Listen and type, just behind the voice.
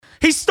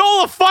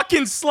stole a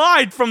fucking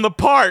slide from the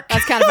park.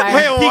 That's kind of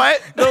violent. Wait,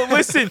 what? No,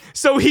 listen.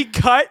 So he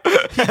cut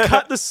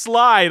the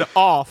slide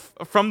off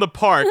from the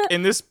park,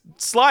 and this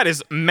slide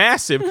is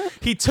massive.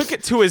 He took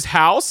it to his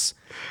house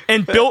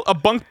and built a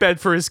bunk bed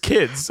for his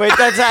kids. Wait,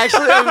 that's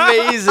actually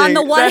amazing. On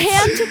the one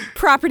hand,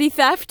 property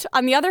theft.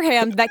 On the other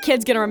hand, that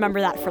kid's gonna remember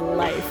that for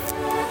life.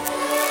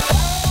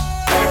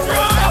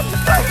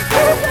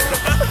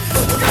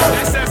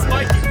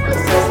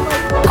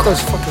 Look at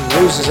those fucking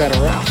roses that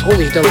are out.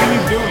 Holy dog. What are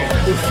you doing?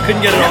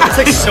 Couldn't get it all. It's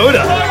like soda.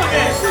 You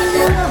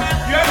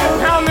have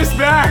to pound this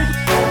back.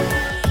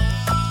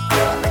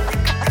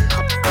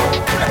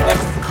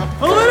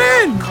 Pull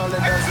it in.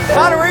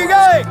 Connor, where are you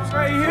going? It's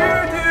right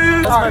here,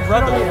 dude. All right, we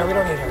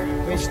don't need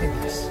her. We just need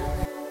this.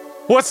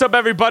 What's up,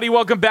 everybody?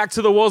 Welcome back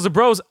to the Woes of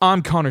Bros.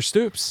 I'm Connor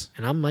Stoops.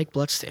 And I'm Mike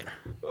Bloodstein.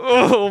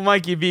 Oh,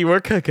 Mikey B,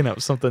 we're cooking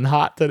up something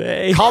hot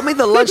today. Call me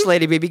the lunch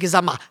lady, B, because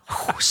I'm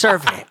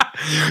serving it.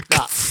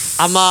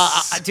 I'm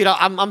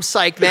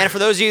psyched, man. For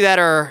those of you that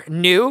are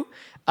new,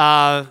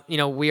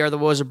 we are the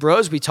Woes of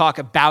Bros. We talk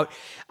about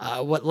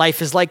what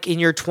life is like in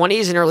your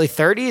 20s and early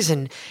 30s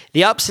and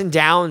the ups and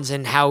downs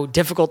and how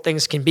difficult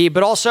things can be,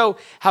 but also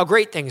how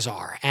great things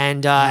are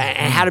and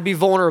how to be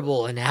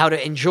vulnerable and how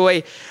to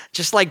enjoy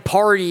just like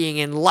partying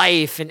and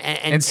life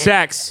and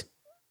sex.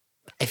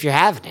 If you're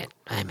having it,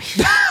 I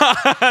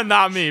mean.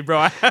 Not me, bro.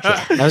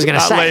 I was going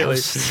to say.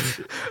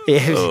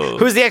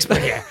 Who's the expert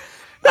here?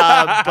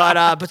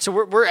 But so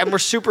we're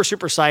super,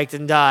 super psyched.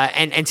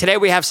 And today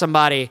we have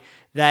somebody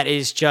that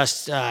is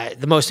just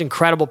the most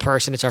incredible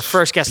person. It's our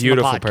first guest on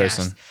the podcast.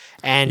 Person.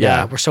 And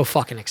we're so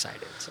fucking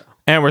excited. So.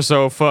 And we're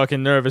so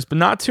fucking nervous, but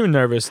not too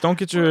nervous. Don't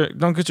get your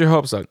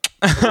hopes up.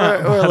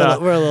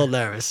 We're a little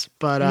nervous,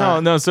 but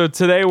no. So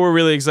today we're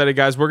really excited,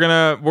 guys. We're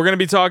gonna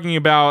be talking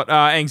about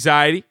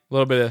anxiety, a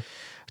little bit of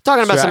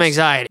talking stress, about some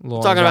anxiety,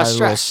 talking about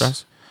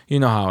stress. You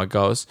know how it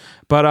goes.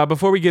 But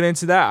before we get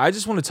into that, I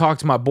just want to talk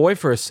to my boy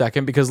for a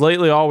second because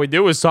lately all we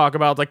do is talk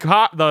about the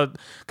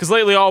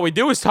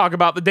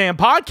damn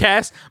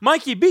podcast.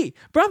 Mikey B,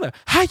 brother,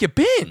 how you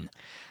been?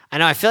 I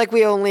know. I feel like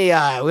we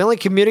only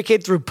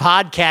communicate through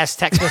podcast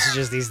text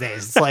messages these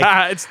days. It's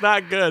like it's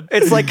not good.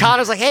 It's like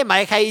Connor's like, "Hey,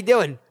 Mike, how you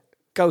doing?"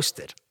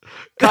 Ghosted.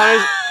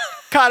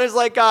 Connor's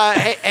like,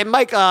 "Hey,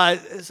 Mike,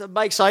 so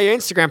Mike saw your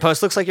Instagram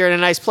post. Looks like you're in a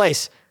nice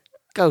place."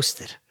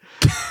 Ghosted.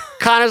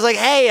 Connor's like,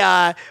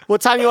 "Hey,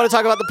 what time you want to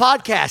talk about the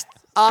podcast?"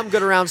 I'm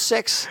good around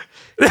 6.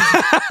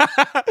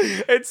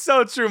 It's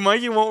so true.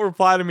 Mikey won't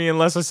reply to me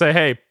unless I say,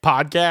 "Hey,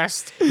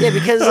 podcast." Yeah,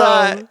 because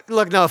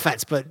look, no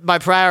offense, but my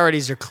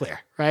priorities are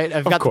clear, right?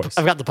 I've got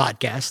the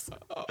podcast.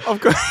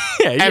 Of course.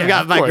 I've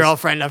got my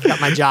girlfriend. I've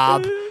got my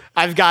job.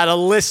 I've got a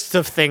list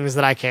of things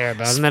that I care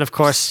about, and then of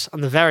course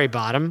on the very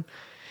bottom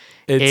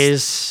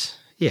is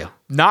you.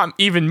 Not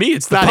even me.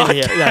 It's the not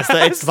podcast. Even you.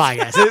 It's the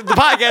podcast. The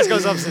podcast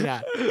goes upside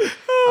down.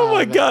 Oh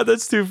my God,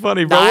 that's too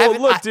funny, bro. No,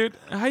 look, dude,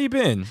 how you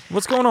been?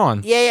 What's going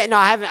on? Yeah. No,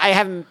 I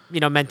haven't.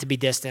 Meant to be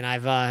distant.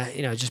 I've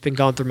just been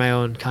going through my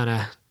own kind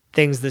of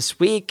things this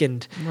week,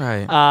 and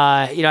right.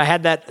 I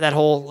had that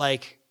whole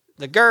like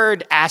the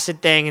GERD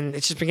acid thing, and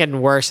it's just been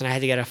getting worse. And I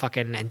had to get a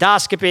fucking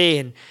endoscopy,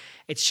 and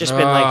it's just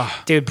been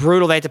like, dude,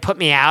 brutal. They had to put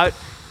me out,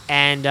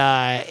 and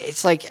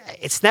it's like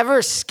it's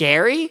never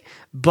scary.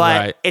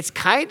 But it's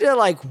kind of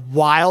like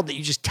wild that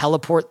you just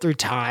teleport through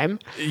time.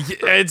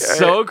 It's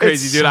so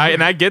crazy, dude.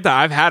 I get that.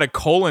 I've had a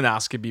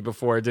colonoscopy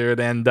before, dude,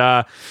 and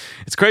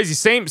it's crazy.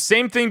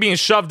 Same thing being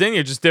shoved in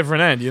you, just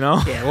different end, you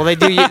know? Yeah. Well, they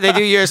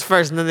do yours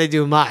first, and then they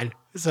do mine.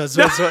 So it's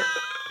what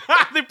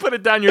they put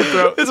it down your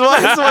throat. it's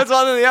one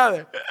than the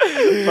other.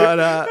 But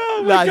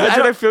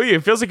I feel you.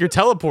 It feels like you're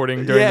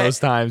teleporting during those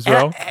times,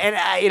 bro. And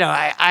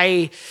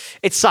I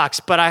it sucks,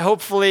 but I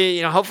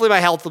hopefully my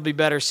health will be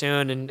better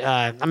soon. And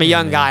I'm a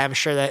young guy. I'm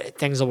sure that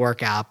things will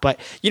work out. But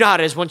you know how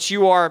it is. Once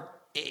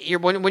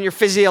when you're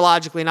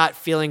physiologically not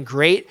feeling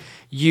great,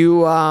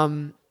 you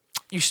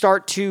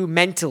start to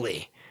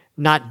mentally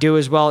not do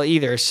as well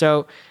either.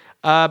 So.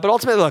 But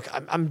ultimately, look,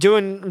 I'm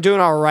doing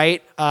all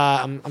right.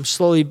 I'm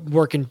slowly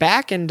working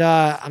back, and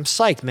I'm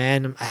psyched,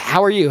 man.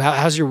 How are you?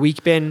 How's your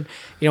week been?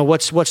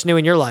 What's new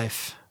in your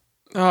life?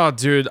 Oh,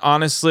 dude,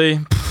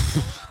 honestly,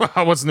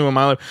 what's new in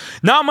my life?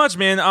 Not much,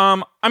 man.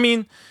 I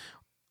mean,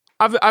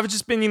 I've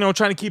just been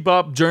trying to keep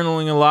up,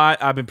 journaling a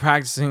lot. I've been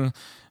practicing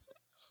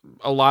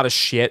a lot of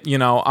shit.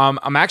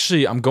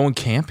 I'm going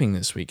camping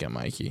this weekend,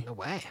 Mikey. No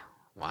way.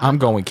 Wow. I'm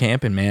going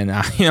camping,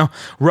 man.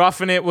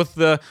 Roughing it with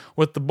the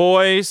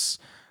boys.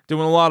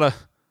 Doing a lot of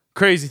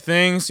crazy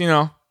things,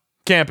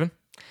 camping.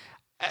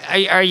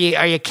 Are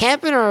you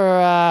camping or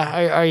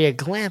are you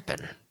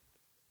glamping?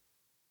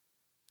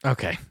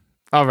 Okay.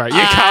 All right. You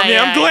caught me.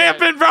 I'm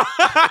glamping, bro.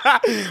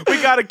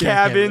 We got a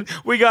cabin.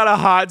 We got a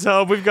hot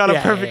tub. We've got a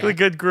perfectly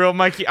good grill.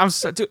 Mikey,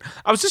 dude,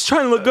 I was just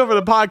trying to look over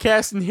the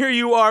podcast, and here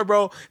you are,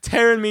 bro,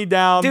 tearing me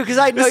down. Dude, because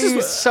I know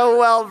you so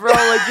well, bro.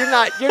 Like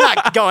you're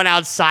not going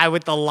outside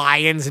with the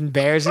lions and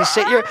bears and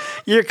shit.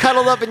 You're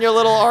cuddled up in your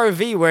little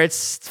RV where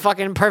it's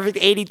fucking perfect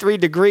 83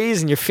 degrees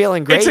and you're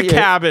feeling great. It's a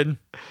cabin.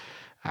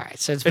 All right,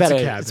 so it's better. A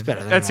cabin. It's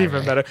better. That's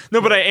even better.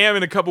 No, but I am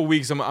in a couple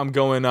weeks. I'm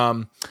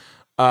going.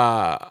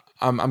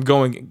 I'm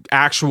going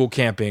actual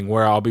camping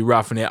where I'll be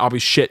roughing it. I'll be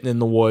shitting in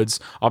the woods.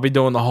 I'll be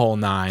doing the whole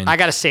 9. I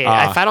gotta say,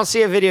 if I don't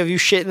see a video of you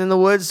shitting in the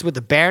woods with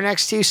the bear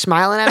next to you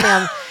smiling at me,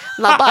 I'm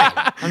not buying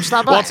it. I'm just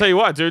not buying Well, I'll tell you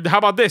what, dude. How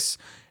about this?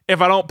 If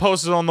I don't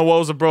post it on the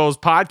Woes of Bros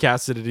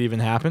podcast, did it even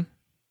happen?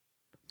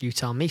 You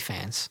tell me,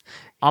 fans.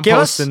 I'm Give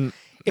posting. us,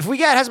 if we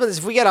get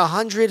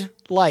 100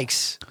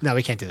 likes, no,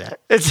 we can't do that.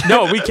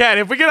 No, we can.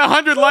 If we get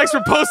 100 likes,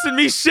 we're posting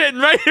me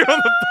shitting right here on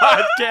the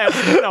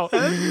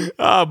podcast.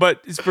 No. But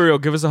it's for real.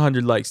 Give us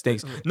 100 likes.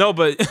 Thanks. No,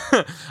 but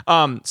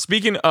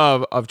speaking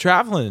of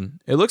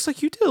traveling, it looks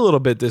like you did a little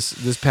bit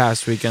this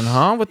past weekend,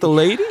 huh? With the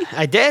lady?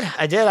 I did.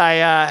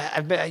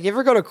 You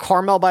ever go to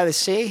Carmel by the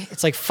Sea?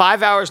 It's like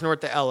 5 hours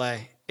north of LA.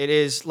 It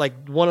is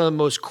like one of the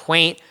most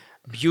quaint,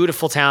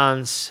 beautiful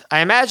towns. I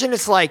imagine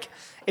it's like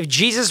if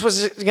Jesus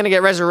was going to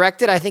get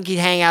resurrected, I think he'd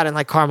hang out in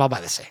like Carmel by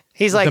the Sea.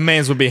 He's like, the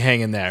mans would be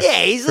hanging there.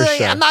 Yeah, he's like,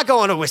 sure. I'm not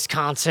going to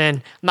Wisconsin.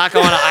 I'm not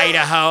going to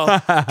Idaho.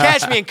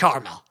 Catch me in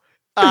Carmel.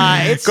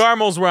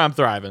 Carmel's where I'm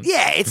thriving.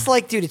 Yeah, it's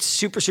like, dude, it's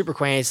super, super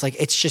quaint. It's like,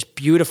 it's just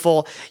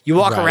beautiful. You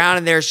walk around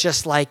and there's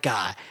just like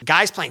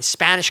guys playing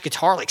Spanish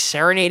guitar, like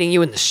serenading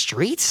you in the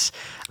streets.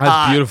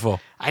 That's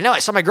beautiful. I know. I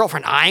saw my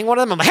girlfriend eyeing one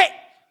of them. I'm like, hey!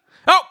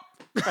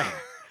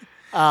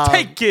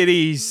 Take it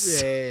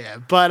easy. Yeah.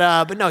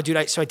 But no,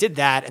 dude. So I did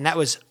that, and that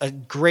was a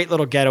great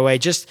little getaway,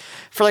 just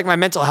for like my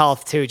mental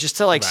health too, just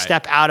to like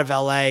step out of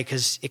LA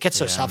because it gets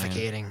so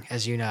suffocating,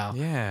 as you know.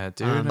 Yeah,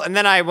 dude. And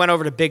then I went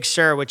over to Big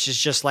Sur, which is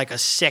just like a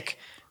sick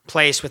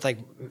place with like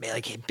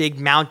big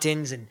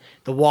mountains and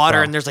the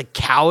water, and there's like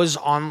cows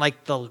on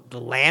like the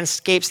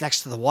landscapes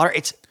next to the water.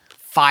 It's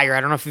fire.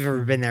 I don't know if you've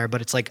ever been there,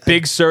 but it's like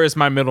Big Sur is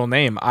my middle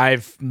name.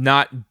 I've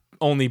not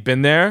only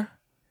been there,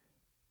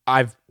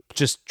 I've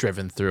just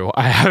driven through.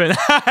 I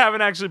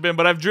haven't actually been,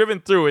 but I've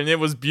driven through and it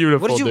was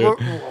beautiful. Dude.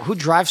 Who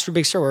drives through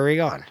Big Sur? Where are you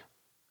going?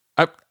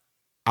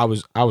 I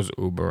was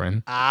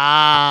Ubering.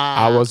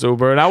 I was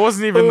Ubering. I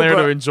wasn't even there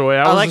to enjoy.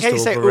 I like how you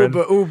say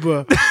Uber.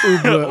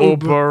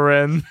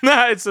 Ubering.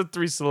 It's a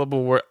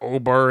 3-syllable word.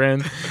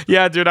 Ubering.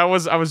 Yeah, dude. I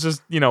was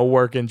just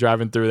working,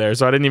 driving through there,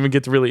 so I didn't even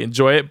get to really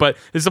enjoy it. But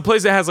it's a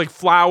place that has like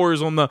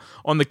flowers on the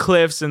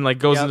cliffs and like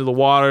goes into the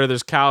water.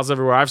 There's cows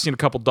everywhere. I've seen a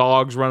couple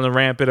dogs running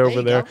rampant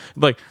over there.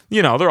 Like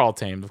they're all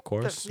tamed, of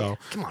course. So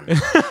come on.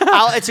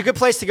 It's a good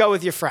place to go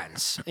with your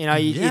friends.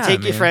 You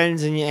take your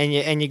friends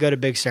and you go to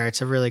Big Sur.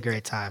 It's a really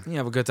great time. You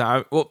have a good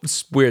time. Well,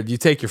 it's weird. You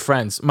take your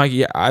friends, Mikey.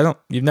 Yeah,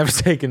 you've never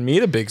taken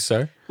me to Big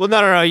Sur. Well,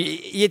 no.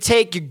 You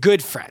take your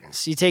good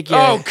friends. You take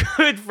your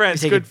good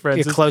friends. Your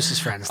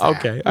closest friends. There.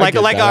 Okay,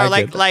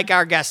 like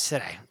our guest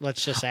today.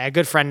 Let's just say a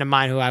good friend of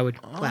mine who I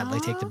would gladly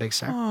take to Big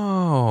Sur.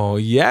 Oh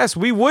yes,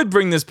 we would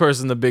bring this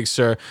person to Big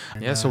Sur.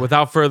 Yeah. So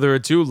without further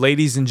ado,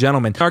 ladies and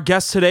gentlemen, our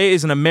guest today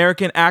is an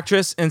American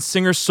actress and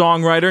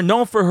singer-songwriter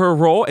known for her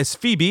role as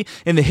Phoebe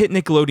in the hit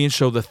Nickelodeon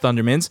show The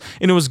Thundermans,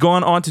 and who has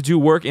gone on to do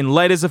work in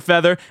Light as a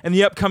Feather and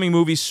the upcoming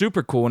movie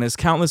Super Cool, and has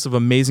countless of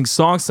amazing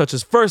songs such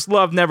as First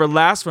Love Never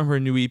Lasts from her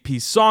new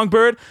EP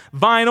Songbird,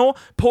 Vinyl,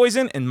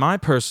 Poison, and my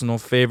personal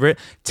favorite,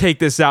 Take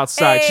This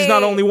Outside. Hey. She's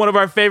not only one of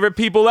our favorite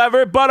people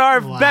ever, but our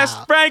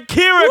best friend,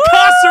 Kira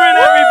Kosarin,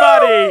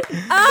 everybody.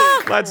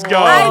 Let's go.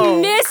 I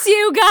miss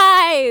you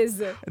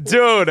guys.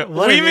 Dude,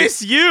 we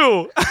miss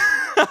you.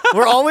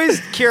 We're always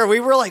Kira. We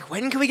were like,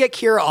 when can we get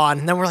Kira on?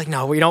 And then we're like,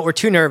 no, we don't. We're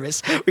too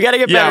nervous. We got to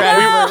get better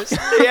at it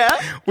first.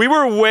 Yeah. We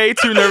were way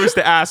too nervous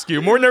to ask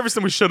you. More nervous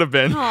than we should have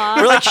been.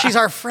 We're like, she's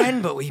our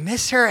friend, but we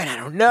miss her, and I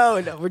don't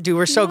know. No,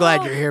 we're so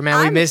glad you're here,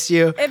 man. We miss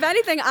you. If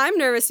anything, I'm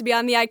nervous to be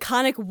on the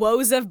iconic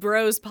Woes of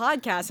Bros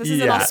podcast. This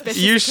is an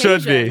auspicious you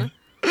should occasion. be.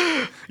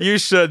 You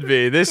should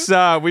be. This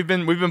we've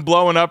been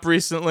blowing up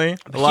recently.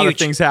 A lot of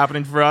things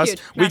happening for us. Huge.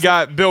 We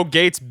got Bill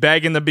Gates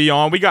begging to be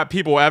on. We got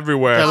people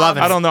everywhere. They're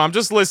loving I it. don't know. I'm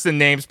just listing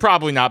names.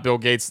 Probably not Bill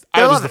Gates.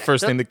 That was the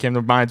first thing that came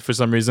to mind for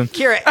some reason.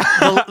 Kira,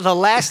 the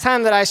last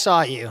time that I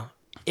saw you,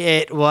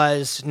 it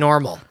was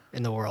normal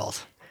in the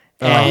world.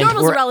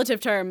 Normal's a relative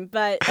term,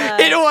 but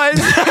It was.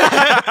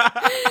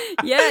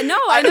 yeah, no,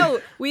 I know.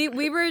 We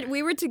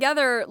were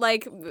together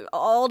like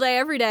all day,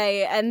 every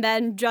day, and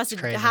then just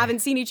haven't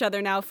seen each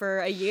other now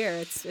for a year.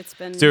 It's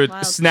been wild.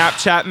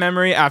 Snapchat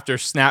memory after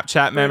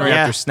Snapchat memory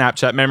after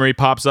Snapchat memory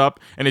pops up,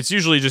 and it's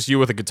usually just you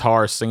with a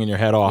guitar singing your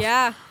head off.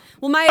 Yeah.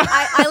 Well,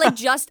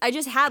 I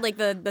just had like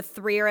the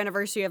 3-year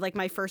anniversary of like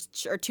my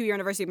first or 2-year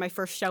anniversary of my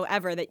first show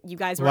ever that you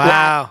guys were at.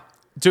 Wow.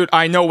 Dude,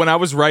 I know when I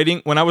was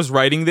writing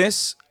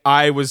this,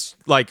 I was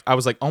like,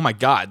 oh my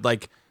God,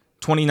 like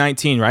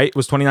 2019, right? It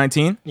was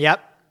 2019? Yep.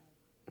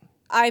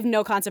 I have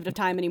no concept of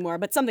time anymore,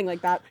 but something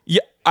like that. Yeah,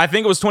 I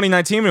think it was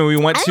 2019 when we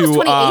went I to think it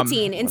was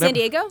 2018 in San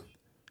Diego.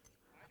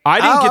 I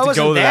didn't get to wasn't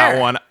go to there.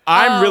 that one.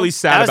 I'm really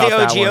sad about that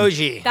one. That was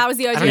the OG. That was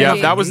the OG. Yeah,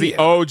 that was the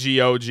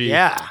OG.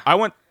 Yeah. I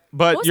went,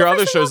 but What was your the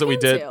other first thing shows that you we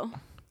walked did. into?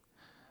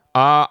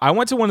 I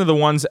went to one of the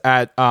ones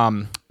at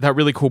that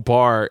really cool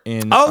bar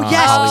in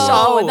yes.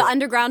 Hollywood. Oh, the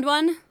underground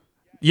one.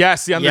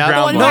 Yes, the underground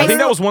The one one. I right- think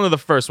that was one of the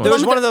first ones. There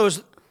was one of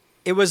those.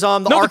 It was the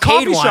the arcade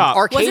coffee one. shop.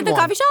 Arcade Was it the one.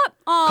 coffee shop?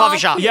 Aw, Coffee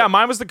shop. Yeah,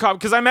 mine was the cop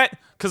because I met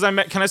because I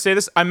met. Can I say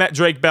this? I met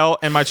Drake Bell,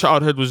 and my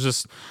childhood was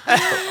just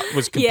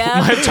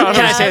Yeah. My childhood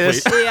Can I was say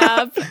this? complete.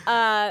 Yep,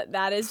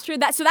 that is true.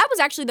 That was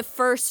actually the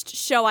first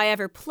show I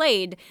ever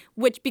played,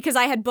 which because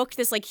I had booked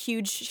this like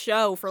huge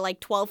show for like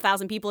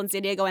 12,000 people in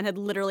San Diego and had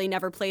literally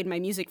never played my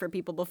music for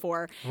people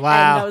before. Wow.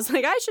 And I was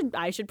like,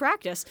 I should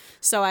practice.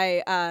 So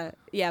I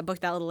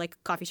booked that little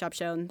like coffee shop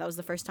show, and that was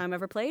the first time I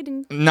ever played.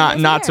 And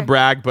Not to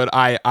brag, but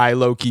I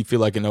low key feel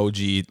like an OG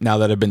now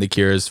that I've been to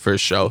Kira's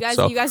first show.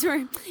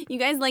 You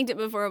guys liked it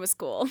before it was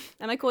cool.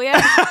 Am I cool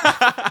yet?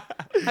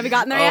 Have you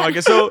gotten there yet? I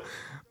guess so.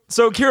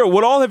 So Kira,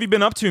 what all have you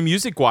been up to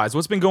music wise?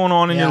 What's been going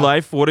on in your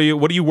life? What are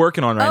you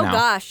working on right now? Oh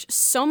gosh,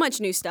 so much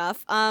new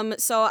stuff.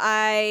 So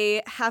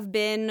I have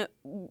been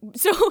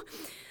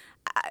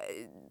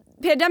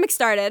pandemic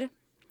started.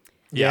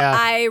 Yeah.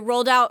 I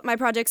rolled out my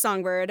project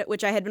Songbird,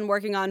 which I had been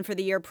working on for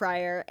the year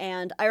prior,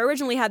 and I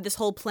originally had this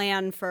whole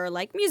plan for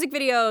like music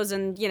videos,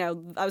 and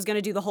I was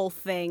gonna do the whole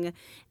thing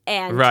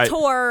and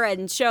tour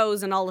and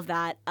shows and all of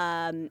that.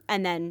 And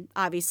then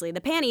obviously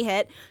the panty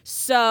hit.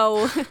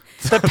 So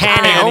The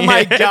panty. Oh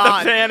my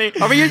god. The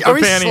panty. Are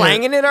we panty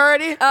slanging it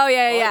already? Oh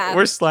yeah.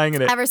 We're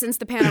slanging it. Ever since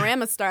the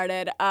panorama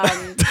started.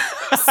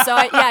 So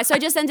I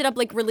just ended up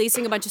like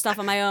releasing a bunch of stuff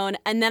on my own,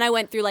 and then I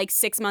went through like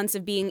 6 months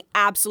of being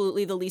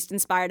absolutely the least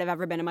inspired I've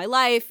ever been in my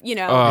life. We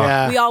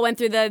all went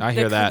through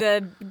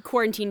the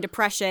quarantine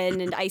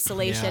depression and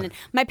isolation. Yeah. And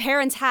my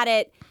parents had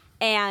it,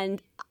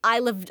 and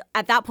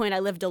at that point I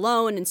lived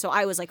alone, and so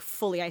I was like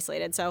fully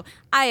isolated. So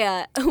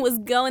I was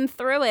going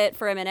through it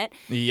for a minute.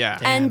 Yeah.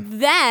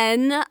 And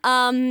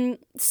then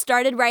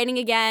started writing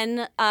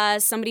again.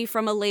 Somebody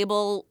from a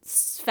label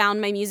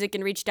found my music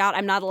and reached out.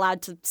 I'm not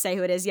allowed to say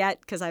who it is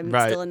yet because I'm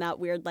still in that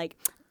weird like,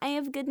 I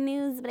have good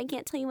news, but I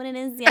can't tell you what it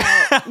is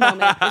yet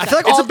moment. I feel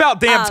like It's about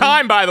damn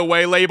time, by the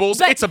way,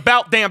 labels. It's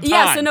about damn time.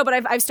 Yeah, so no,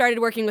 but I've started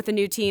working with a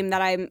new team that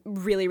I'm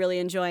really, really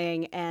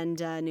enjoying, and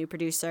a new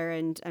producer,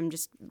 and I'm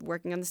just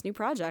working on this new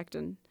project.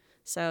 And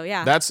so,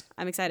 yeah,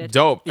 I'm excited.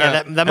 Dope.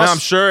 Yeah, and I'm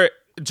sure,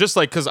 just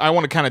like, because I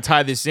want to kind of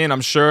tie this in,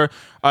 I'm sure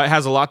it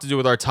has a lot to do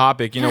with our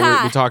topic.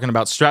 We're talking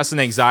about stress and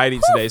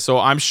anxiety today, so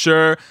I'm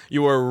sure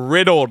you were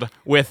riddled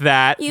with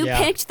that. You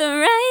picked the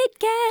right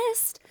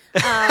guest.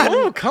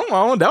 Oh, come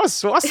on. That was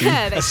saucy.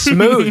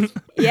 Smooth.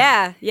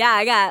 Yeah.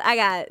 I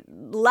got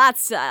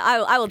lots.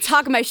 I will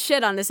talk my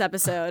shit on this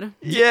episode.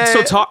 Yeah.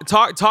 So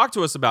talk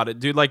to us about it,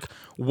 dude. Like,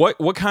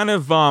 what kind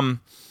of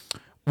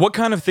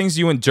things do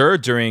you endure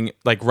during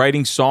like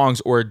writing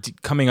songs or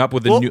coming up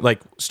with a new,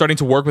 like starting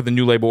to work with a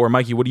new label? Or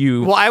Mikey, what do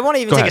you? Well, I want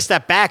to even take a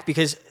step back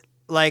because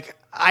like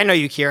I know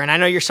you, Kira, and I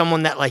know you're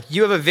someone that like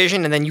you have a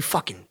vision and then you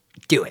fucking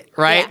do it,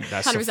 right? Yeah,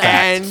 That's 100%.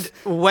 And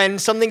when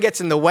something gets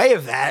in the way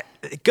of that,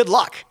 good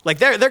luck. Like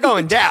they're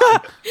going down.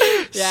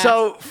 Yeah.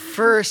 So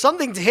for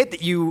something to hit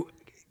that you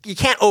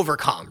can't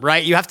overcome,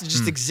 right? You have to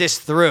just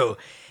exist through.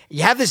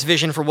 You have this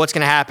vision for what's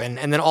going to happen,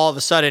 and then all of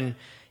a sudden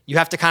you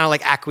have to kind of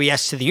like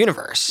acquiesce to the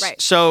universe. Right.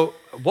 So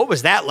what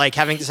was that like,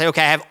 having to say,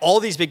 okay, I have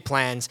all these big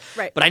plans,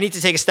 but I need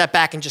to take a step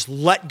back and just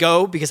let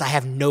go because I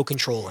have no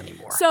control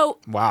anymore? So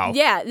wow.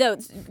 Yeah, no,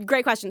 it's a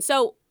great question.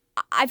 So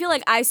I feel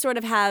like I sort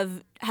of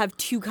have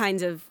two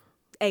kinds of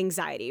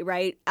anxiety,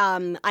 right?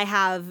 I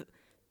have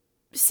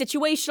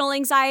situational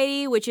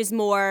anxiety, which is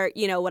more,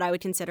 what I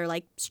would consider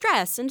like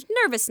stress and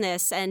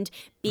nervousness and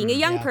being a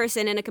young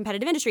person in a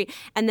competitive industry.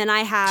 And then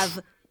I have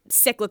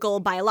cyclical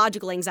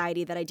biological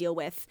anxiety that I deal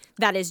with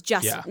that is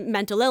just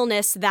mental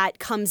illness that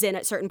comes in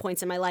at certain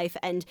points in my life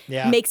and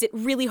makes it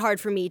really hard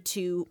for me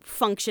to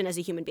function as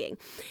a human being.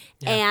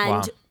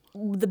 And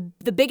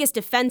the biggest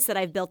defense that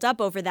I've built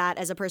up over that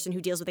as a person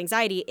who deals with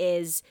anxiety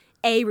is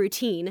A,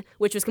 routine,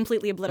 which was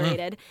completely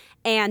obliterated,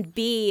 and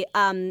B,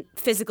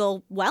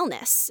 physical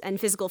wellness and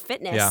physical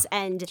fitness.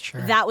 And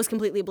that was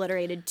completely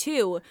obliterated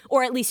too,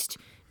 or at least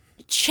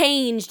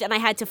changed, and I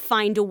had to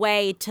find a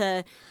way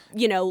to,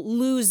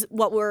 lose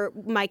what were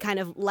my kind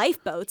of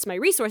lifeboats, my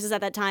resources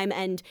at that time,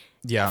 and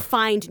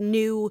find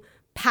new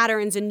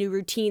patterns and new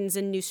routines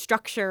and new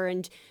structure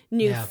and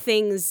new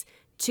things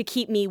to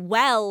keep me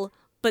well.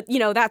 But,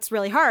 that's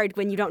really hard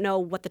when you don't know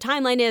what the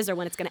timeline is or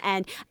when it's going to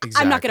end.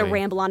 Exactly. I'm not going to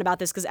ramble on about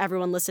this because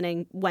everyone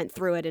listening went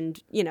through it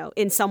and,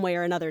 in some way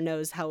or another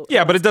knows how.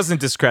 Yeah, but it doesn't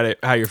discredit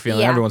how you're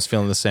feeling. Yeah. Everyone's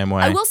feeling the same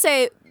way. I will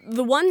say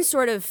the one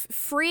sort of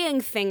freeing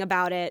thing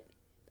about it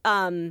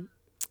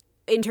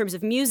in terms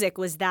of music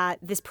was that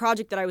this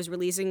project that I was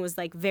releasing was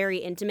like very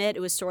intimate.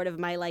 It was sort of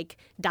my like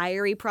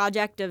diary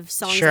project of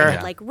songs I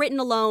had like written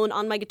alone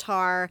on my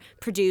guitar,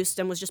 produced,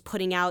 and was just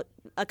putting out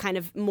a kind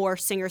of more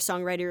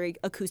singer-songwriter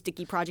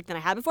acoustic-y project than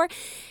I had before.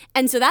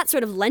 And so that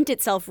sort of lent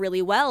itself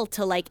really well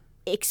to like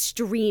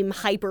extreme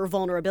hyper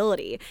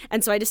vulnerability.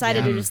 And so I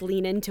decided to just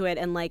lean into it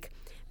and like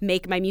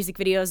make my music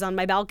videos on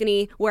my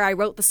balcony where I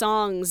wrote the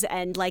songs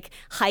and like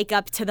hike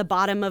up to the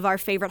bottom of our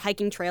favorite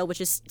hiking trail, which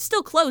is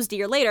still closed a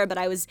year later, but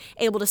I was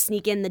able to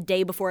sneak in the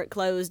day before it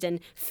closed and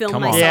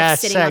film myself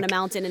sitting on a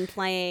mountain and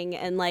playing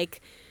and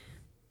like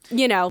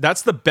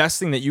That's the best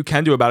thing that you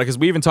can do about it, because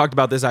we even talked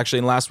about this actually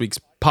in last week's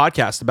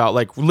podcast about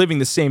like living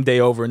the same day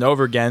over and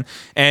over again,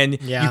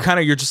 and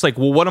you're just like,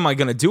 well, what am I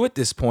going to do at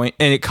this point?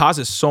 And it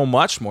causes so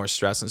much more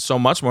stress and so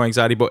much more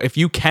anxiety. But if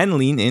you can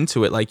lean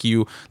into it like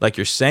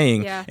you're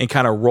saying, and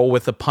kind of roll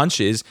with the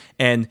punches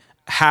and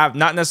have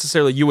not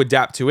necessarily you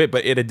adapt to it,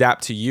 but it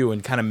adapt to you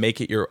and kind of make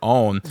it your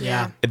own.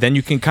 Then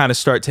you can kind of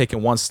start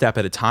taking one step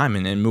at a time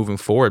and moving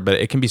forward. But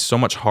it can be so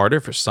much harder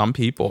for some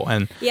people.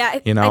 And I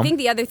think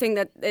the other thing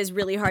that is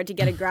really hard to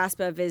get a grasp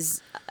of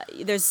is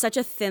there's such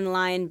a thin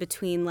line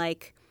between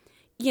like,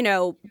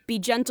 be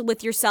gentle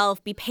with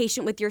yourself, be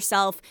patient with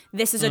yourself.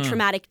 This is a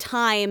traumatic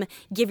time.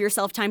 Give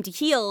yourself time to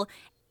heal,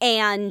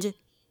 and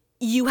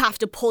you have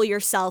to pull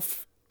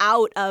yourself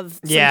out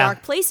of some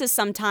dark places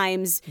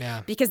sometimes,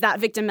 because that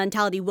victim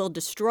mentality will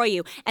destroy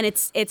you. And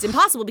it's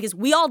impossible, because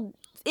we all,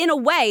 in a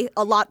way,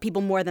 a lot of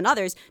people more than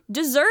others,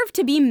 deserve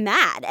to be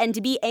mad and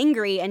to be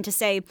angry and to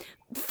say,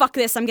 fuck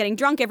this, I'm getting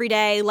drunk every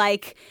day.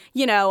 Like,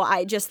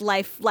 I just,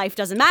 life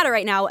doesn't matter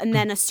right now. And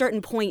then a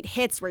certain point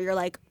hits where you're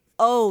like,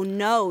 oh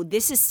no,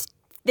 this is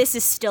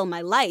still my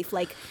life.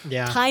 Like,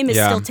 time is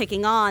still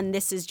ticking on.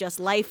 This is just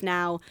life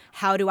now.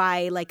 How do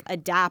I like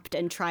adapt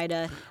and try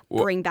to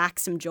bring back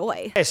some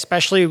joy?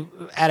 Especially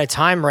at a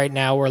time right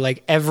now where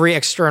like every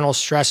external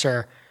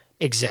stressor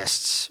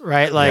exists,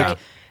 right? Like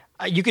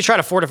you could try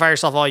to fortify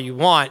yourself all you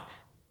want.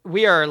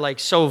 We are like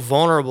so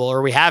vulnerable,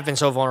 or we have been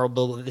so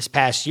vulnerable this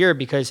past year,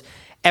 because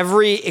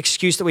every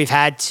excuse that we've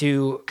had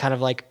to kind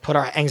of like put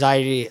our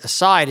anxiety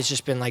aside has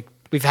just been like,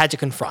 we've had to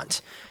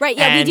confront. Right,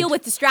 yeah, we deal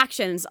with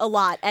distractions a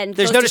lot, and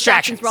there's those no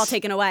distractions were all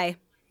taken away.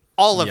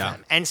 All of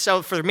them. And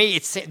so for me,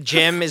 it's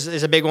gym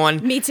is a big one.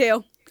 Me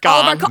too.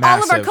 Gone.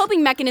 All of our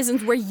coping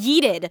mechanisms were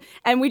yeeted,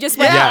 and we just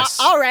went,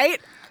 all right,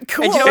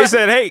 cool. They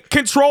said, hey,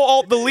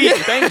 Control-Alt-Delete.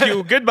 Thank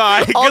you.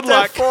 Goodbye. Good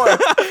luck.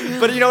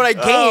 But you know what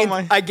I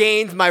gained? I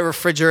gained my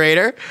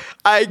refrigerator.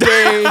 I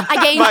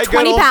gained my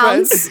 20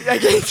 pounds.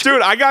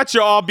 Dude, I got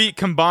you all beat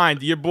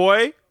combined. Your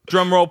boy,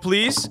 drum roll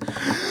please,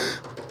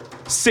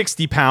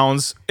 60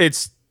 pounds.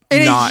 It's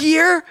not a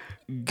year?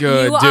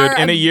 Good, you dude. are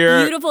In a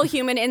year, beautiful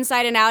human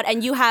inside and out,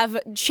 and you have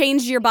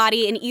changed your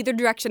body in either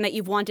direction that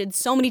you've wanted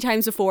so many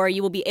times before.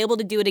 You will be able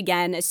to do it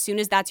again as soon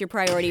as that's your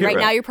priority. Right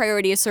now, your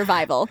priority is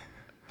survival.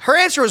 Her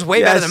answer was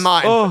way better than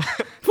mine. What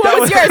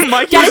was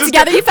yours? Get it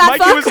together, you fat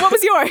fuck. What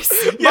was yours?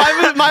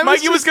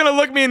 Mikey was going to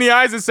look me in the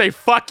eyes and say,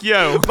 fuck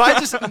you.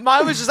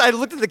 Mine was just, I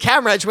looked at the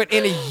camera, I just went,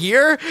 in a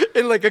year?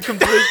 In like a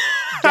complete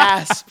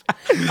gasp.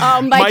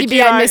 Oh, Mikey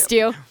B, I missed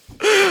you.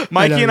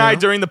 Mikey and I,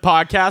 during the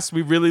podcast,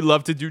 we really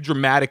love to do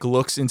dramatic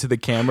looks into the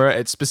camera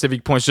at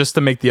specific points just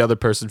to make the other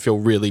person feel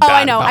really bad. Oh,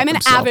 I know. I'm an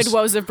avid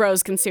Woes of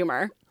Bros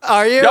consumer.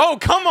 Are you? Oh,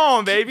 come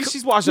on, baby.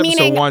 She's watched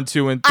episode 1,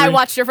 2, and 3. I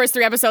watched your first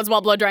 3 episodes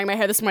while blow drying my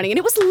hair this morning, and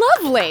it was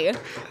lovely.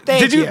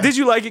 Did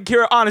you like it,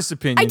 Kira? Honest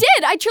opinion. I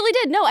did. I truly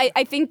did. No,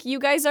 I think you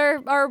guys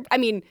are. I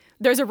mean,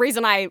 there's a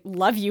reason I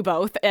love you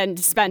both and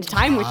spend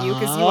time with you,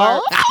 because you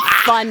are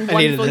fun,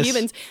 wonderful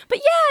humans. But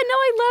yeah, no,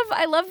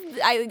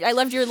 I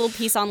loved your little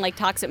piece on like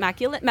toxic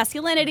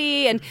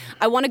masculinity, and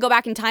I want to go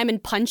back in time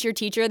and punch your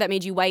teacher that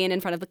made you weigh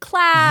in front of the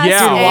class.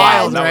 Yeah,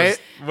 wild, right?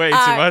 Way too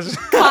much.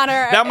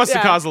 Connor, that must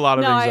have caused a lot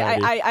of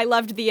anxiety. I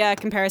loved the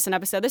comparison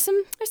episode. There's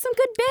some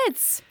good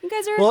bits. You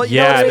guys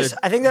are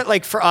I think that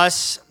like for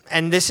us,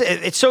 and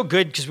it's so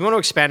good because we want to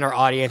expand our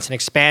audience and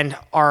expand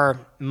our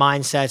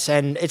mindsets,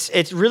 and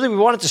it's really, we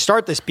wanted to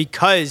start this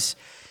because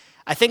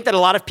I think that a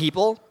lot of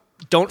people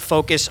don't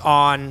focus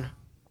on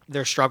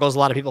their struggles. A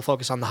lot of people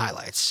focus on the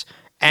highlights.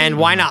 And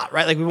why not,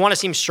 right? Like, we want to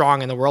seem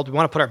strong in the world. We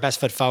want to put our best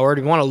foot forward.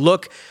 We want to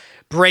look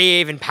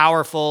brave and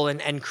powerful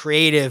and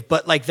creative.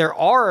 But like, there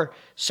are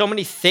so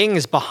many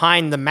things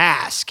behind the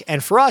mask.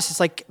 And for us, it's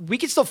like, we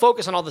can still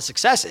focus on all the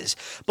successes,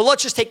 but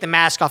let's just take the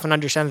mask off and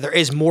understand that there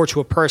is more to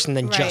a person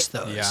than just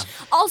those. Yeah.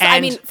 Also, I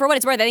mean, for what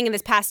it's worth, I think in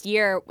this past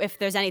year, if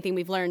there's anything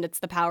we've learned, it's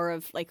the power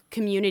of like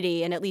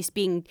community and at least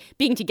being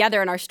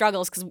together in our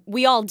struggles, because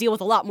we all deal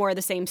with a lot more of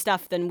the same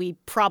stuff than we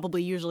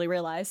probably usually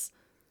realize.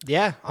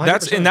 Yeah,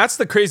 100%. That's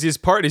the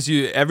craziest part is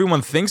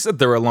everyone thinks that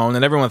they're alone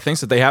and everyone thinks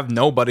that they have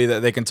nobody that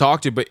they can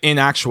talk to, but in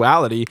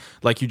actuality,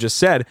 like you just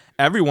said,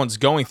 everyone's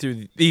going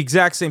through the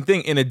exact same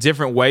thing in a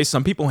different way.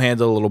 Some people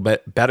handle it a little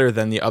bit better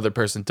than the other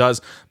person does,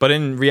 but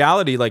in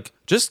reality, like,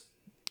 just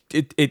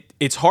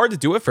it's hard to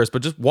do at first,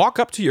 but just walk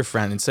up to your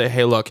friend and say,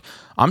 hey, look,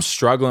 I'm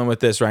struggling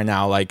with this right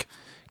now, like,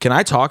 can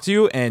I talk to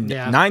you? And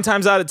 9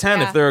 times out of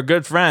 10, if they're a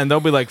good friend, they'll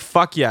be like,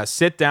 fuck yeah,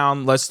 sit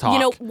down, let's talk. You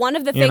know, one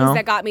of the things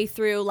that got me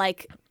through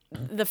like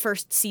the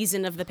first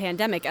season of the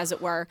pandemic, as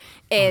it were,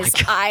 is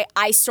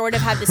I sort of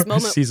had this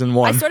moment. Season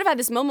 1. I sort of had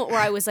this moment where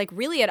I was like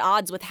really at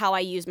odds with how I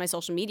use my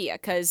social media,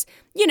 because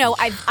you know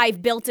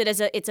I've built it as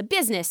it's a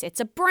business, it's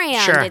a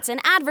brand, it's an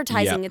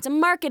advertising, it's a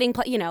marketing,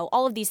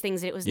 all of these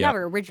things that it was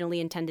never originally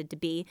intended to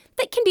be.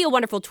 That can be a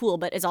wonderful tool,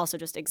 but is also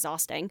just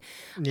exhausting.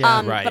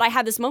 But I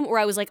had this moment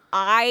where I was like,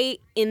 I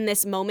in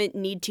this moment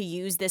need to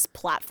use this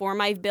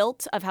platform I've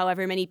built of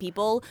however many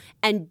people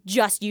and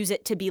just use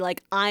it to be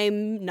like,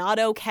 I'm not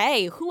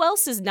okay. Who who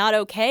else is not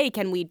okay?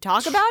 Can we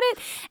talk about it?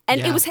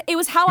 And it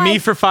was how Me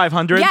for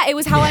 500. Yeah, it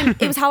was how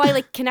I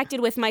like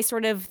connected with my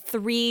sort of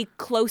 3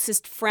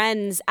 closest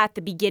friends at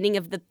the beginning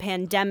of the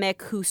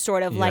pandemic, who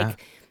sort of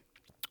like.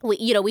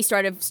 We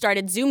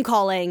started Zoom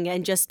calling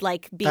and just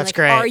like being That's like,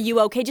 great. are you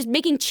okay? Just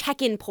making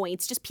check-in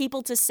points, just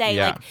people to say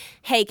like,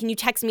 hey, can you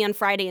text me on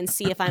Friday and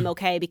see if I'm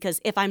okay?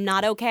 Because if I'm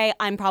not okay,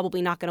 I'm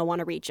probably not going to want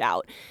to reach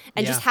out.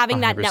 And just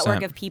having that 100%.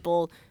 network of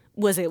people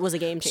was a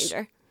game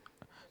changer.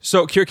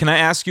 So, Kira, can I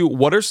ask you,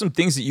 what are some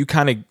things that you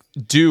kind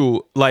of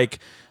do, like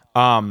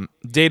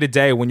day to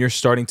day, when you're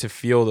starting to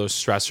feel those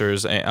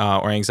stressors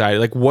or anxiety?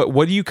 Like,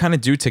 what do you kind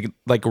of do to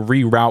like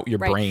reroute your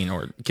brain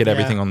or get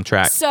everything on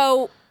track?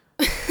 So.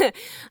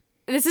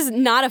 This is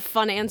not a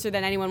fun answer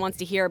that anyone wants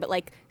to hear, but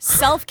like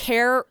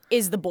self-care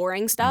is the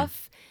boring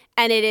stuff,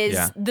 and it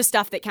is the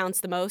stuff that counts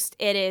the most.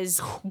 It is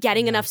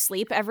getting enough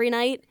sleep every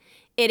night.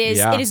 It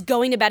is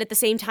going to bed at the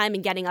same time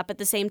and getting up at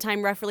the same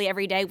time roughly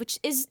every day, which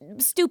is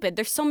stupid.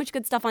 There's so much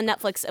good stuff on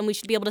Netflix, and we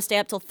should be able to stay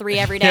up till 3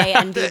 every day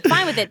and be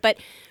fine with it. But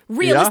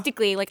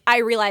realistically, like I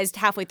realized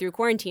halfway through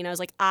quarantine, I was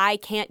like, I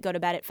can't go to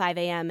bed at 5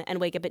 a.m.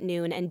 and wake up at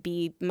noon and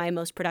be my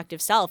most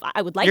productive self.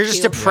 I would like to. You're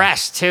just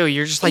depressed too.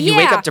 You're just like, you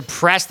wake up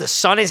depressed. The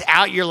sun is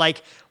out. You're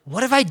like,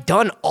 what have I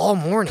done all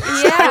morning?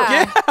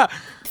 Yeah.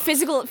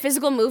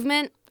 Physical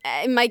movement.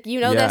 Mike,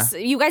 you know this.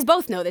 You guys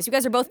both know this. You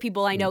guys are both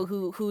people I know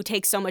who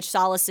take so much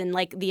solace in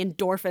like the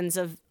endorphins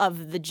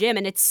of the gym,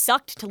 and it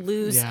sucked to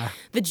lose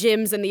the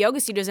gyms and the yoga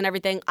studios and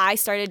everything. I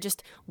started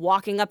just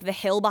walking up the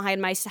hill behind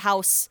my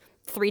house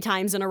 3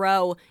 times in a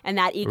row, and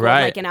that equaled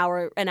like an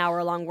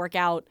hour long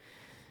workout.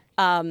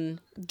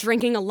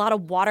 Drinking a lot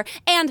of water,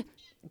 and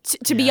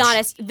to be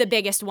honest, the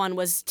biggest one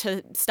was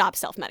to stop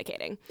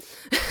self-medicating.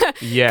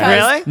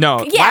 Really?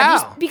 No.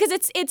 Yeah, Wow. because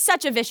it's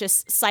such a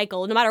vicious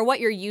cycle. No matter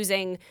what you're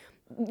using.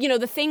 You know,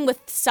 the thing with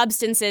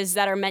substances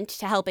that are meant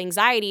to help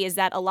anxiety is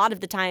that a lot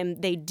of the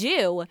time they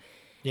do,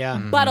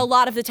 but a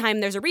lot of the time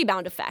there's a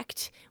rebound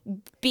effect.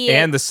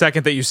 And the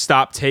second that you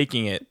stop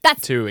taking it,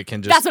 it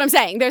can just... That's what I'm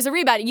saying. There's a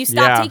rebound. You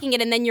stop taking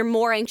it, and then you're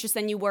more anxious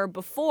than you were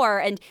before.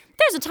 And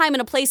there's a time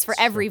and a place for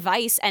every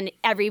vice, and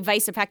every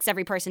vice affects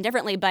every person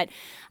differently. But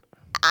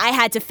I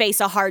had to face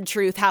a hard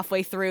truth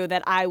halfway through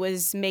that I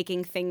was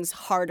making things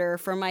harder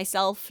for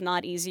myself,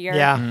 not easier.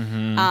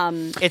 Yeah.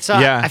 It's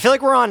I feel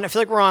like we're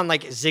on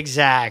like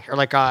zigzag or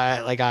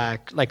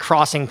like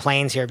crossing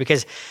planes here,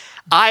 because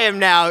I am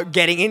now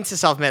getting into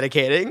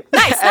self-medicating.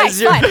 Nice,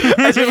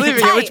 as you're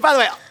leaving it, which by the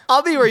way,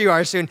 I'll be where you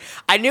are soon.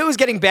 I knew it was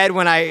getting bad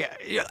when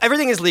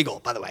everything is legal,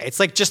 by the way.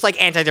 It's like just like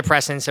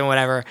antidepressants and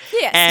whatever.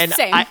 Yeah, and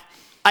same.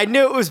 I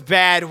knew it was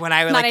bad when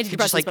I not like antidepressants,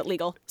 just like but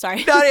legal.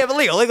 Sorry. No, yeah, but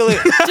legal.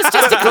 just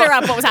to clear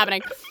up what was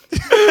happening.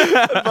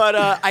 But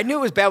I knew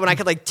it was bad when I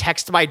could like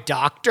text my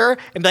doctor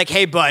and be like,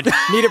 "Hey, bud,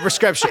 need a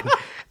prescription,"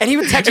 and he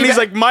would text me. And he's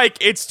like, "Mike,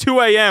 it's 2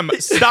 a.m.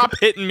 Stop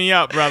hitting me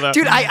up, brother."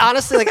 Dude, I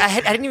honestly like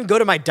I didn't even go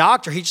to my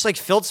doctor. He just like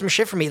filled some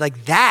shit for me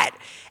like that,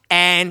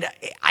 and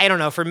I don't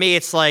know. For me,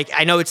 it's like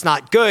I know it's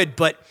not good,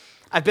 but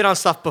I've been on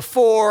stuff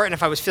before, and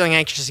if I was feeling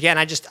anxious again,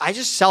 I just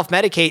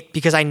self-medicate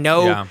because I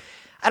know. Yeah.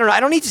 I don't know.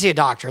 I don't need to see a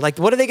doctor. Like,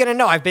 what are they going to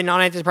know? I've been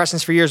on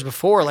antidepressants for years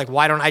before. Like,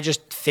 why don't I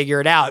just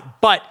figure it out?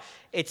 But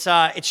it's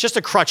just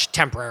a crutch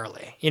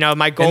temporarily. You know,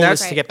 my goal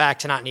is to get back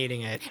to not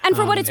needing it. And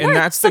for what it's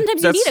worth,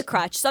 sometimes you need a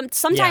crutch.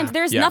 Sometimes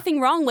there's nothing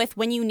wrong with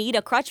when you need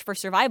a crutch for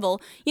survival.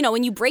 You know,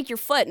 when you break your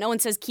foot, no one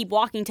says keep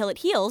walking till it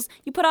heals.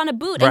 You put on a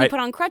boot and you put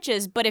on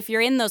crutches. But if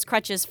you're in those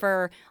crutches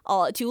for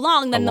too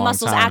long, then the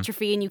muscles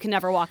atrophy and you can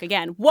never walk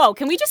again. Whoa,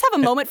 can we just have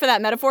a moment for that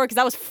metaphor? Because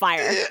that was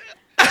fire.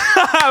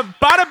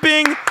 Bada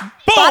bing, boom.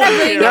 Bada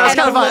bing, that's and kind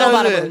a of fun. little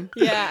That was bada it. boom.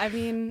 Yeah, I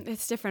mean,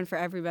 it's different for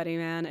everybody,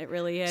 man. It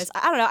really is.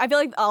 I don't know. I feel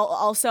like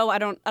also I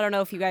don't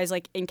know if you guys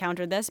like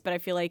encountered this, but I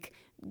feel like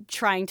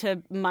trying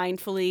to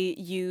mindfully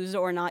use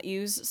or not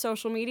use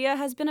social media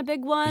has been a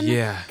big one.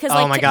 Yeah. Because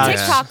Oh my God.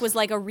 TikTok was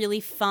like a really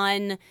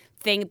fun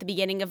thing at the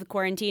beginning of the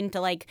quarantine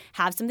to like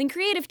have something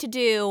creative to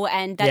do,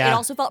 and that it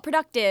also felt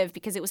productive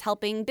because it was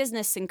helping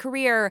business and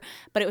career,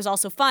 but it was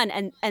also fun,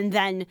 and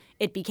then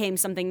it became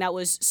something that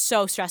was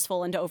so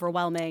stressful and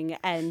overwhelming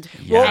and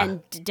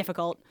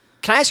difficult.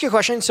 Can I ask you a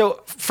question?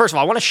 So, first of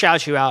all, I want to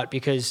shout you out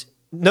because,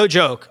 no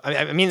joke,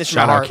 I mean this from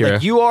Shout my out, heart. Kira.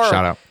 Like, you are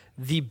Shout out.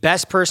 the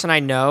best person I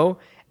know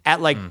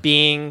at like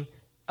being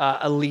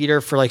a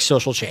leader for like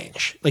social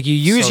change. Like you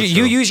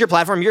use your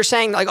platform. You're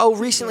saying like, oh,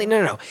 recently,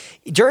 no.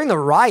 During the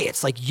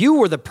riots, like you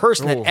were the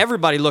person that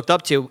everybody looked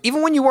up to,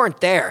 even when you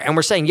weren't there. And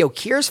we're saying, yo,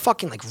 Kira's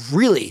fucking like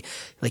really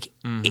like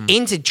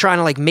into trying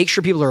to like make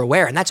sure people are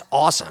aware, and that's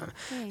awesome.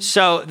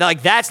 So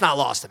like that's not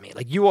lost on me.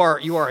 Like you are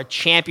a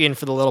champion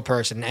for the little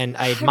person, and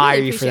I admire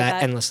really you for appreciate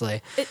that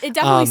endlessly. It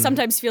definitely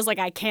sometimes feels like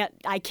I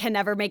can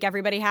never make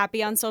everybody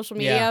happy on social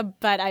media,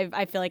 but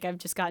I feel like I've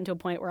just gotten to a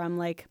point where I'm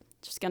like,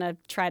 Just gonna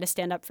try to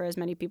stand up for as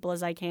many people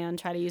as I can.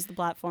 Try to use the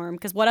platform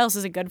because what else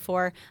is it good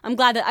for? I'm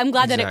glad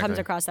that it comes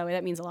across that way.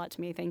 That means a lot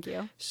to me. Thank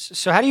you.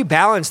 So how do you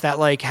balance that?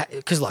 Like,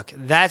 because look,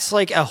 that's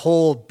like a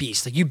whole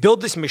beast. Like you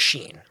build this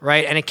machine,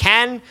 right? And it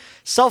can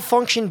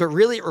self-function, but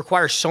really it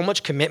requires so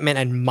much commitment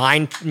and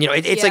mind.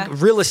 It's like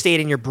real estate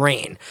in your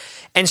brain.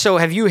 And so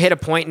have you hit a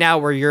point now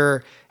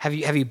where have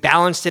you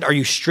balanced it? Are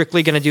you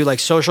strictly going to do like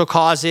social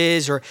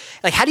causes, or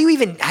like how do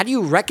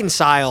you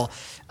reconcile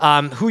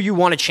who you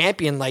want to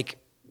champion? Like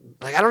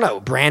I don't know,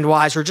 brand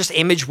wise or just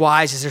image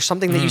wise, is there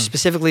something that you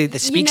specifically that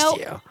speaks to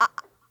you?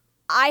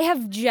 I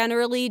have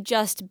generally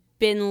just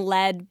been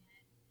led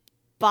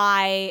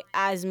by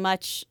as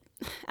much,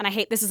 and I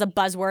hate this is a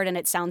buzzword and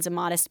it sounds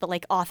immodest, but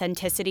like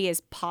authenticity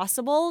as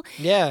possible.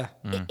 Yeah.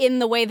 In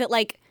the way that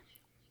like,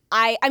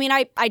 I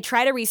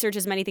try to research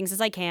as many things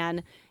as I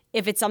can.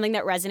 If it's something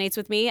that resonates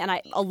with me,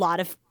 and a lot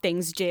of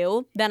things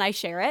do, then I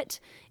share it.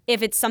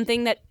 If it's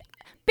something that,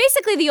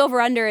 basically the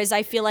over-under is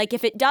I feel like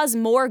if it does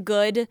more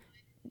good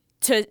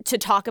to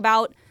talk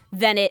about,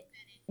 then it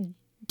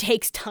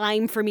takes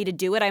time for me to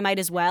do it. I might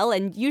as well.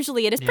 And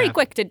usually it is pretty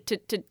quick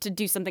to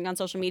do something on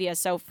social media.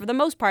 So for the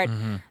most part,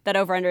 that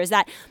over-under is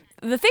that.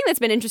 The thing that's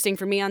been interesting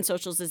for me on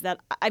socials is that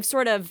I've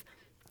sort of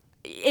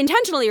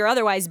intentionally or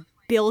otherwise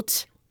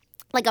built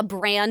like a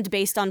brand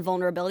based on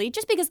vulnerability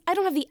just because I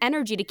don't have the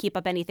energy to keep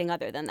up anything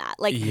other than that.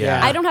 Like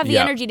I don't have the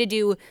energy to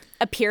do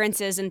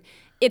appearances, and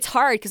it's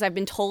hard because I've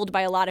been told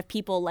by a lot of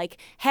people like,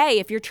 hey,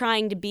 if you're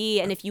trying to be,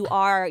 and if you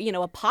are,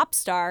 a pop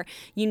star,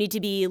 you need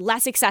to be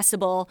less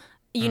accessible.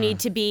 You need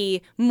to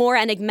be more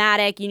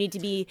enigmatic. You need to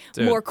be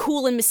more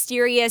cool and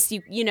mysterious.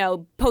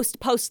 You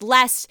post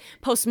less,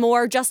 post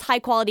more, just high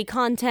quality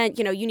content.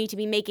 You need to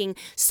be making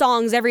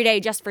songs every day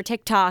just for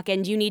TikTok,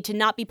 and you need to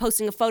not be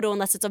posting a photo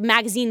unless it's a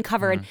magazine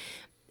cover. And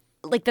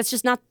like that's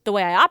just not the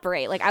way I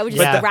operate. Like I would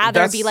just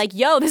rather be like,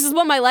 yo, this is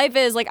what my life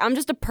is. Like I'm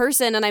just a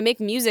person and I make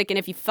music, and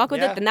if you fuck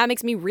with it, then that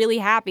makes me really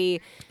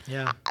happy.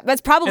 Yeah,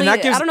 that's probably I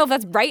don't know if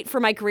that's right for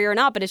my career or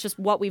not, but it's just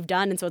what we've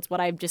done, and so it's what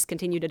I've just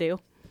continued to do.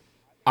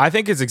 I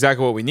think it's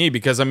exactly what we need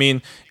because,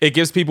 it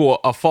gives people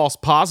a false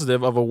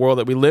positive of a world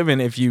that we live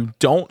in if you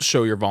don't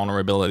show your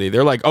vulnerability.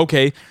 They're like,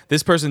 okay,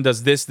 this person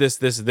does this,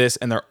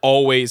 and they're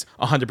always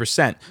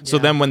 100%. So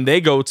then when they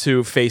go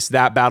to face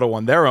that battle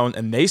on their own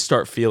and they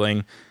start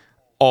feeling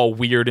all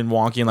weird and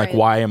wonky and like,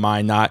 why am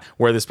I not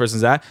where this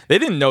person's at? They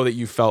didn't know that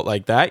you felt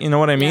like that. You know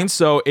what I mean?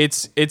 So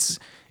it's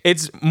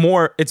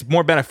more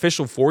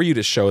beneficial for you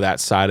to show that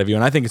side of you.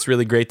 And I think it's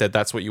really great that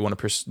that's what you want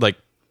to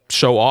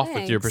show off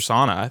with your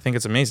persona. I think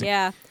it's amazing.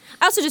 Yeah.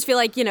 I also just feel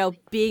like,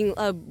 being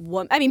a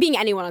woman, being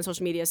anyone on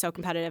social media is so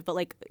competitive, but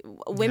like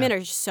women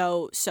are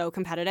so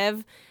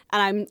competitive.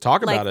 And I'm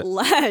talk about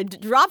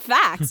it. Drop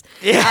facts.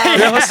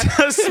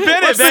 Let's spin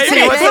it,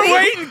 baby. We're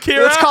waiting,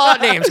 Kira. Let's call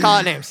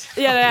it names.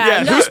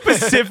 Yeah. No. Who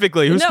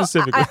specifically?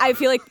 I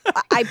feel like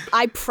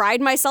I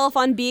pride myself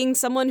on being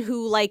someone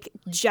who like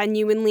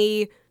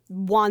genuinely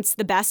wants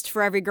the best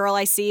for every girl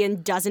I see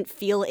and doesn't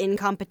feel in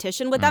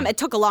competition with them. It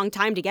took a long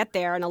time to get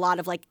there and a lot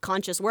of like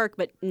conscious work,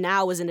 but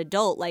now as an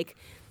adult, like,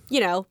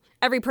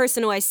 every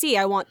person who I see,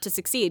 I want to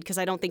succeed because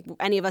I don't think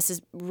any of us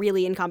is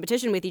really in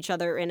competition with each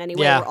other in any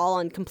way. We're all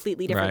on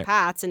completely different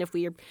paths, and if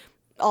we are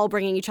all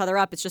bringing each other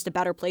up, it's just a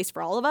better place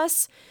for all of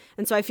us.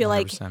 And so I feel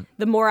 100%. Like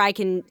the more I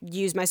can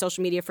use my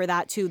social media for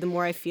that too, the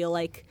more I feel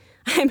like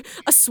I'm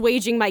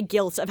assuaging my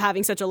guilt of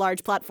having such a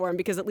large platform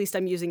because at least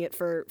I'm using it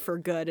for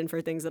good and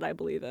for things that I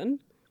believe in.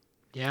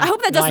 Yeah. I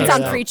hope that doesn't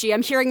sound preachy.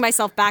 I'm hearing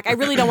myself back. I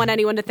really don't want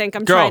anyone to think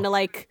I'm trying to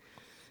like...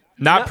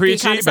 Not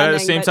preachy, but at the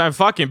same time,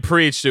 fucking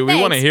preach, dude. We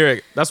want to hear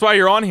it. That's why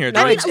you're on here,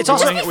 dude. No, it's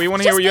also we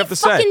want to hear what you have to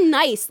say. Fucking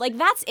nice. Like,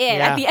 that's it.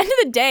 Yeah. At the end of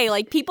the day,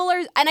 like, people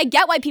are... And I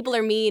get why people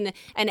are mean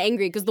and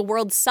angry because the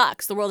world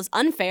sucks. The world is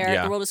unfair.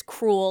 Yeah. The world is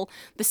cruel.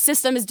 The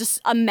system is just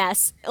a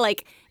mess.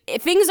 Like,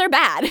 things are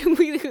bad.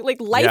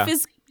 Life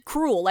is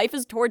cruel. Life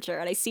is torture.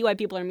 And I see why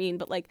people are mean.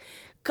 But, like,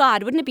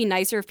 God, wouldn't it be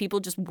nicer if people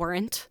just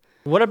weren't?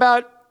 What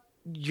about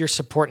your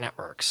support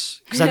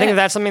networks? Because I think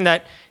that's something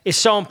that is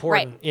so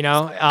important, you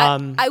know?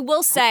 I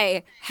will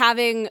say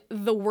having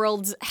the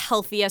world's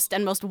healthiest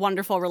and most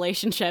wonderful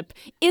relationship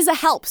is a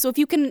help. So if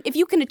you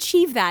can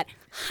achieve that,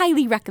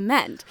 highly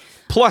recommend.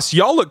 Plus,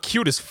 y'all look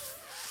cute as fuck.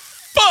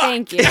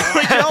 Thank you.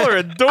 Y'all are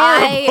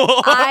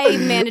adorable. I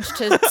managed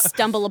to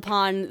stumble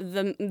upon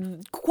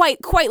the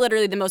quite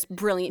literally the most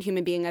brilliant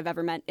human being I've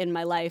ever met in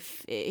my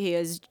life. He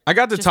is. I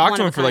got to talk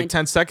to him for like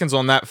 10 seconds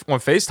on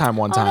FaceTime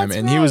one time,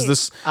 and he was the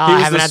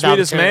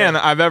sweetest man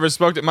I've ever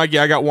spoke to. Mikey,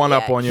 I got one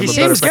up on you. He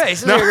seems good.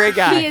 He's a great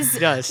guy. He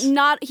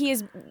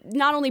is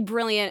not only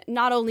brilliant,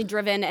 not only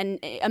driven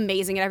and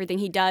amazing at everything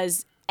he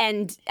does,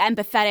 and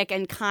empathetic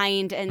and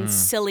kind and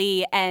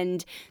silly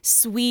and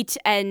sweet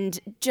and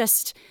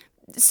just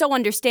so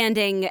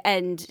understanding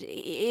and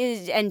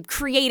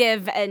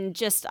creative and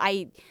just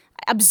I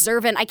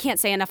observant. I can't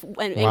say enough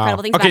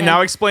incredible things Okay, about now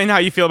him. explain how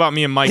you feel about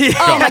me and Mike.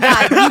 Oh my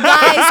God, you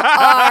guys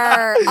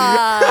are.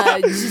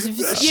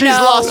 She's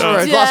lost for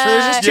words. Lost for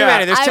There's just too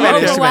many. There's too many.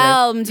 I'm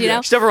overwhelmed. You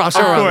know. She's overwhelmed.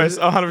 Of course,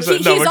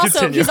 100%. No, but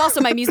continue. He's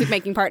also my music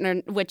making partner,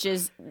 which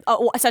is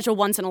such a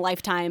once in a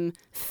lifetime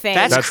thing.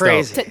 That's That's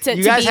crazy. dope.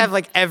 You guys have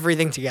like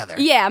everything together.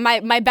 Yeah,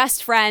 my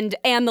best friend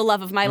and the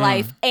love of my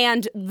life,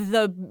 and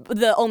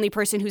the only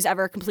person who's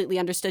ever completely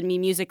understood me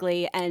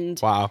musically. And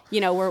Wow.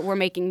 you know, we're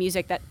making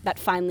music that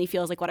finally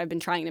feels like what I've been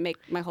trying to make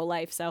my whole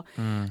life. So,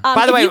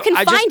 By the way, if you can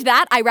I find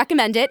that, I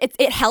recommend it.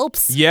 It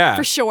helps. Yeah,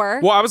 for sure.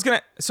 Well,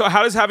 so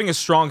how does having a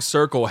strong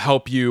circle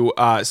help you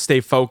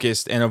stay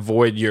focused and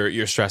avoid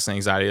your stress and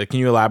anxiety? Like, can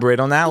you elaborate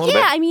on that a little bit?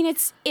 Yeah, I mean,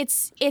 it's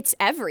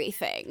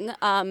everything.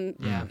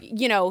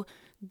 You know,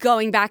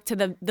 going back to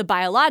the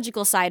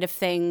biological side of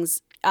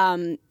things,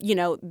 you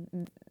know,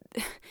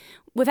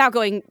 without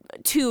going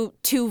too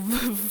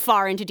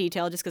far into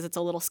detail, just because it's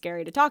a little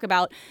scary to talk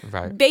about.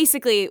 Right.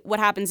 Basically, what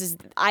happens is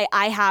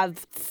I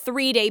have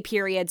 3-day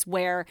periods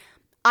where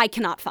I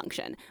cannot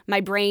function. My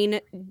brain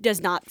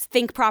does not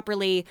think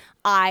properly.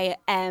 I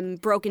am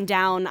broken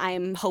down. I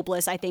am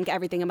hopeless. I think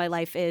everything in my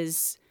life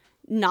is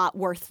not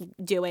worth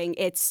doing.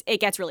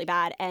 It gets really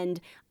bad, and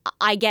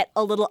I get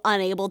a little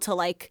unable to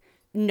like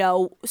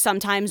know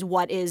sometimes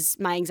what is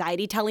my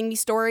anxiety telling me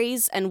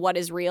stories and what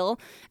is real.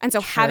 And so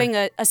having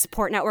a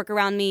support network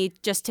around me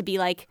just to be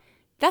like,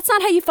 that's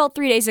not how you felt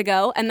 3 days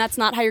ago, and that's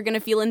not how you're going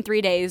to feel in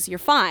 3 days. You're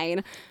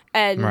fine.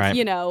 And,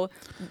 you know,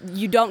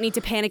 you don't need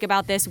to panic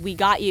about this. We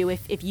got you.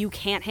 If you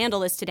can't handle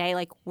this today,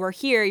 like, we're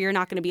here. You're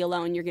not going to be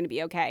alone. You're going to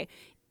be okay.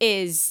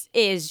 Is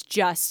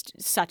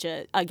just such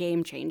a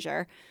game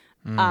changer.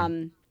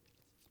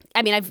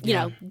 I mean, I've, you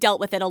know,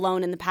 dealt with it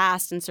alone in the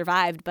past and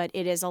survived, but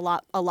it is a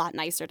lot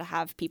nicer to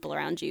have people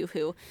around you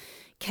who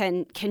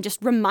can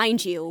just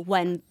remind you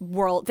when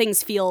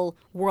things feel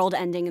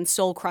world-ending and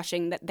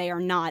soul-crushing that they are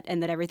not,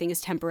 and that everything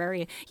is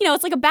temporary. You know,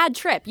 it's like a bad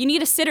trip. You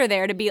need a sitter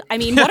there to be. I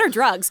mean, what are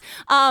drugs?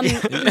 You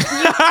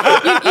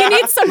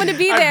need someone to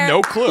be there. I have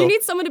no clue. You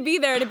need someone to be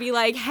there to be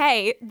like,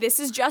 hey, this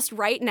is just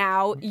right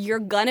now. You're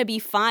gonna be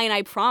fine,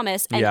 I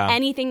promise. And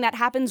anything that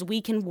happens,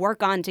 we can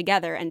work on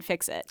together and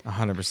fix it.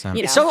 100%.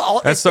 You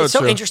know? It's so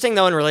true. interesting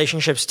though in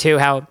relationships too,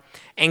 how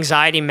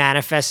anxiety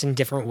manifests in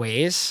different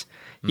ways.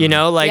 You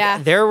know,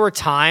 like there were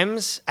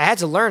times I had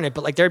to learn it,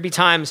 but like there'd be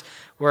times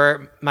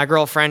where my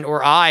girlfriend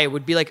or I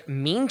would be like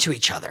mean to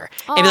each other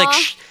and be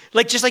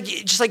like,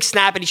 just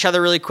snap at each other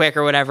really quick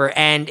or whatever.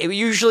 And it would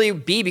usually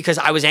be because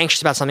I was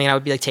anxious about something and I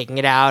would be like taking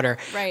it out or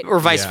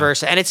vice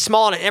versa. And it's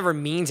small and it never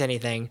means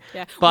anything.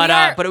 Yeah.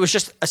 But it was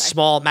just a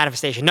small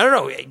manifestation.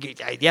 No.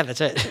 Yeah,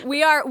 that's it.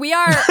 We are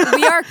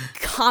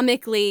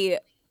comically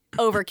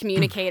over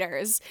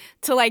communicators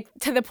to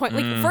the point,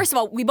 like, first of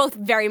all, we both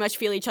very much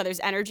feel each other's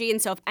energy,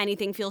 and so if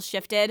anything feels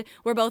shifted,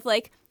 we're both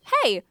like,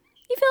 hey,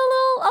 you feel a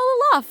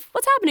little off,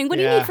 what's happening, what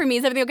do you need from me,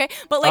 is everything okay?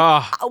 But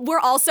like we're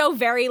also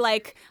very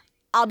like,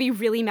 I'll be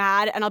really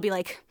mad and I'll be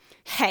like,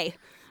 hey,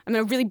 I'm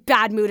in a really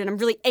bad mood and I'm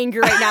really angry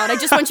right now, and I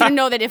just want you to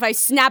know that if I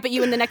snap at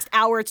you in the next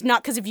hour, it's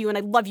not because of you, and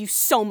I love you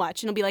so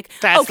much. And he'll be like,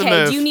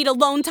 okay, do you need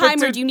alone time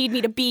or do you need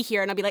me to be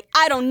here? And I'll be like,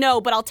 I don't know,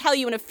 but I'll tell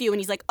you in a few. And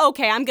he's like,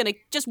 okay, I'm gonna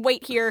just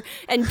wait here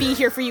and be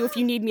here for you if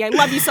you need me. I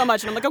love you so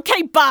much. And I'm like,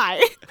 okay, bye.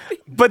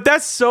 But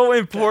that's so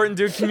important,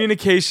 dude.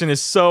 Communication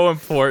is so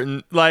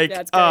important. Like,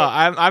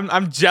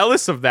 I'm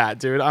jealous of that,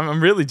 dude.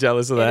 I'm really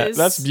jealous of that.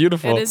 That's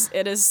beautiful.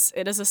 It is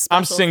a special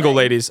I'm single, thing.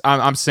 ladies.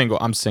 I'm single.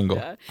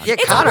 Yeah,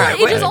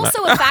 It is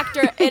also a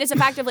factor. It is a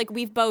factor of like,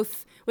 we've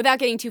both, without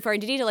getting too far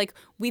into detail, like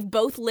we've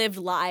both lived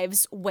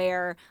lives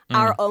where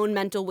our own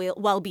mental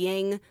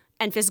well-being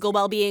and physical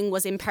well-being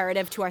was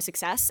imperative to our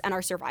success and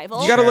our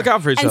survival. You got to look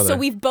out for each other. And so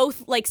we've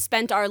both like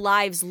spent our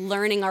lives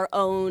learning our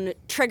own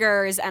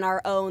triggers and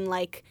our own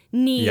like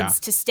needs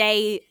to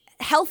stay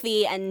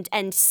healthy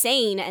and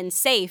sane and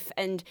safe.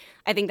 And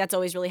I think that's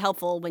always really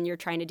helpful when you're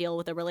trying to deal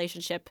with a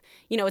relationship.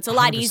 You know, it's a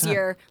lot 100%.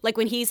 easier. Like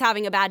when he's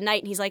having a bad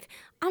night and he's like,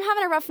 I'm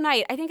having a rough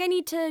night. I think I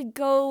need to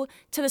go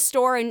to the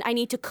store and I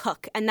need to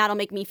cook, and that'll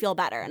make me feel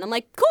better. And I'm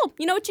like, cool.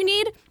 You know what you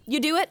need? You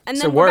do it, and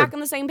then we're back on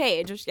the same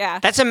page. Yeah.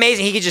 That's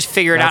amazing. He could just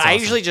figure it out. Awesome. I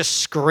usually just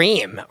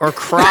scream or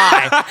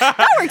cry.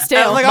 That works too.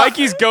 Like,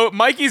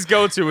 Mikey's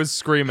go-to is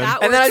screaming.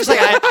 And then I'm just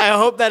like, I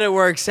hope that it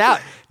works out.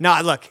 No,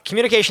 look,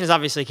 communication is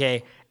obviously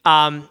key.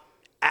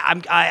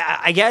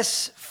 I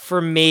guess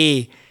for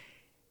me,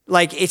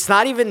 like, it's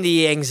not even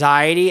the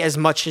anxiety as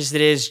much as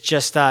it is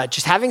just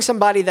having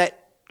somebody that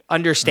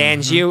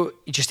understands you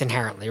just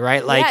inherently,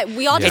 right? Like,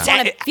 we all just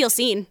want to feel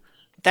seen.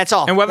 That's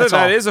all. And whether that's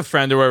that all. is a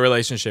friend or a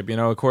relationship, you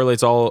know, it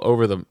correlates all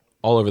over the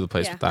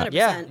place with that. 100%.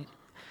 Yeah.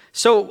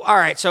 So, all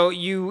right. So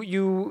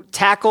you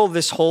tackle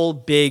this whole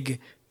big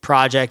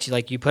project.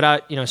 You put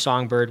out,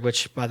 Songbird,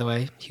 which, by the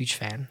way, huge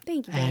fan.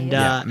 Thank you. And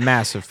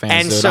Massive fans,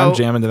 and dude. so- I'm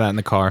jamming to that in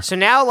the car. so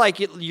now, like,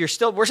 we're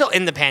still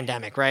in the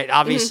pandemic, right?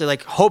 Obviously,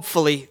 like,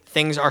 hopefully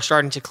things are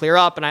starting to clear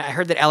up. And I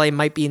heard that LA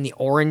might be in the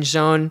orange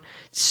zone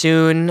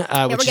soon,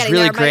 which is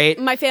really great.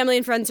 My family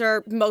and friends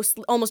are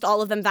almost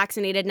all of them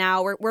vaccinated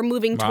now. We're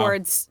moving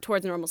towards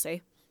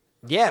normalcy.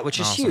 Yeah, which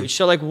is huge.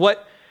 So like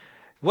what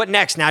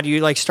next? Now do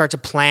you like start to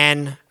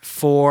plan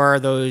for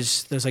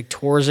those like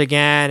tours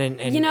again and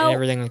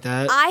everything like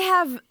that?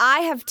 I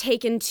have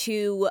taken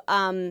to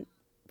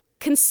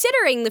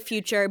considering the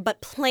future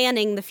but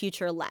planning the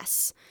future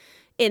less.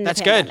 In the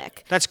pandemic.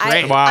 Good. That's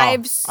great. Wow.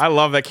 I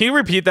love that. Can you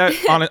repeat that?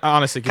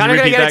 Honestly, can you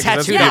repeat that? 'Cause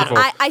that's beautiful.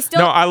 I still.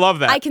 No, I love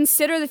that. I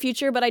consider the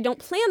future, but I don't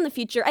plan the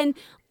future. And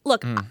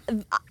look,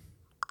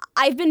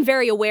 I've been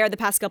very aware the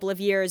past couple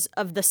of years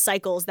of the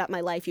cycles that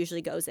my life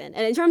usually goes in.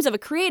 And in terms of a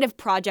creative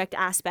project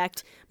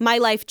aspect, my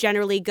life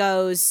generally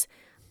goes,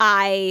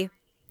 I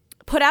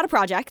put out a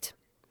project,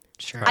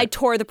 I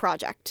tour the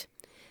project.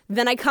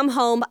 Then I come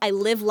home, I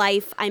live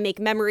life, I make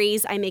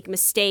memories, I make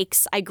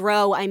mistakes, I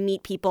grow, I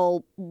meet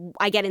people,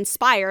 I get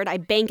inspired, I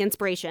bank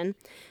inspiration.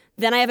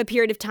 Then I have a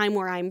period of time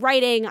where I'm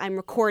writing, I'm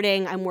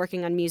recording, I'm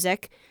working on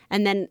music,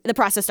 and then the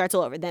process starts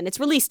all over. Then it's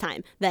release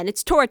time, then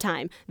it's tour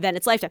time, then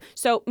it's lifetime.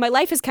 So my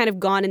life has kind of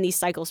gone in these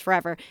cycles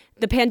forever.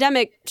 The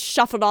pandemic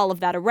shuffled all of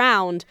that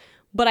around,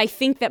 but I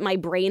think that my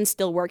brain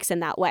still works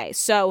in that way.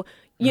 So,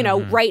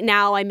 right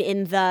now I'm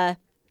in the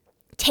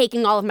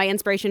taking all of my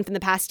inspiration from the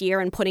past year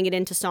and putting it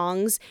into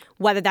songs,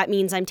 whether that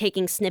means I'm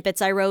taking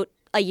snippets I wrote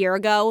a year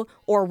ago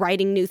or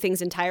writing new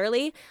things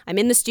entirely. I'm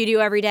in the studio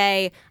every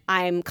day.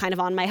 I'm kind of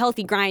on my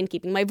healthy grind,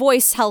 keeping my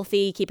voice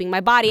healthy, keeping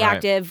my body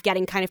active,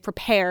 getting kind of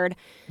prepared.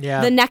 Yeah.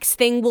 The next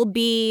thing will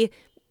be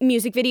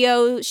music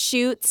video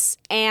shoots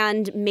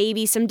and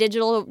maybe some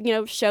digital,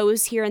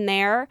 shows here and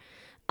there.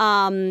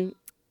 And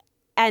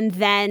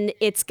then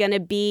it's going to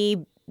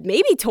be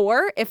maybe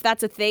tour if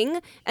that's a thing.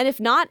 And if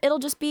not, it'll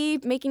just be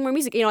making more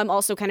music. I'm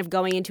also kind of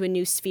going into a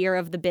new sphere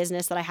of the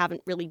business that I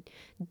haven't really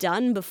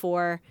done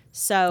before.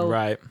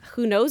 So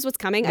who knows what's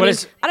coming? I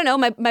don't know.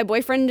 My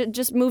boyfriend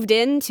just moved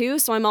in too.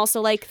 So I'm also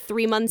like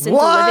 3 months into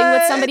living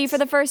with somebody for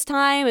the first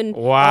time and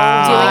doing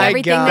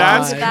everything that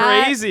comes with that.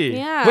 That's crazy.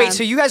 Yeah. Wait,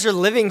 so you guys are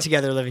living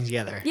together?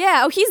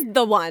 Yeah. Oh, he's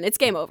the one. It's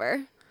game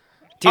over.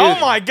 Dude. Oh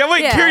my God!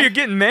 Wait, Kira, you're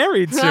getting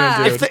married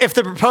soon, dude. If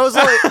the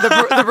proposal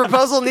the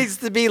proposal needs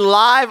to be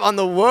live on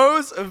the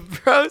Woes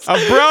of Bros.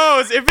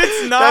 If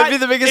it's not, that'd be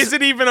the biggest, is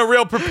it even a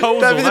real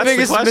proposal? That'd be the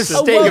biggest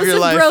mistake of your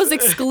life. A Woes of Bros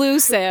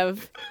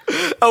exclusive.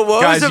 A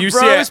Woes of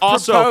Bros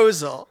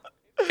proposal.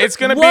 It's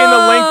going to be in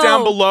the link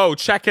down below.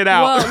 Check it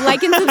out. Whoa.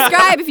 Like and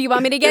subscribe if you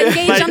want me to get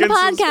engaged on the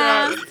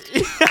podcast.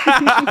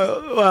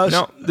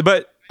 No,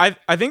 but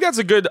I think that's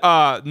a good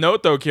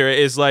note though, Kira,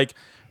 is like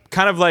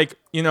kind of like,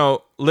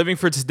 living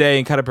for today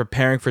and kind of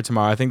preparing for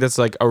tomorrow. I think that's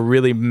like a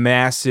really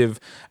massive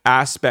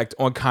aspect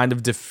on kind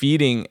of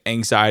defeating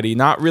anxiety,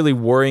 not really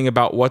worrying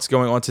about what's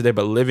going on today,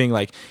 but living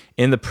like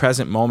in the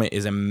present moment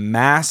is a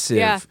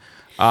massive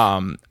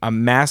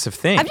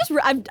thing.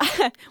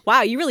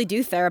 Wow, you really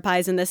do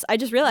therapize in this. I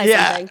just realized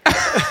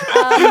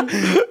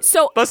something.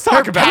 So let's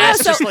talk about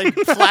it. Just like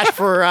flash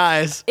for her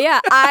eyes. Yeah,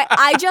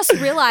 I just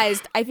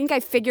realized, I think I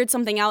figured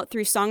something out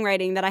through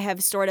songwriting that I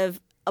have sort of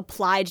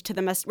applied to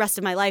the rest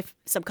of my life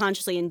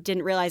subconsciously and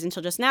didn't realize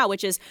until just now,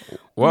 which is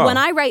when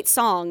I write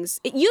songs,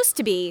 it used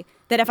to be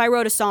that if I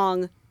wrote a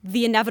song,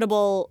 the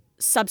inevitable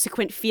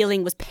subsequent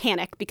feeling was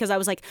panic because I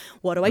was like,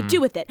 what do I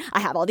do with it? I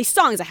have all these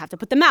songs. I have to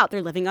put them out.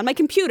 They're living on my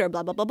computer,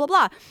 blah, blah, blah, blah,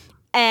 blah.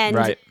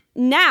 And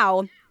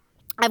now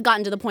I've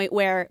gotten to the point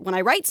where when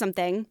I write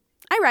something,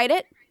 I write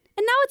it.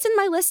 And now it's in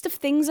my list of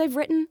things I've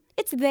written.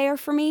 It's there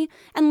for me.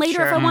 And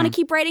later, if I want to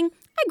keep writing,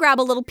 I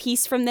grab a little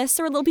piece from this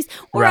or a little piece.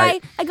 Or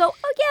I go,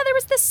 oh, yeah, there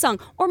was this song.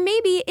 Or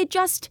maybe it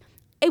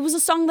was a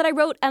song that I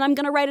wrote and I'm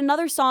going to write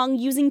another song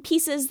using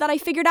pieces that I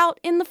figured out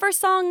in the first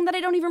song that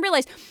I don't even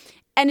realize.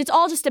 And it's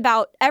all just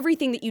about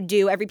everything that you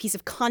do, every piece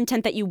of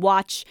content that you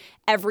watch,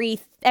 every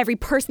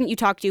person that you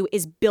talk to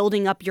is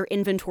building up your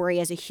inventory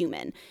as a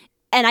human.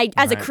 And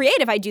as a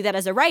creative, I do that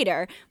as a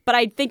writer. But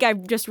I think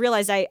I've just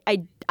realized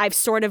I've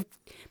sort of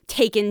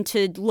taken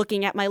to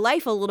looking at my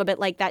life a little bit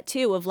like that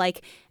too, of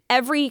like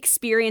every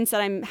experience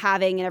that I'm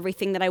having and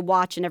everything that I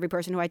watch and every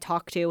person who I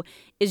talk to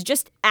is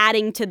just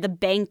adding to the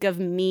bank of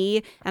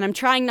me. And I'm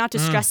trying not to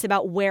stress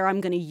about where I'm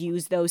going to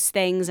use those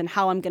things and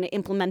how I'm going to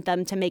implement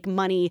them to make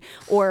money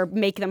or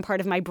make them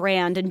part of my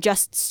brand, and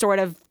just sort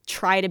of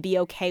try to be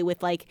okay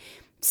with like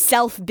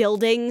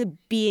self-building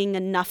being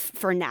enough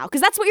for now,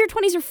 because that's what your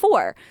 20s are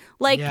for.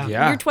 Like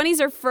your 20s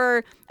are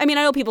for, I mean,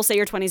 I know people say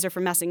your 20s are for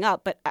messing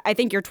up, but I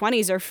think your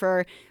 20s are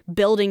for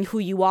building who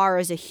you are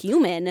as a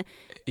human,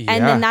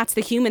 and then that's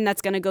the human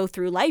that's going to go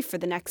through life for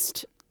the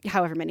next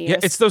however many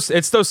years. Yeah,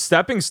 it's those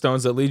stepping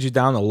stones that lead you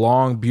down a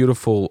long,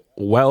 beautiful,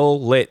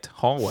 well-lit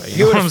hallway.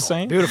 You know what I'm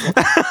saying? Beautiful.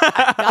 God,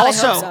 I hope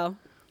so.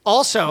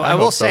 Also, I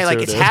will say, like,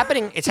 it's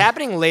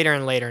happening later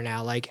and later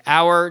now. Like,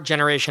 our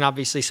generation,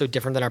 obviously, so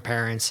different than our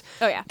parents.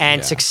 Oh, yeah.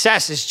 And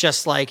success is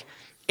just, like,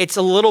 it's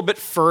a little bit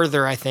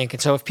further, I think.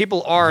 And so if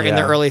people are in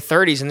their early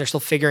 30s and they're still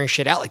figuring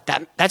shit out, like,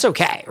 that's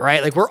okay,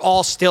 right? Like, we're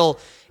all still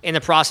in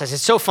the process.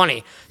 It's so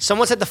funny.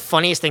 Someone said the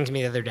funniest thing to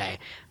me the other day.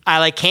 I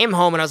like came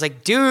home and I was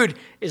like, dude,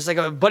 it's like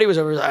a buddy was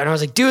over and I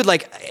was like, dude,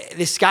 like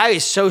this guy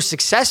is so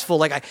successful.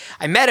 Like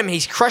I met him and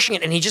he's crushing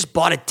it and he just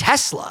bought a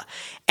Tesla.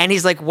 And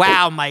he's like,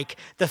 wow, Mike,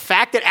 the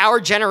fact that our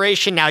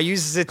generation now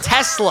uses a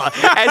Tesla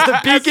as the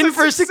beacon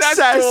for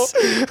success.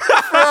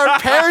 For our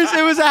parents,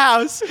 it was a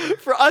house.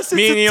 For us, it's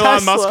Me and a Elon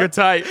Tesla. Musk are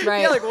tight.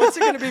 Right. Yeah, like what's it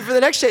going to be for the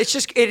next day?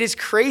 It is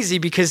crazy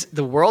because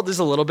the world is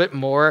a little bit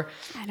more,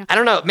 I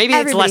don't know, maybe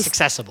it's less Everybody's-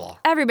 accessible.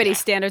 Everybody's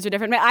standards are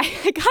different. I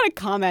got a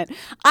comment.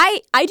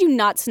 I do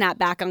not snap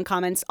back on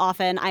comments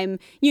often.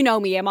 You know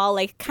me, I'm all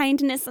like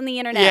kindness on the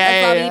internet. Yeah,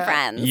 Let's all yeah. be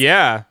friends.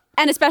 Yeah.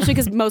 And especially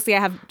because mostly I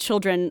have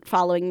children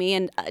following me,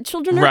 and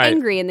children are Right.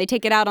 angry and they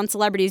take it out on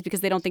celebrities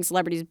because they don't think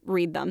celebrities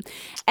read them.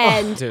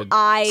 And dude. Be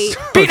nice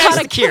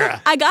to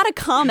Kira. I got a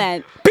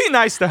comment. Be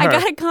nice to her. I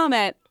got a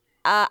comment.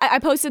 I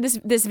posted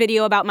this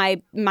video about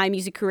my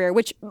music career,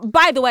 which,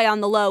 by the way, on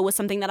the low was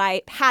something that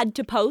I had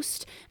to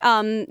post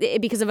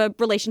because of a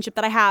relationship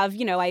that I have.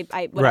 You know, I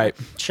whatever. Right.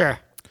 Sure.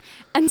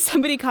 And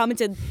somebody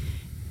commented,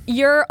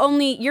 your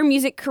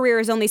music career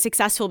is only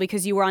successful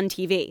because you were on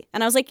TV.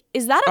 And I was like,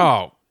 is that a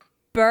Oh.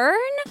 burn?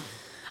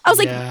 I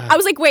was Yeah.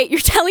 like, wait, you're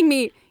telling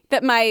me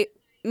that my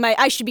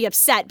I should be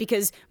upset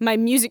because my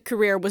music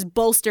career was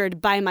bolstered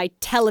by my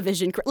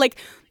television career. Like,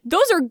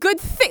 those are good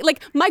things.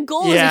 Like, my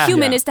goal as Yeah. a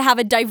human Yeah. is to have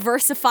a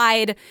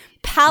diversified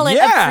palette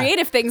of Yeah.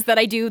 creative things that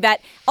I do that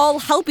all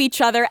help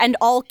each other and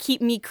all keep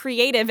me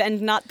creative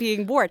and not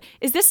being bored.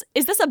 Is this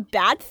a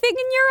bad thing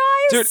in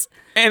your eyes?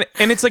 Dude,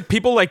 and it's like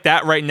people like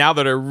that right now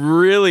that are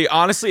really,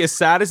 honestly, as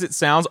sad as it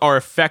sounds, are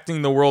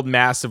affecting the world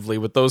massively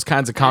with those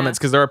kinds of comments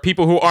because there are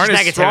people who aren't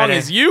as strong negativity.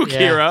 as you, Yeah.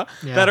 Kira,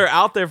 Yeah. that are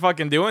out there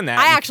fucking doing that.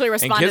 I actually And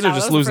responded. kids are to that.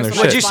 just That was losing the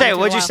their first one I shit.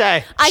 What'd you say?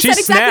 responded to in a while. I She said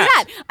exactly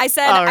snapped. that. I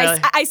said, Oh,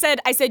 really?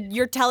 I said,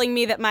 you're telling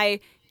me that my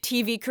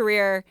TV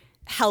career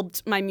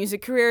helped my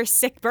music career.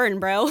 Sick burn,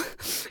 bro.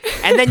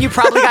 And then you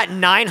probably got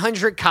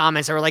 900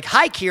 comments that were like,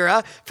 hi,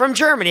 Kira from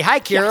Germany. Hi,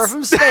 Kira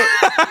from Spain.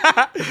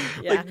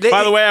 Yeah.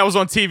 By the way, I was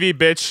on TV,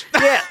 bitch.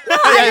 Yeah.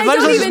 I yeah, might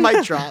as well don't just even-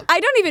 mic drop. I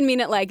don't even mean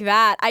it like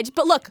that.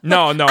 But look,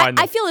 No, look, no, I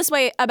know. I feel this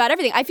way about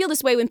everything. I feel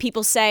this way when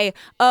people say,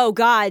 "Oh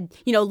God,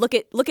 you know, look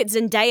at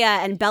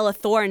Zendaya and Bella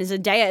Thorne.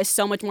 Zendaya is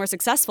so much more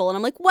successful." And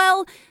I'm like,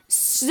 well,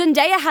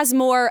 Zendaya has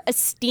more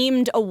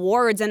esteemed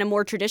awards and a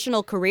more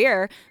traditional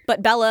career,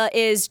 but Bella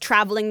is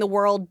traveling the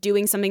world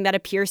doing something that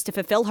appears to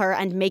fulfill her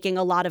and making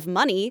a lot of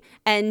money,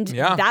 and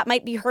Yeah. that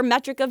might be her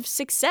metric of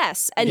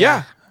success. And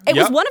Yeah. it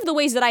was Yep. one of the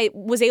ways that I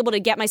was able to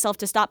get myself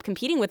to stop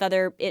competing with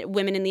other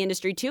women in the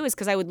industry too, is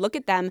because I would look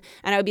at them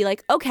and I would be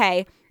like,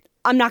 okay,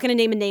 I'm not going to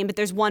name a name, but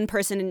there's one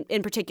person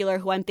in particular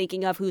who I'm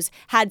thinking of who's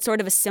had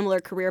sort of a similar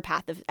career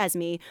path as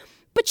me.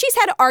 But she's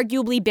had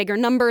arguably bigger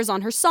numbers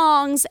on her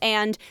songs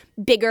and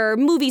bigger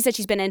movies that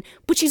she's been in.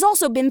 But she's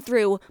also been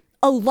through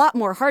a lot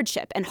more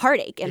hardship and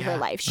heartache in her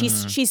life.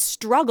 She's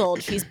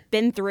struggled. She's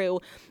been through,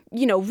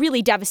 you know,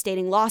 really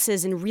devastating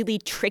losses and really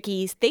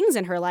tricky things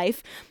in her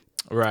life.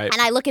 Right.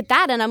 And I look at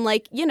that and I'm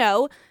like, you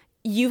know,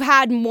 you've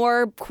had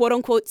more quote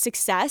unquote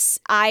success.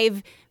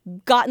 I've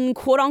gotten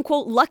quote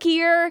unquote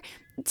luckier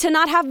to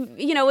not have,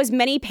 you know, as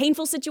many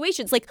painful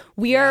situations. Like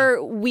we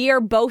are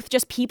both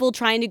just people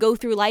trying to go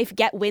through life,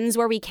 get wins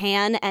where we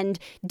can and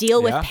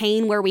deal with Yeah.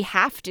 pain where we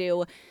have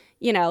to.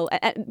 You know,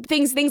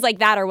 things like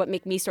that are what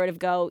make me sort of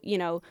go, you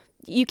know,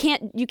 you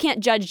can't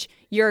judge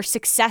your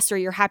success or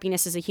your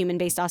happiness as a human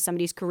based off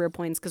somebody's career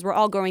points, because we're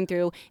all going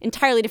through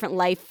entirely different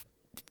life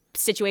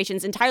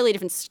situations, entirely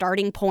different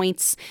starting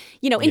points,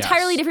 you know,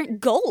 entirely different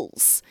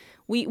goals.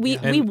 We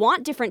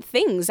want different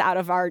things out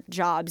of our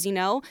jobs, you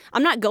know?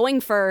 I'm not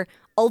going for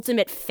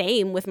ultimate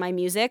fame with my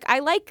music. I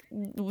like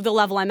the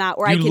level I'm at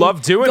where I You can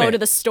love doing go it. to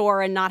the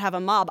store and not have a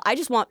mob. I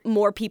just want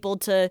more people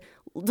to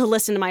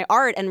listen to my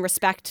art and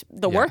respect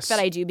the work Yes. that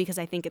I do because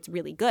I think it's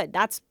really good.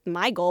 That's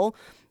my goal.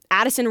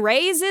 Addison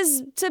Rae's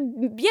is to,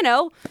 you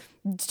know,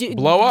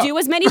 Blow up. do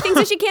as many things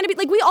as she can to be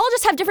like, we all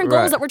just have different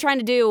goals Right. that we're trying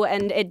to do,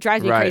 and it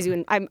drives me Right. crazy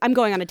when I'm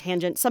going on a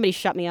tangent. Somebody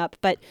shut me up,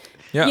 but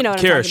Yeah. you know what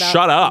Kira, I'm talking about.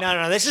 shut up.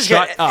 No, this is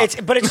Shut good.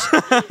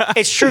 up.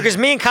 It's true because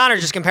me and Connor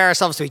just compare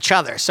ourselves to each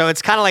other. So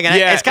it's kind of like an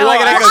Yeah, it's kind of well,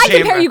 like an I- echo I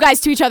chamber. compare you guys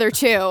to each other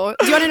too.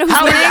 Do you want to know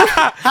who's winning?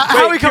 How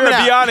are we Wait, coming Kira,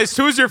 out? be honest.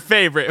 Who's your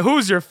favorite?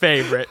 Who's your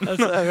favorite?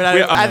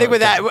 I think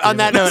with that, on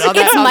that note,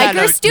 It's Mike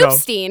or note,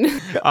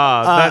 Stoopstein.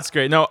 That's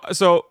great. No,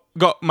 so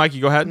go, Mikey.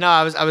 Go ahead. No,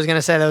 I was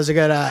gonna say that was a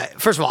good.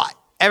 First of all,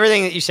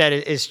 everything that you said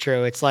is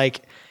true. It's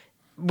like,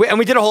 and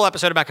we did a whole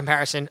episode about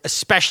comparison,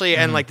 especially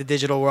in like the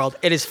digital world.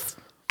 It is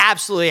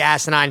absolutely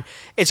asinine.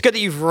 It's good that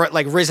you've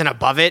risen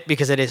above it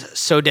because it is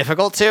so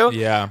difficult to.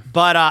 Yeah.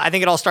 But I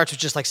think it all starts with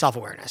just like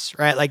self-awareness,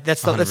 right? Like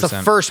that's the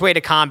 100%. first way to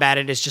combat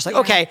it. Is just like,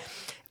 okay,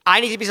 I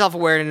need to be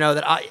self-aware to know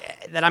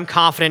that I'm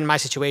confident in my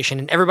situation,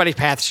 and everybody's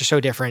paths are so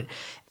different.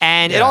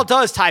 And it all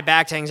does tie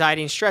back to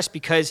anxiety and stress,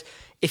 because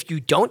if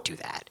you don't do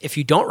that, if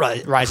you don't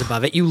rise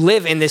above it, you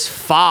live in this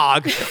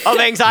fog of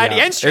anxiety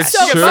Yeah. and stress.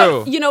 It's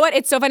true. You know what?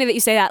 It's so funny that you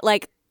say that.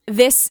 Like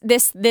this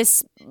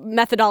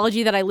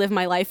methodology that I live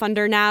my life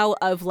under now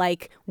of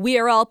like, we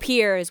are all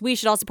peers, we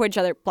should all support each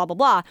other, blah, blah,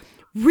 blah,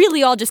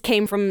 really all just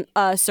came from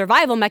a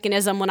survival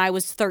mechanism when I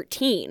was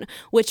 13,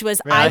 which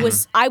was I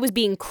was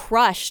being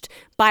crushed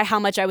by how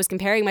much I was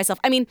comparing myself.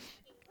 I mean,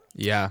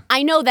 Yeah.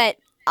 I know that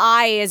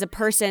I, as a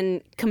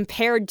person,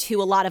 compared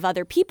to a lot of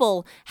other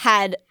people,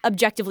 had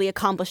objectively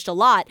accomplished a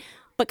lot.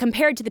 But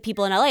compared to the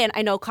people in LA, and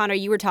I know, Connor,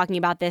 you were talking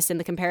about this in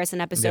the comparison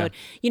episode,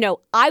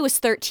 I was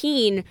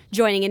 13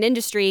 joining an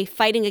industry,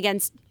 fighting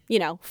against,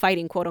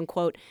 fighting, quote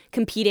unquote,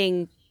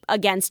 competing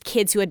against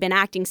kids who had been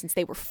acting since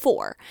they were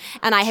 4.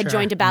 And I had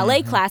joined a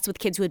ballet class with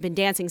kids who had been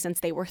dancing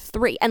since they were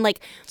 3. And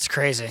it's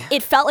crazy.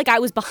 It felt like I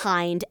was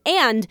behind.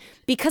 And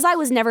because I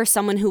was never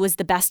someone who was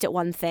the best at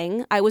one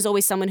thing, I was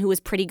always someone who was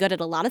pretty good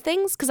at a lot of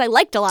things because I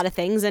liked a lot of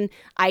things. And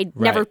I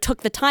never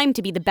took the time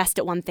to be the best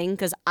at one thing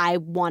because I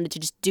wanted to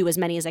just do as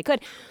many as I could.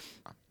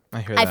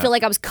 I feel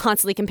like I was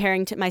constantly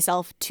comparing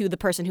myself to the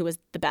person who was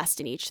the best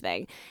in each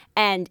thing.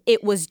 And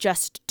it was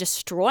just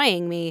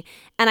destroying me.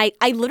 And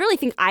I literally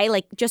think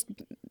I just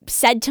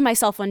said to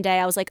myself one day,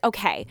 I was like,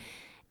 okay,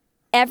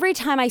 every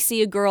time I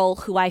see a girl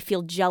who I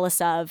feel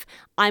jealous of,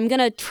 I'm going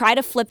to try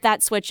to flip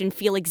that switch and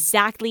feel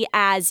exactly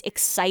as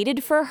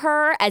excited for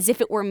her as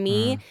if it were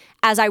me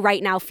as I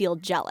right now feel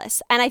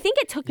jealous. And I think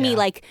it took me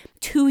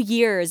 2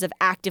 years of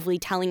actively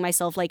telling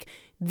myself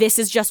this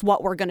is just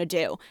what we're going to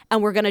do.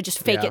 And we're going to just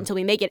fake it until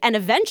we make it. And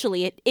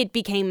eventually it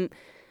became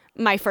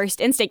my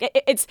first instinct.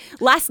 It's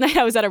last night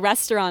I was at a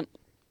restaurant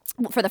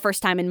for the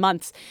first time in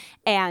months.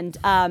 And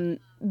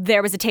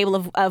there was a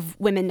table of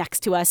women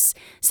next to us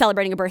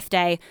celebrating a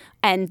birthday.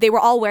 And they were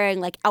all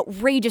wearing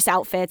outrageous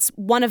outfits.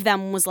 One of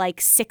them was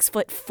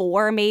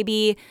 6'4"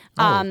 maybe.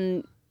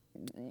 Don't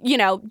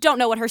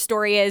know what her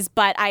story is,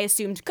 but I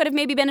assumed could have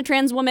maybe been a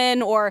trans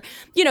woman or,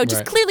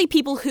 just clearly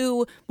people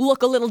who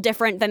look a little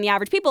different than the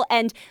average people.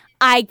 And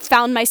I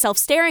found myself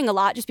staring a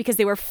lot just because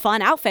they were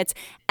fun outfits.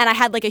 And I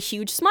had a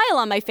huge smile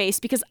on my face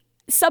because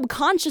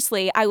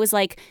subconsciously I was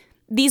like,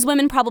 these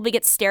women probably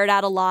get stared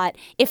at a lot.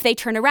 If they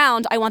turn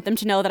around, I want them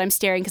to know that I'm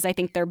staring because I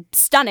think they're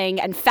stunning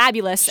and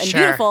fabulous and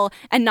beautiful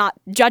and not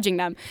judging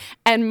them.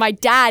 And my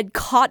dad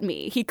caught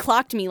me. He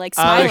clocked me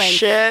smiling. Oh,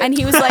 shit. And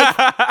he was like,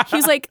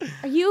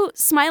 are you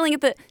smiling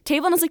at the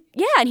table? And I was like,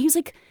 yeah. And he was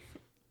like,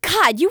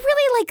 God, you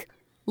really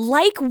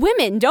like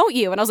women, don't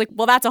you? And I was like,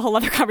 well, that's a whole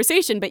other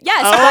conversation, but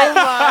yes.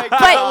 My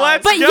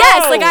God. But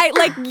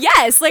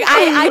yes,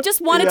 I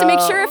just wanted to make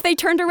sure if they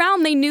turned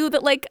around, they knew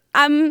that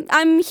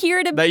I'm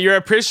here to that you're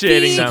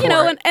appreciating be,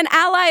 them. an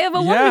ally of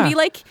a woman, be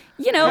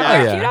cute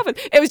outfit.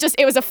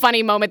 It was a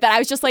funny moment that I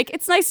was just like,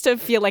 it's nice to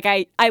feel like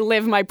I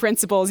live my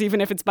principles, even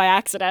if it's by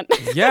accident.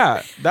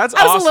 Yeah, that's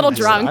I was awesome. a little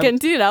drunk,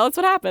 and that's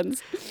what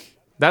happens.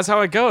 That's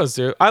how it goes,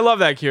 dude. I love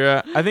that,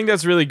 Kira. I think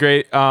that's really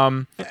great.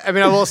 I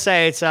will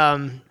say it's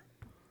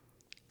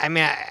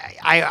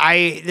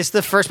this is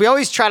the first. We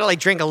always try to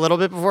drink a little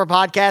bit before a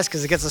podcast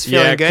because it gets us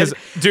feeling good.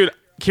 Dude,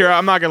 Kira,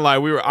 I'm not gonna lie.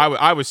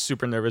 I was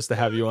super nervous to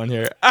have you on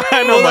here.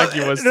 I know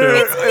Mikey was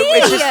too.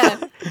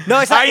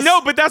 I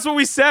know, but that's what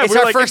we said. It's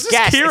We're our first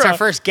guest. Kira. It's our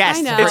first guest.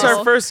 I know. It's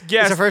our first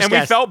guest.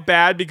 We felt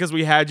bad because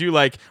we had you.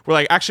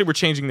 We're actually we're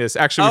changing this.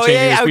 Actually, we're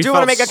changing this. I do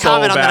want to make a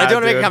comment on that. I do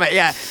want to make a comment.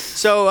 Yeah.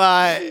 So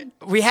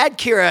we had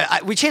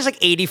Kira. We changed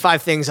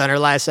 85 things on her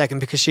last second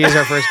because she is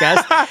our first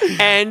guest,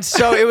 and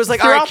so it was all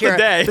right, Kira. The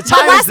day. The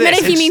time last is this.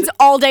 minute, he means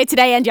all day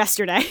today and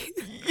yesterday.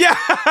 Yeah.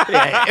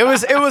 It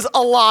was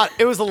a lot.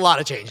 It was a lot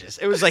of changes.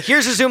 It was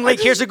here's a Zoom link,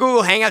 here's a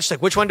Google Hangout. She's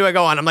like, which one do I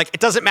go on? I'm like, it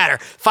doesn't matter.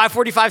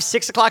 5:45,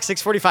 6 o'clock,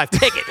 6:45.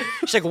 Pick it.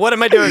 She's like, what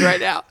am I doing right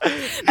now?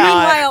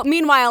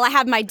 Meanwhile, I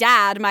have my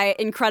dad, my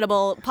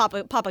incredible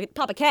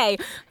Papa K.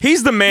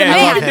 He's the man.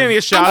 The man. Give me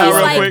a shout And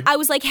out he's real quick. I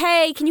was like,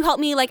 hey, can you help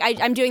me?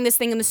 I'm doing this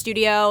thing in the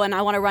studio and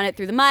I want to run it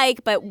through the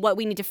mic, but what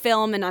we need to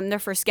film, and I'm their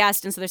first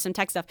guest, and so there's some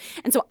tech stuff.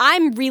 And so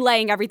I'm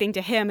relaying everything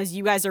to him as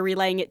you guys are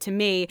relaying it to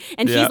me.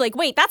 And he's like,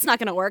 wait, that's not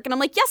going to work. And I'm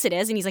like, yes, it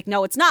is. And he's like,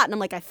 no, it's not. And I'm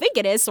like, I think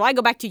it is. So I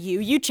go back to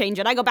you change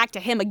it. I go back to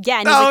him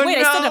again. He's like, wait,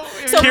 I still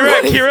don't. So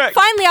Kira,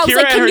 finally I was Kira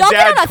like, can and y'all her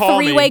get dad on a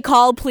three-way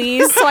call,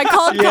 please? So I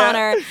called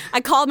Connor.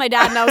 I called my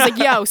dad and I was like,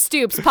 yo,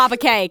 Stoops, Papa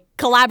K,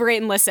 collaborate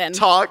and listen. Let's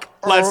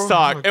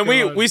talk. And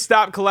we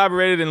stopped,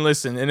 collaborated, and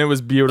listened, and it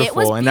was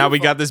beautiful. And now we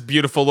got this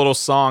beautiful little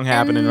song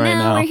happening right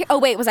now. Oh,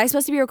 wait, was I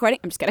supposed to be recording?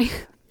 I'm just kidding.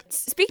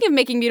 Speaking of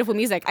making beautiful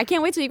music, I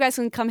can't wait till you guys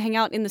can come hang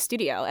out in the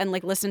studio and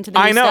listen to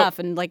the new stuff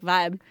and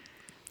vibe.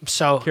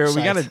 So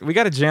Kira, we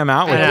gotta jam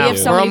out with We have you.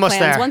 so We're many almost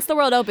plans. there. Once the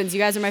world opens, you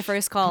guys are my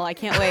first call. I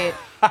can't wait.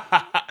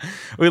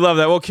 We love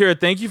that. Well, Kira,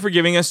 thank you for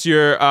giving us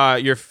your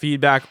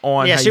feedback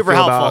on how super you feel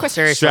helpful. about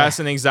Seriously. stress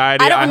and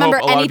anxiety. I don't remember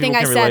hope a lot of anything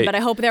people I can said, relate. but I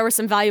hope there were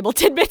some valuable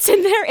tidbits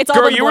in there. It's all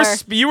Girl, been a blur.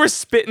 you were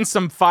spitting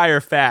some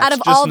fire facts. Out of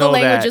Just all the know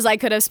that. languages I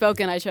could have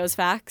spoken, I chose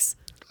facts.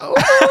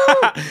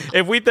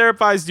 If we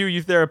therapized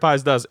you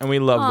therapized us, and we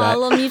love that. A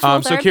little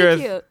mutual so therapy, Kira,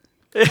 cute.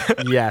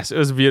 yes, it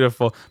was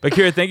beautiful. But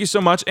Kira, thank you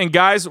so much. And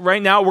guys, right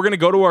now we're gonna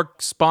go to our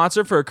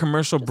sponsor for a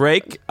commercial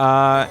break,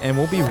 and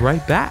we'll be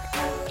right back.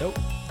 Dope.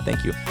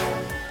 Thank you.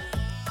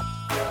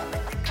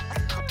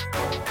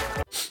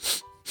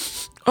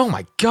 Oh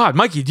my God,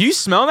 Mikey, do you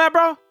smell that,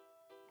 bro?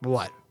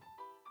 What?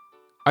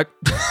 I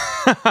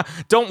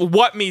don't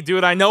what me,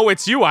 dude. I know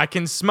it's you. I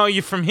can smell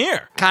you from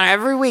here. Kind of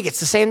every week, it's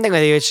the same thing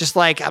with you. It's just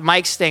like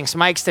Mike stinks.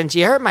 Mike stinks.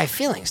 You hurt my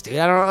feelings, dude.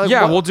 I don't know. Like,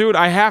 Yeah, well, dude,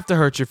 I have to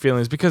hurt your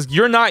feelings because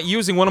you're not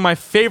using one of my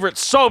favorite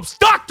soaps,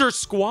 Dr.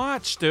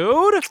 Squatch,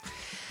 dude.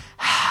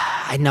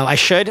 I know I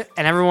should,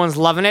 and everyone's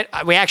loving it.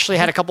 We actually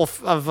had a couple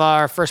of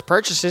our first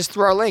purchases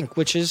through our link,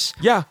 which is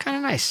kind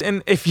of nice.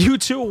 And if you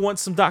too want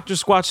some Dr.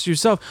 Squatch to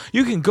yourself,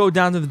 you can go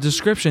down to the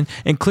description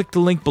and click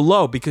the link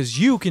below because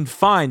you can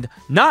find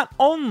not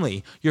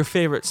only your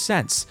favorite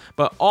scents,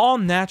 but all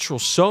natural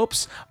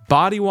soaps,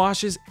 body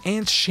washes,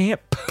 and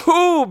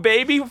shampoo,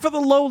 baby, for the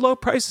low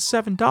price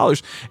of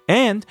 $7.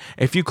 And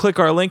if you click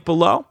our link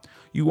below,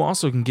 you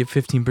also can get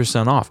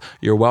 15% off.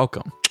 You're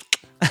welcome.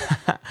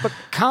 But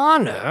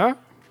Connor...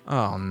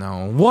 Oh,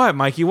 no. What,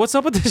 Mikey? What's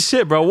up with this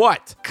shit, bro?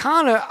 What?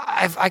 Connor,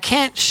 I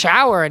can't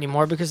shower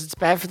anymore because it's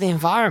bad for the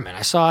environment.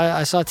 I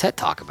saw a TED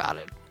Talk about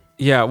it.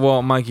 Yeah,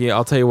 well, Mikey,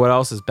 I'll tell you what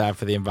else is bad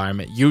for the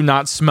environment. You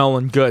not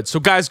smelling good. So,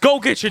 guys, go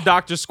get your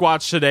Dr.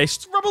 Squatch today.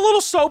 Just rub a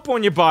little soap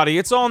on your body.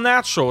 It's all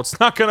natural. It's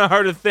not going to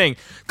hurt a thing.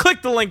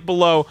 Click the link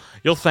below.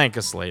 You'll thank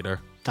us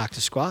later.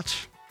 Dr.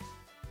 Squatch.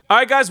 All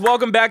right, guys,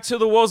 welcome back to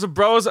the Woes of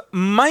Bros.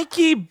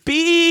 Mikey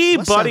B,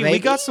 What's buddy, up, we baby?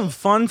 got some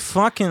fun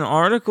fucking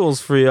articles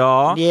for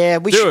y'all. Yeah,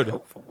 Dude.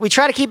 we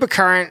try to keep it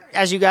current,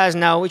 as you guys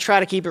know. We try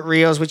to keep it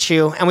reals with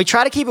you, and we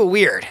try to keep it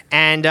weird.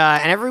 And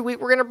every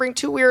week we're gonna bring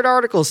 2 weird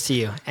articles to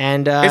you.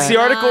 And It's the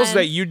articles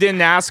that you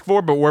didn't ask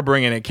for, but we're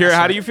bringing it. Kira,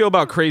 how do you feel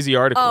about crazy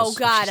articles? Oh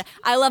God,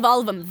 I love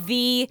all of them.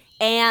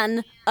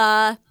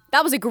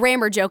 That was a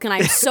grammar joke, and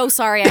I'm so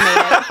sorry I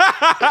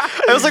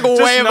made it. it was like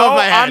Just way above know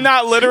my head. I'm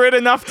not literate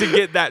enough to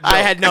get that joke. I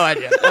had no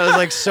idea. That was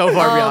like so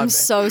far Oh, beyond I'm me.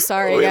 so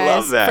sorry, We guys.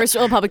 love that. First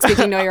rule of public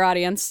speaking: know your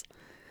audience.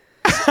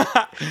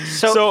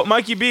 So,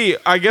 Mikey B,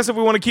 I guess if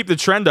we want to keep the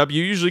trend up,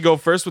 you usually go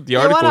first with the Yeah,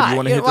 why article. not? You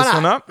want to Yeah, hit why this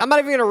not? one up? I'm not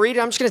even gonna read it.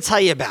 I'm just gonna tell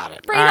you about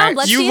it. Bring it on,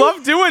 let's You see.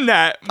 love doing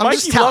that. I'm Mikey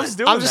just telling. loves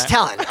doing I'm just that.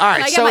 telling. All right,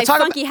 Can I get so my talk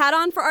funky hat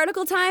on for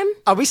article time?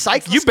 Are we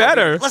psyched? You Let's go,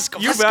 better. baby. Let's go.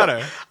 You Let's go.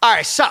 better. All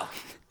right, so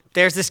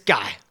there's this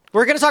guy.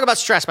 We're gonna talk about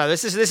stress, by the way.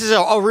 This is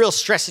a real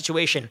stress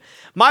situation.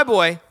 My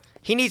boy,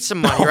 he needs some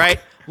money, right?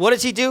 What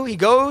does he do? He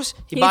goes,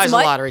 he needs buys a some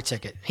what? lottery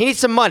ticket. He needs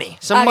some money,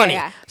 Okay,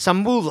 yeah. some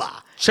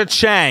moolah.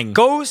 Cha-chang.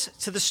 Goes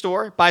to the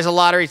store, buys a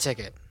lottery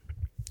ticket,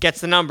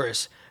 gets the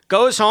numbers,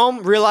 goes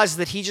home, realizes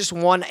that he just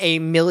won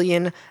 $1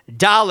 million in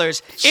the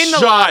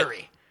Shut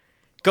lottery.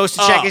 Goes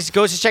to up.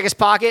 check his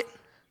pocket,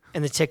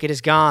 and the ticket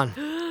is gone.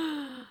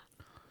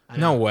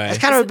 No way. That's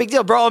kind of a big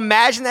deal, bro.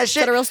 Imagine that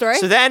shit. that a real story?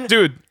 So then,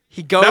 Dude,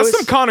 he goes. that's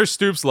some Connor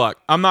Stoops luck.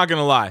 I'm not going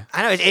to lie.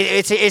 I know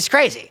it's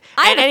crazy.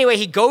 And anyway,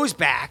 he goes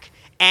back,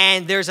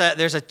 and there's a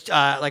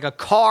like a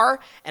car,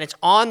 and it's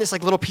on this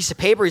like little piece of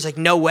paper. He's like,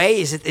 "No way,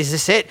 is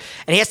this it?"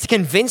 And he has to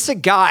convince a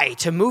guy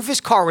to move his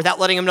car without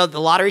letting him know that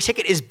the lottery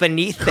ticket is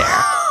beneath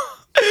there.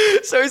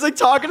 So he's like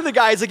talking to the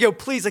guy. He's like, "Yo,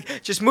 please,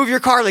 like, just move your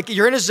car. Like,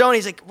 you're in a zone."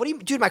 He's like, "What do you,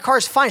 dude? My car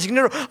is fine." He's like,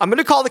 "No, I'm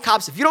gonna call the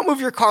cops. If you don't move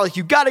your car, like,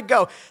 you gotta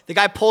go." The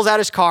guy pulls out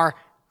his car.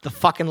 The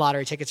fucking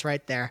lottery ticket's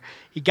right there.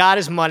 He got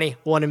his money,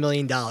 won $1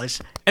 million.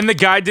 And the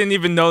guy didn't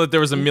even know that there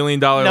was $1 million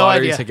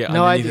lottery ticket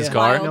underneath his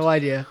car. No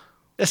idea.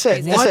 That's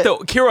it. That's What it. the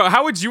Kira?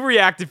 How would you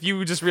react if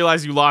you just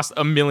realized you lost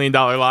 $1 million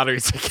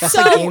lottery ticket? That's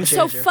like game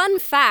So changer. fun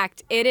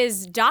fact, it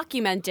is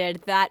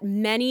documented that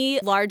many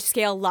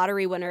large-scale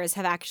lottery winners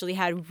have actually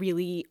had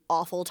really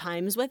awful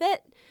times with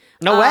it.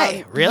 No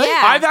way. Really?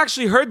 yeah. I've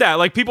actually heard that.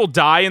 Like people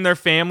die in their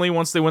family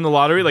once they win the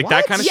lottery. Like that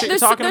What? kind of Yeah, shit you're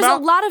there's talking there's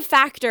about. a lot of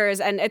factors,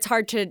 and it's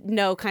hard to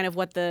know kind of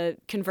what the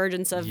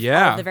convergence of all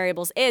Yeah. of the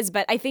variables is.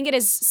 But I think it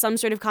is some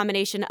sort of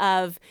combination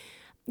of,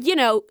 you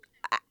know,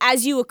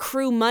 as you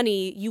accrue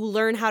money, you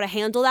learn how to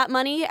handle that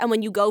money. And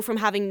when you go from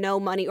having no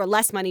money or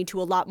less money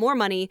to a lot more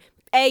money,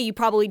 A, you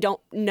probably don't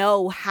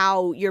know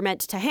how you're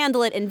meant to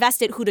handle it,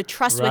 invest it, who to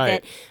trust with Right.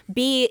 it.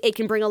 B, it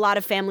can bring a lot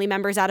of family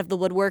members out of the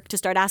woodwork to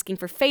start asking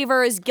for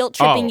favors, guilt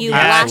tripping you,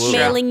 absolutely.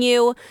 blackmailing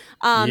you.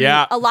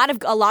 Yeah. A lot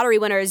of lottery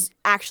winners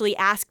actually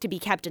ask to be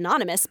kept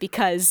anonymous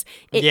because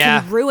it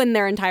Yeah. can ruin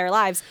their entire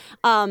lives.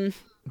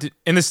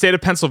 In the state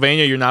of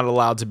Pennsylvania, you're not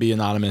allowed to be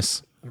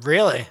anonymous.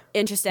 Really?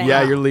 Interesting.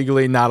 Yeah, you're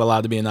legally not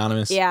allowed to be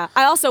anonymous. Yeah,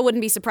 I also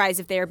wouldn't be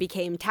surprised if there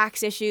became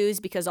tax issues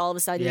because all of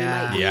a sudden Yeah.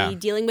 you might be Yeah.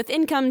 dealing with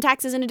income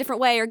taxes in a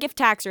different way or gift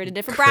tax or in a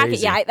different bracket.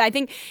 Crazy. Yeah, I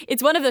think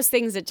it's one of those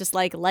things that just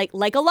like a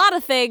lot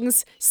of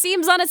things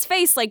seems on its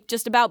face like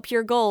just about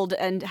pure gold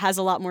and has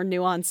a lot more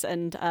nuance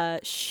and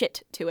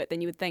shit to it than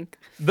you would think.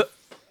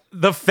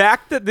 The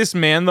fact that this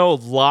man though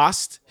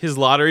lost his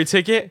lottery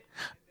ticket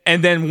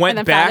and then went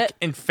And then found back it.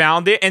 and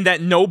found it, and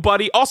that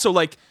nobody also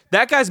like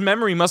that guy's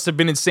memory must have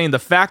been insane. The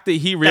fact that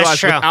he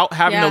realized true. without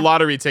having Yeah. a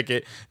lottery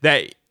ticket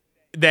that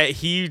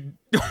he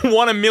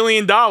won $1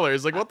 million.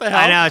 Like what the hell?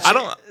 I know. I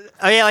don't.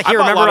 Oh yeah, like I he bought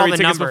remembered all lottery the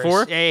tickets numbers.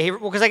 before. Yeah,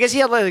 because I guess he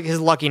had like his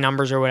lucky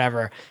numbers or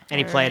whatever, and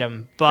he played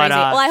them. But Crazy.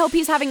 Well, I hope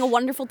he's having a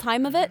wonderful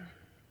time of it.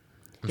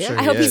 yeah,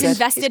 I hope he's good.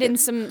 invested in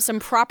some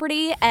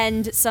property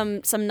and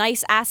some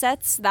nice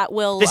assets that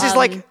will This is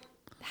like-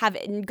 have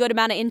a good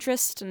amount of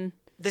interest and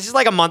This is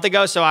like a month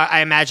ago, so I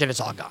imagine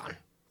it's all gone.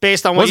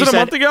 Based on what Was you it a said.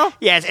 month ago?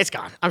 Yeah, it's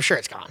gone. I'm sure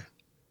it's gone.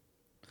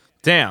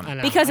 Damn. I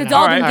know, because I it's know.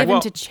 all All been right, given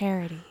well- to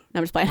charity. No,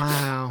 I'm just playing.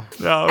 Wow.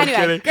 No, I'm Anyway,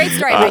 kidding. great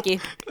story, Mikey.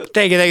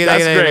 Thank you.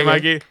 That's great,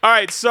 Mikey. All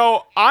right,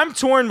 so I'm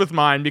torn with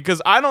mine because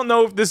I don't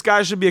know if this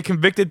guy should be a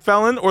convicted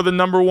felon or the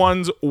number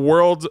one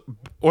world's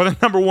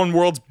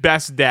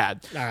best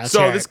dad. All right, let's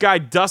So hear this it. guy,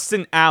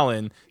 Dustin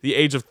Allen, the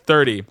age of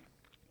 30,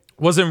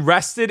 was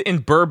arrested in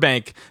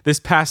Burbank this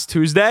past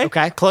Tuesday.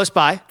 Okay, close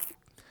by.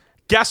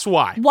 Guess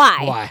why?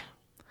 Why?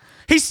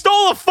 He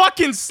stole a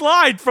fucking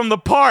slide from the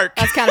park.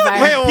 That's kind of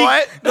fire. Wait,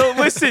 what? No,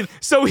 listen.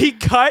 So he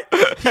cut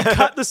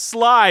the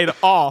slide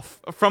off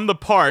from the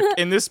park,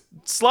 and this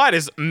slide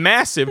is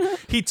massive.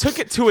 He took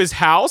it to his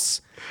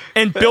house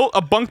and built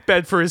a bunk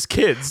bed for his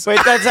kids. Wait,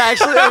 that's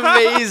actually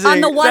amazing.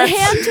 On the one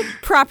hand,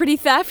 property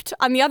theft.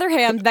 On the other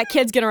hand, that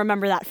kid's gonna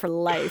remember that for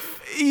life.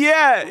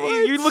 Yeah,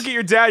 you look at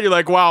your dad, you're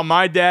like, wow,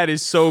 my dad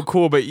is so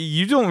cool, but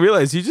you don't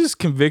realize he's just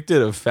convicted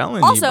of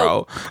felony, Also,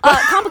 bro.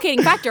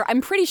 complicating factor,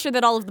 I'm pretty sure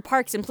that all of the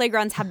parks and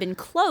playgrounds have been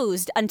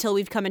closed until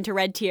we've come into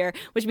red tier,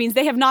 which means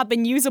they have not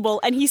been usable,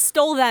 and he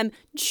stole them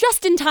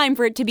just in time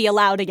for it to be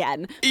allowed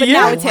again. But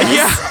now it's his.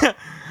 Yeah.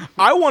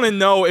 I want to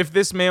know if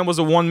this man was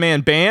a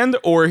one-man band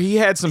or he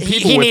had some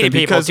people he with needed him,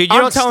 people, because dude. You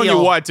I'm don't telling you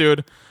steal. what,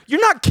 dude, you're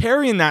not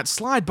carrying that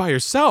slide by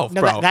yourself,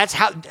 No, bro. that's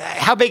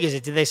how big is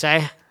it? Did they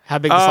say how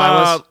big the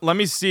slide was? Let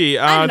me see.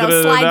 I don't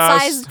know, slide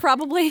size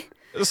probably.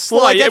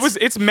 Slide. Well, like,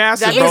 It's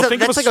massive, That bro. is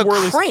Think of that's a like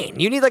swirly. a crane.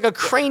 You need like a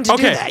crane to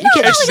Okay. do that. You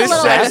No, can't like a just little-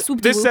 slide like a it.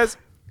 swoop This de says.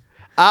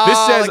 Oh, This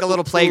says like a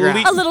little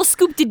playground. A little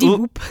scoop de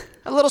doop.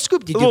 A little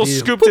scoop de A little doo.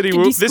 scoop diddy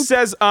whoop. Scoop-diddy This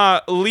says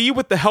Lee,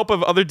 with the help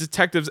of other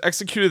detectives,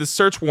 executed the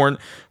search warrant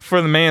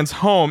for the man's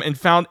home and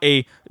found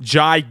a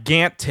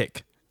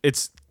gigantic,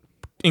 it's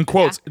in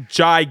quotes,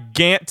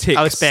 gigantic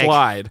Oh, it's big.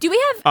 slide. Do we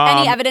have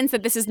any evidence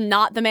that this is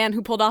not the man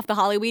who pulled off the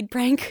Hollyweed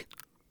prank?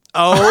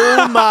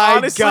 Oh my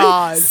Honestly,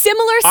 god!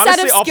 Similar set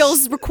Honestly, of I'll-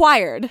 skills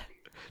required.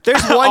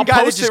 There's one I'll guy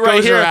that post just it right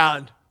goes here.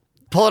 around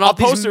pulling I'll off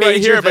these post it major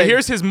right here, but things.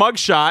 here's his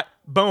mugshot.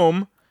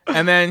 Boom.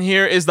 And then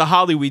here is the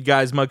Hollyweed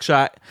guy's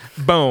mugshot.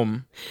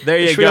 Boom. There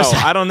you Which go. feels-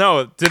 I don't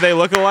know. Do they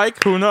look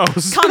alike? Who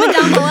knows? Comment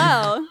down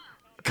below.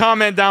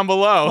 Comment down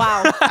below.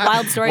 Wow,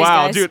 wild stories,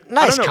 Wow, guys. dude.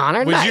 Nice, I don't know.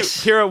 Connor, Would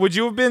nice. you, Kira, would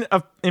you have been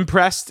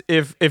impressed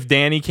if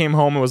Danny came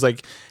home and was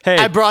like, hey,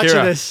 I brought you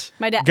Kira, this.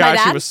 My got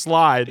dad. you a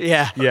slide.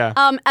 Yeah. Yeah.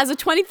 As a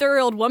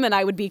 23-year-old woman,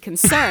 I would be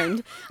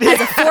concerned. As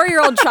a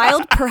 4-year-old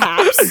child,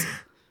 perhaps.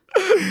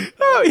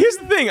 No, here's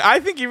the thing. I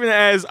think even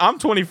as I'm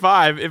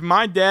 25, if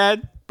my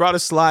dad brought a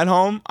slide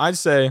home, I'd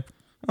say,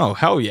 oh,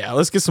 hell yeah.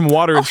 Let's get some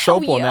water and hell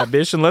soap on yeah. that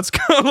bitch and let's go.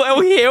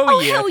 Oh, hell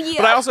yeah. hell yeah.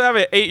 But I also have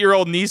an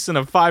 8-year-old niece and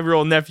a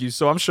 5-year-old nephew,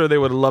 so I'm sure they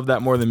would have loved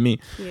that more than me.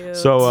 Cute.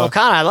 So, Well,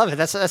 Connor, I love it.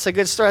 That's a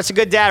good story. That's a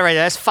good dad right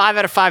there. That's 5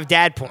 out of 5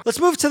 dad points.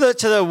 Let's move to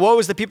the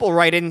woes that people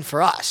write in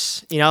for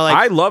us. You know, like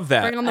I love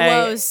that. Bring on the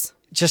Hey, woes.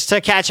 just to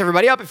catch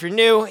everybody up. If you're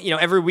new, you know,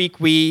 every week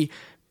we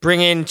bring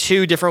in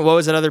 2 different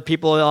woes that other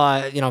people,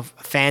 you know,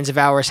 fans of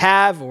ours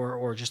have,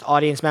 or just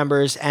audience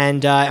members,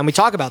 and we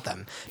talk about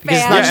them. Because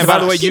it's Fans, not Yeah, just and by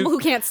about the way, us. people who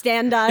can't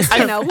stand us,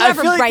 you know,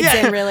 whoever feel like- writes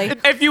yeah. in, really.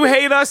 If you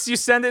hate us, you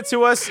send it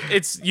to us.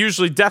 It's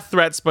usually death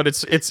threats, but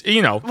it's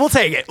you know. We'll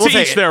take it. We'll To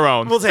take each it. their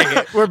own. We'll take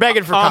it. We're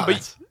begging for But-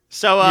 comments.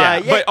 So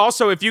Yeah, but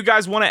also if you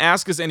guys want to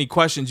ask us any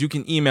questions, you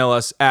can email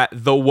us at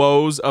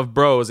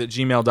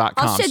thewoesofbros@gmail.com.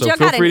 Oh, shit, so y'all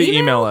feel got an free to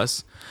email? email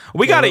us.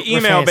 We got an we're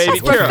email, fancy. baby.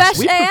 That's Kira, profesh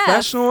we AF.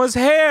 professional as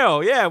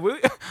hell. Yeah,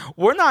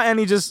 we're not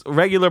any just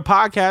regular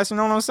podcast. You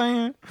know what I'm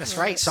saying? that's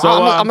right. So, So,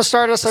 I'm uh, gonna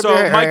start us up So,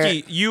 here.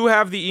 Mikey, you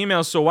have the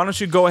email. So why don't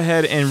you go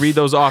ahead and read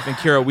those off? And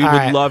Kira, we All would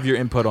right. love your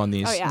input on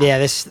these. Oh, yeah. Yeah,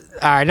 this.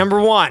 All right,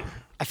 number 1.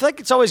 I feel like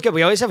it's always good.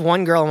 We always have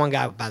one girl and one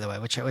guy, by the way,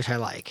 which I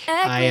like.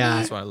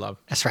 That's what I love.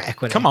 That's right,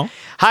 equity. Come on.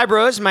 Hi,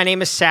 bros. My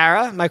name is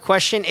Sarah. My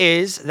question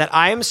is that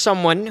I am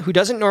someone who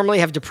doesn't normally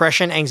have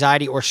depression,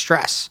 anxiety, or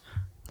stress.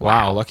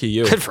 Wow, lucky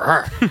you. Good for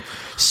her.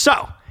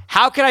 So,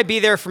 how can I be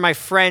there for my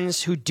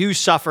friends who do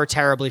suffer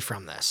terribly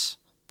from this?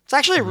 It's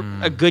actually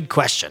a good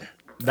question.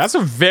 That's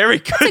a very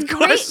good a great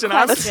question.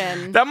 honestly.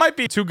 question. That might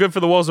be too good for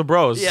the Woes of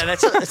Bros. Yeah,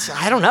 that's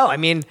I don't know. I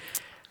mean,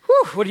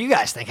 whew, what do you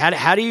guys think?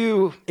 How do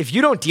you, if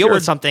you don't deal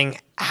with something,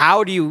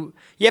 how do you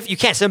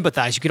can't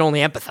sympathize, you can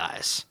only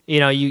empathize. You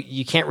know,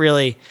 you can't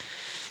really,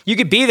 you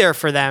could be there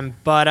for them,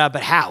 but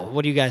how?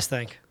 What do you guys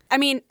think? I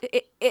mean,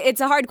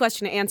 it's a hard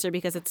question to answer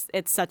because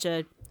it's such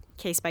a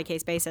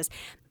case-by-case basis.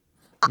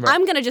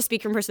 I'm going to just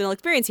speak from personal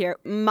experience here.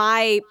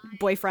 My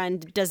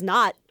boyfriend does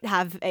not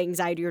have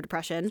anxiety or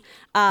depression.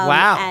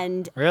 Wow.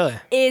 And Really?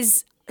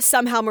 is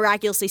somehow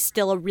miraculously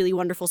still a really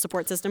wonderful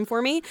support system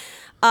for me.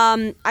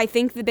 I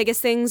think the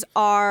biggest things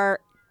are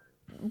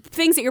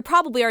things that you're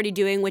probably already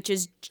doing, which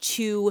is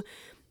to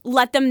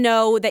let them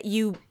know that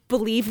you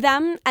believe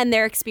them and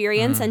their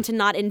experience and to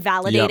not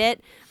invalidate Yep.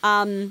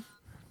 it.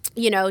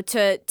 You know,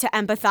 to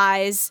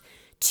empathize,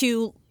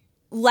 to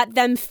let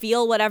them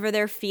feel whatever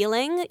they're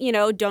feeling. You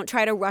know, don't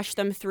try to rush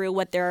them through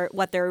what they're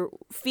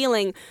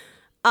feeling.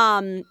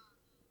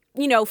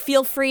 You know,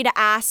 feel free to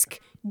ask,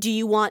 do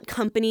you want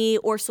company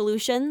or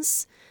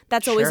solutions?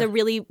 That's always Sure. a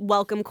really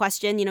welcome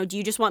question. You know, do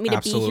you just want me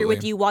to be here with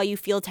Absolutely. you while you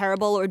feel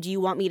terrible, or do you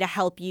want me to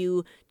help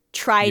you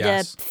try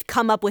Yes. to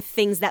come up with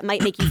things that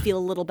might make you feel a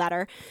little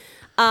better.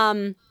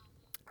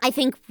 I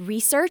think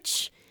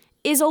research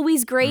is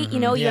always great. You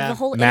know, you have the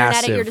whole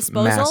internet at your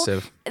disposal.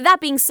 Massive.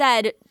 That being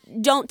said,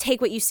 don't take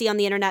what you see on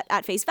the internet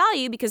at face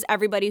value, because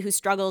everybody who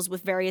struggles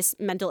with various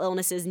mental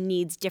illnesses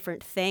needs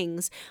different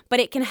things. But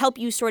it can help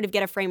you sort of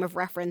get a frame of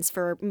reference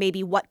for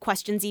maybe what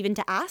questions even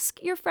to ask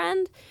your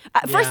friend.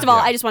 First of all,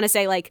 I just want to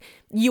say, like,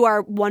 you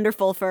are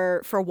wonderful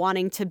for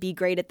wanting to be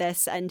great at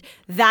this. And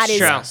that is,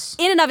 Sure.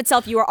 in and of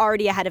itself, you are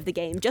already ahead of the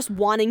game. Just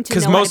wanting to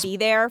 'Cause know how most- to be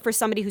there for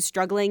somebody who's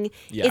struggling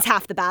is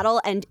half the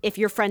battle. And if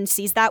your friend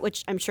sees that,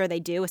 which I'm sure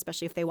they do,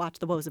 especially if they watch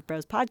the Woes of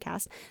Bros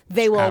podcast,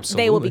 they will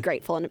Absolutely. be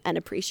grateful and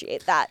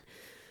appreciate that.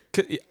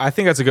 I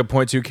think that's a good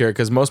point too, Kira,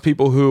 because most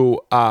people who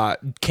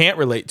can't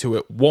relate to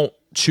it won't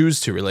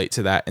choose to relate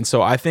to that. And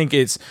so I think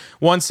it's,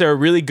 one, Sarah,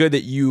 really good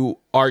that you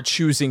are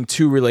choosing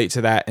to relate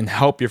to that and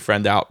help your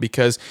friend out,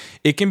 because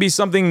it can be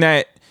something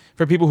that,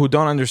 for people who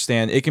don't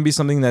understand, it can be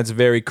something that's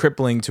very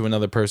crippling to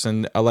another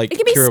person, like It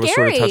can be Kira was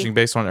sort of scary. touching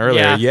base on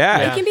earlier. Yeah.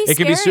 Yeah. It can be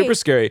scary. super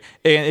scary.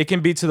 And it can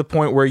be to the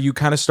point where you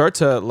kind of start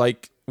to,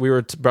 like we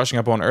were brushing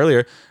up on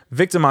earlier,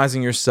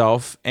 victimizing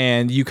yourself,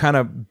 and you kind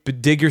of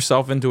dig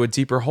yourself into a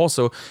deeper hole.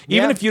 So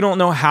even if you don't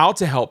know how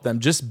to help them,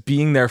 just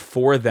being there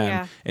for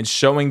them and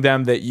showing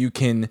them that you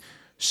can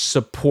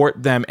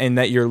support them and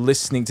that you're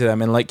listening to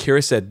them. And like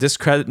Kira said,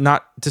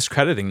 not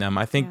discrediting them.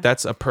 I think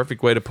that's a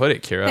perfect way to put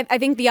it, Kira. I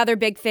think the other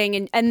big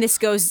thing, and this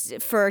goes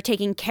for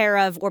taking care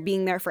of or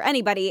being there for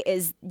anybody,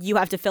 is you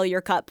have to fill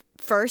your cup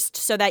first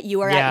so that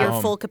you are at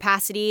your full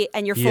capacity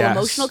and your full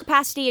emotional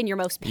capacity and your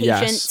most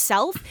patient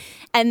self.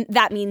 And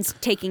that means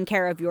taking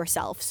care of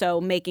yourself.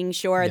 So making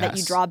sure that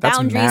you draw That's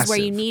boundaries where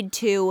you massive. need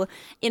to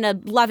in a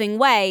loving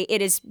way.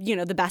 It is,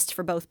 the best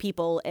for both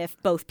people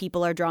if both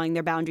people are drawing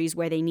their boundaries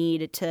where they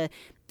need to,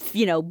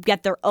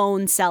 get their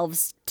own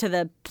selves to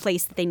the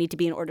place that they need to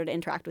be in order to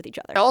interact with each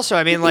other. Also,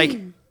 I mean, like,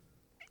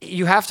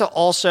 you have to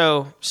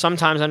also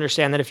sometimes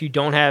understand that if you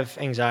don't have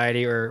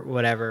anxiety or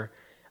whatever,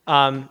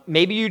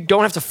 maybe you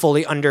don't have to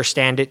fully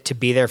understand it to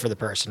be there for the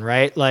person,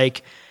 right?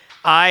 Like,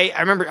 I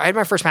remember I had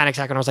my first panic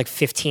attack when I was like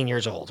 15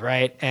 years old,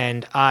 right?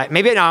 And I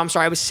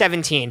was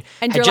 17.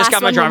 And I your just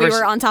last got my one when we driver's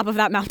were on top of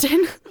that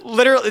mountain.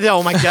 literally.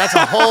 Oh my god, that's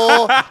a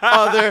whole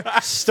other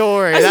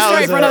story. That's a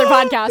story for another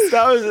podcast.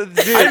 That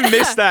was dude. I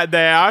missed that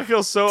day. I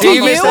feel so. Do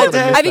you I miss must have that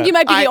day? missed I think you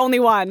might be I- the only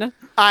one.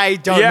 I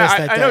don't Yeah, miss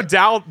that I day.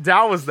 know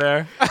Dal was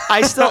there.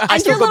 I still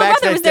And your go little back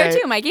to brother that was there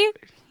day. too, Mikey.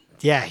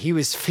 Yeah, he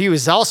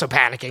was also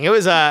panicking. It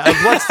was a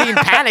bloodstein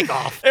panic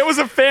off. It was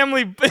a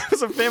family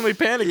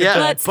panic Yeah.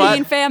 attack.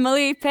 Bloodstein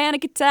family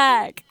panic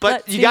attack.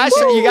 But you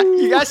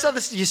Bloodstein- guys saw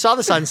this. You saw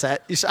the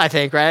sunset. I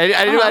think, right?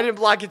 I didn't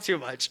block it too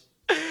much.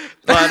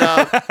 But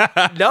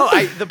no,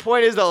 the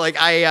point is though, like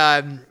I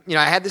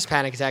had this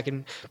panic attack,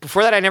 and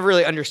before that I never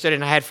really understood it.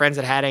 And I had friends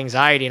that had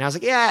anxiety, and I was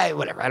like, yeah,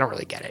 whatever, I don't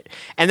really get it.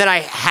 And then I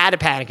had a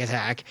panic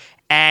attack,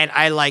 and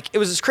it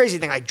was this crazy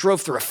thing. I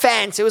drove through a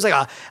fence. It was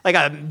like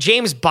a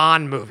James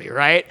Bond movie,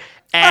 right?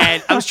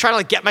 And I was trying to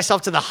like get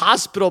myself to the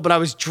hospital, but I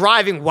was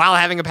driving while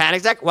having a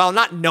panic attack, while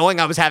not knowing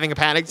I was having a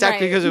panic attack Right.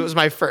 because it was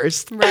my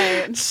first.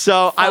 Right.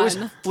 So I was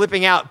Fun.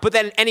 flipping out. But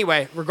then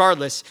anyway,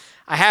 regardless,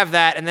 I have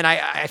that, and then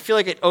I feel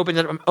like it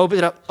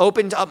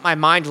opened up my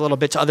mind a little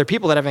bit to other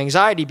people that have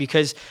anxiety,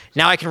 because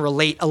now I can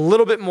relate a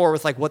little bit more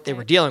with like what they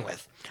were dealing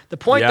with. The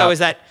point though is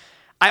that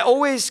I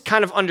always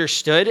kind of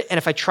understood, and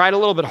if I tried a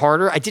little bit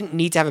harder, I didn't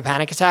need to have a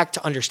panic attack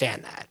to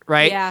understand that,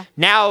 right? Yeah.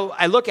 Now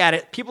I look at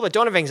it, people that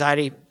don't have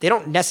anxiety, they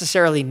don't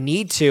necessarily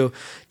need to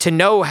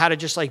know how to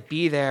just like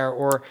be there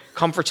or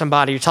comfort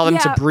somebody or tell them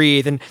to Yeah.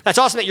 breathe. And that's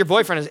awesome that your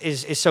boyfriend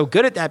is so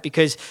good at that,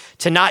 because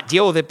to not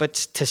deal with it, but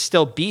to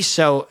still be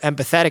so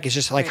empathetic is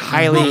just like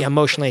highly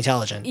emotionally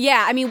intelligent.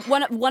 Yeah, I mean,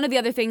 one of the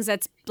other things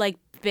that's like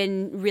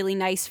been really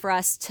nice for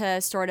us to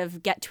sort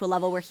of get to a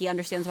level where he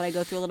understands what I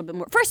go through a little bit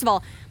more. First of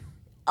all,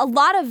 a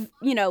lot of,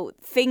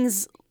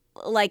 things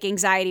like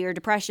anxiety or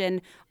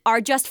depression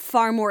are just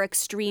far more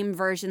extreme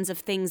versions of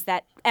things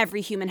that every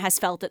human has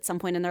felt at some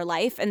point in their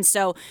life. And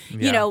so,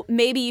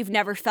 maybe you've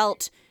never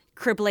felt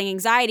crippling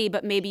anxiety,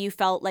 but maybe you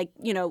felt like,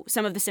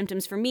 some of the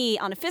symptoms for me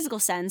on a physical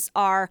sense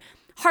are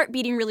heart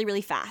beating really,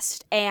 really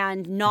fast,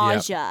 and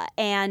nausea,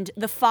 and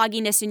the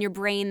fogginess in your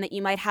brain that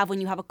you might have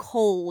when you have a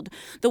cold.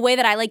 The way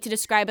that I like to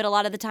describe it a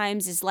lot of the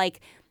times is like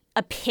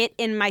a pit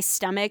in my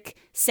stomach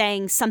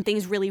saying something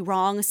is really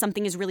wrong,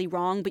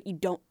 but you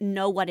don't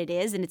know what it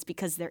is, and it's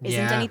because there isn't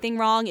Yeah. anything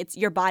wrong. It's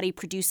your body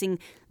producing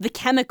the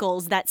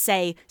chemicals that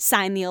say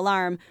sign the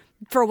alarm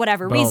for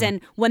whatever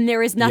reason when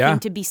there is nothing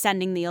to be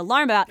sending the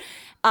alarm about.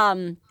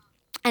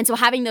 And so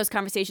having those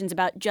conversations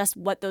about just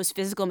what those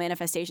physical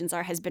manifestations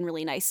are has been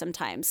really nice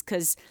sometimes,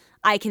 because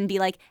I can be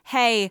like,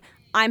 hey,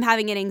 I'm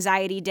having an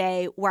anxiety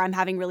day where I'm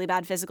having really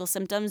bad physical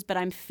symptoms, but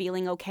I'm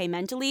feeling okay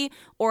mentally.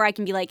 Or I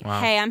can be like,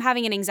 hey, I'm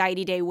having an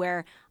anxiety day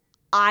where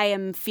I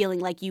am feeling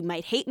like you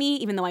might hate me,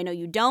 even though I know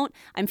you don't.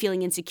 I'm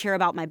feeling insecure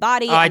about my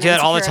body. Oh, I do that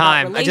all the insecure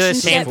about time. I do the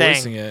same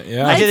relationships. thing. Voicing it,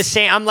 yeah. I do the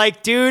same. I'm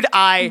like, dude,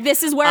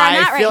 This is where I'm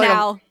at right feel like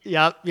now.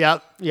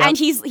 Yep. And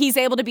he's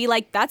able to be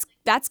like, that's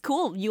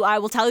cool. I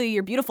will tell you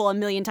you're beautiful a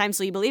million times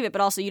so you believe it,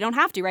 but also you don't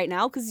have to right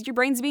now because your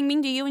brain's being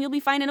mean to you and you'll be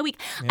fine in a week.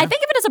 I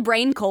think of it as a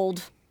brain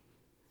cold.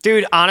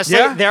 Dude, honestly,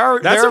 Yeah,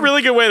 that's that's a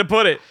really good way to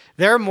put it.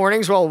 There are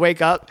mornings where I'll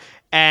wake up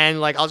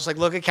and like I'll just like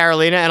look at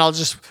Carolina and I'll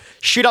just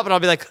shoot up and I'll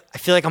be like, I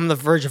feel like I'm on the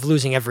verge of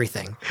losing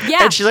everything.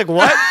 Yeah. And she's like,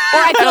 what? Or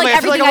I feel And I'm like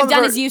everything I'm on I've the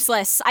done ver- is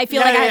useless. I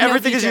feel like I have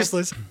everything no is future.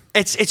 useless.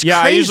 It's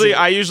Yeah, crazy.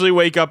 I usually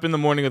wake up in the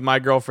morning with my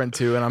girlfriend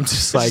too, and I'm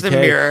just like, the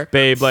hey, mirror.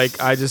 babe,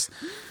 like I just.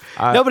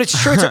 No, but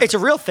it's true. It's a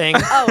real thing.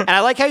 And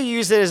I like how you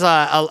use it as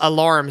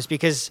alarms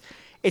because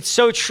it's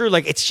so true.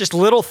 Like it's just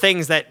little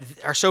things that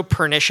are so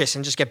pernicious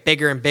and just get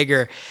bigger and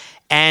bigger.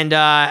 And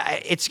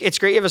it's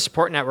great you have a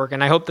support network.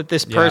 And I hope that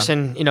this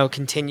person,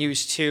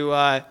 continues to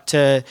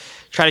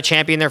try to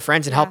champion their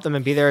friends and help them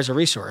and be there as a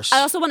resource. I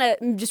also want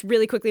to just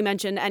really quickly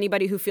mention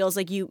anybody who feels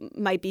like you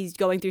might be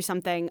going through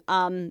something.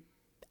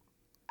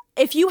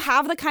 If you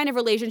have the kind of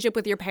relationship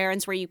with your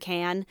parents where you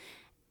can,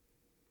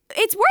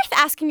 it's worth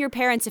asking your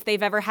parents if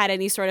they've ever had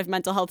any sort of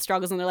mental health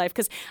struggles in their life.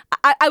 Because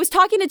I was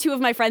talking to two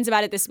of my friends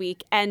about it this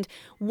week, and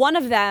one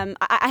of them,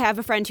 I have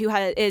a friend who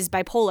is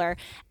bipolar,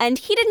 and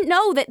he didn't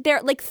know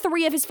that like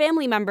 3 of his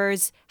family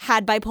members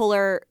had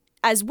bipolar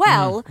as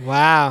well.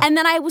 Wow. And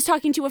then I was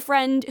talking to a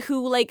friend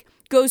who like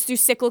goes through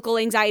cyclical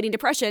anxiety and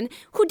depression,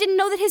 who didn't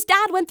know that his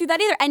dad went through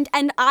that either.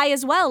 And I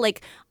as well,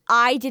 like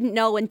I didn't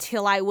know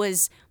until I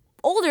was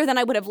older than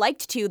I would have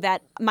liked to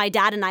that my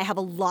dad and I have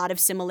a lot of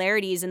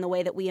similarities in the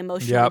way that we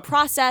emotionally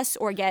process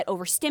or get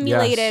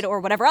overstimulated or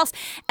whatever else.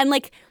 And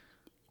like,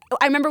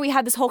 I remember we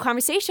had this whole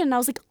conversation and I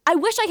was like, I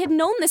wish I had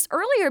known this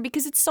earlier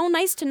because it's so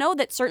nice to know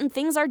that certain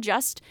things are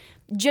just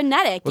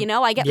genetic.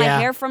 I get my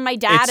hair from my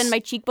dad and my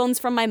cheekbones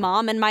from my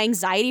mom and my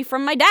anxiety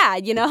from my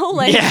dad,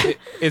 like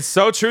It's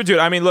so true, dude.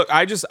 I mean, look,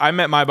 I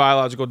met my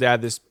biological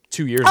dad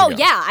 2 years ago. Oh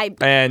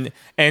yeah,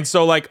 and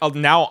so like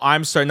now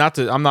I'm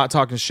starting I'm not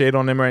talking shade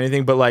on him or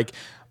anything, but like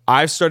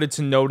I've started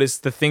to notice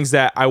the things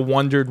that I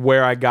wondered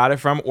where I got it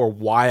from or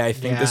why I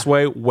think this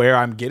way, where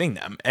I'm getting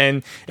them.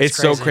 And it's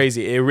so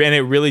crazy. And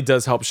it really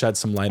does help shed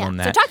some light on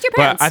that. So talk to your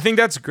parents. But I think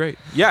that's great.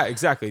 Yeah,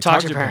 exactly.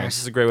 Talk to your parents.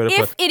 This is a great way to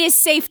put If it is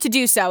safe to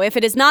do so. If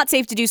it is not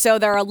safe to do so,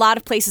 there are a lot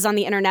of places on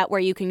the internet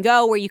where you can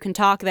go, where you can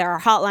talk. There are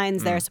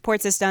hotlines, there are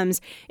support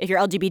systems. If you're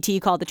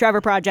LGBT, call the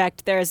Trevor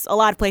Project. There's a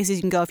lot of places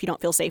you can go if you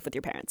don't feel safe with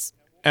your parents.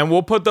 And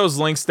we'll put those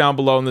links down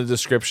below in the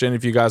description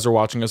if you guys are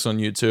watching us on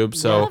YouTube.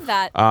 So I love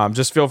that.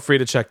 Just feel free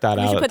to check that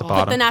out at the Put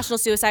bottom. the National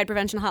Suicide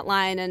Prevention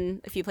Hotline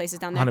and a few places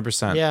down there.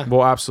 100%. Yeah.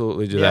 We'll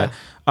absolutely do that.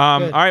 All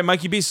right,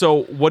 Mikey B.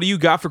 So what do you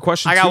got for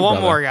question 2, I got one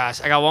brother? more,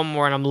 guys. I got one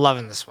more, and I'm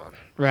loving this one.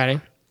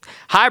 Ready?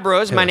 Hi,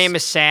 bros. My name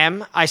is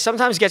Sam. I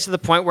sometimes get to the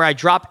point where I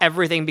drop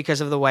everything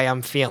because of the way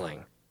I'm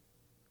feeling.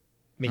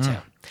 Me too.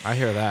 I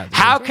hear that. Dude.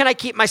 How can I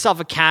keep myself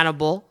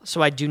accountable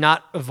so I do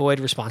not avoid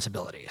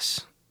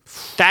responsibilities?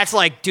 That's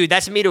like, dude,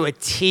 that's me to a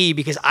T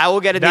because I will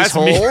get in these That's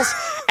me. holes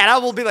and I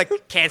will be like,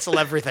 cancel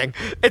everything.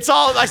 It's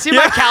all, I see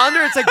my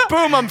calendar. It's like,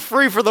 boom, I'm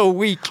free for the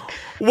week.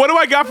 What do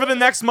I got for the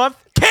next month?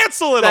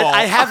 Cancel it all.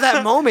 I have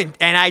that moment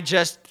and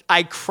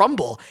I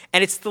crumble.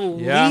 And it's the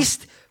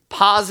least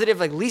positive,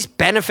 like least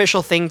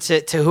beneficial thing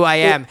to who I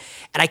am.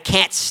 And I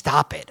can't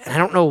stop it. And I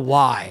don't know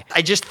why.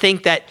 I just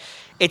think that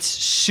it's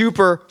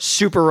super,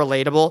 super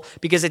relatable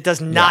because it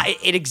does not,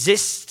 it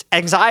exists,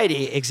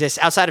 anxiety exists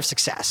outside of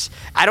success.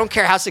 I don't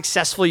care how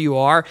successful you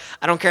are.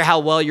 I don't care how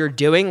well you're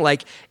doing.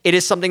 Like it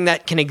is something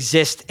that can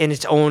exist in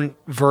its own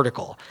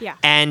vertical. Yeah.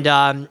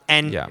 And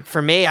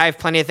for me, I have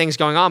plenty of things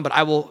going on, but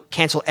I will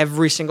cancel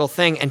every single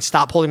thing and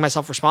stop holding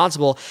myself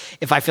responsible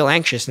if I feel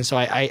anxious. And so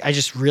I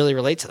just really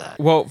relate to that.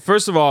 Well,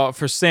 first of all,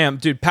 for Sam,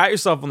 dude, pat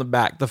yourself on the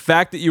back. The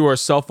fact that you are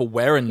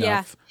self-aware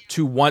enough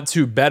to want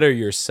to better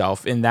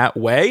yourself in that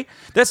way,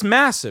 that's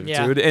massive,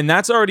 dude. And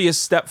that's already a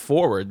step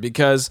forward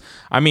because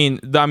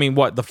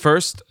what the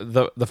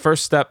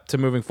first step to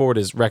moving forward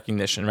is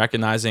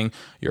recognizing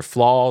your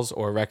flaws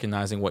or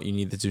recognizing what you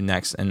need to do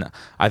next. And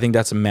I think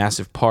that's a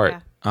massive part.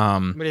 What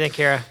do you think,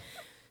 Kira?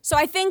 So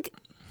I think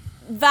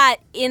that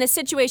in a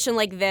situation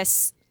like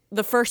this,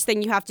 the first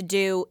thing you have to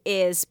do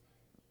is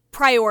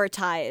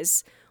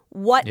prioritize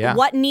what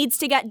needs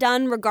to get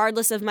done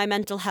regardless of my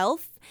mental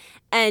health.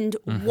 And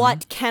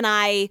what can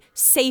I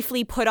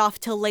safely put off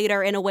till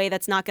later in a way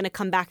that's not going to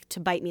come back to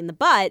bite me in the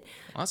butt?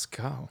 Let's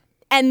go.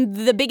 And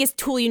the biggest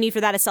tool you need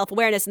for that is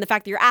self-awareness. And the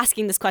fact that you're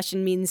asking this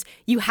question means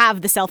you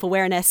have the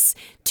self-awareness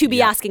to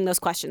be asking those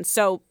questions.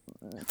 So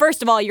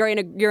first of all, you're in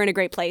a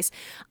great place.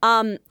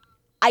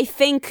 I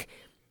think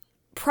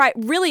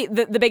really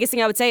the biggest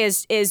thing I would say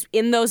is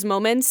in those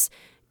moments,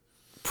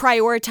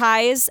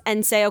 prioritize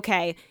and say,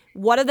 okay,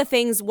 what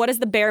is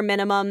the bare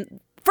minimum?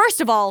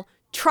 First of all,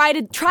 try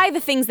the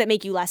things that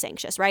make you less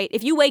anxious, right?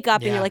 If you wake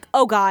up and you're like,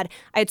 oh God,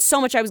 I had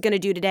so much I was going to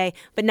do today,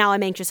 but now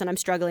I'm anxious and I'm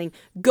struggling.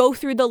 Go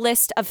through the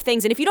list of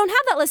things. And if you don't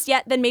have that list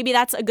yet, then maybe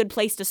that's a good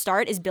place to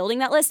start, is building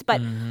that list.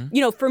 But,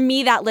 for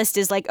me, that list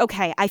is like,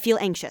 okay, I feel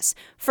anxious.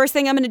 First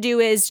thing I'm going to do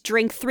is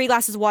drink 3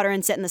 glasses of water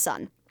and sit in the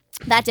sun.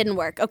 That didn't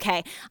work.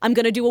 Okay, I'm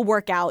going to do a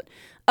workout.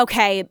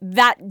 Okay,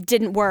 that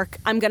didn't work.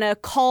 I'm going to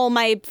call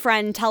my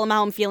friend, tell him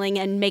how I'm feeling,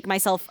 and make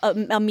myself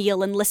a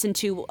meal and listen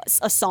to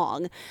a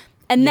song.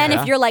 And then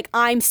if you're like,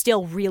 I'm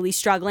still really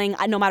struggling,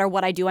 no matter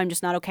what I do, I'm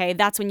just not okay.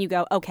 That's when you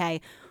go,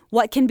 okay,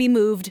 what can be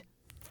moved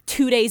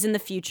 2 days in the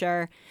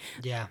future?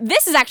 Yeah.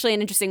 This is actually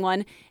an interesting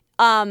one.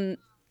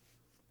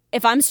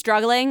 If I'm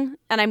struggling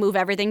and I move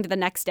everything to the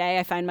next day,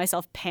 I find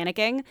myself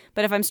panicking.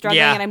 But if I'm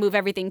struggling and I move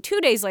everything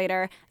 2 days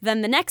later,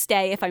 then the next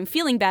day, if I'm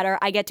feeling better,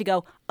 I get to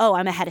go, oh,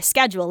 I'm ahead of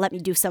schedule. Let me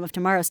do some of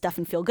tomorrow's stuff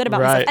and feel good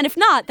about myself. And if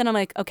not, then I'm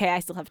like, okay, I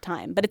still have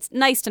time. But it's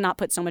nice to not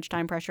put so much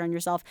time pressure on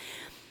yourself.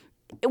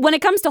 When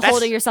it comes to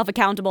holding yourself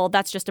accountable,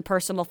 that's just a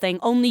personal thing.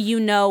 Only you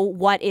know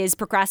what is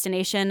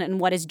procrastination and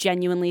what is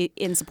genuinely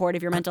in support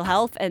of your mental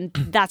health, and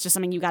that's just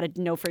something you got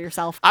to know for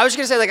yourself. I was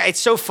going to say, like, it's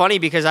so funny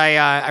because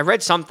I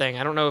read something.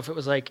 I don't know if it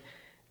was like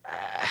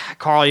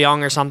Carl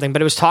Jung or something,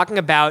 but it was talking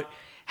about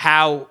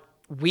how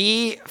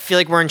we feel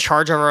like we're in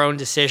charge of our own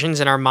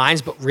decisions in our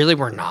minds, but really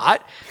we're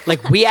not.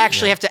 Like, we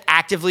actually have to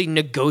actively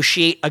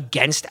negotiate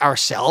against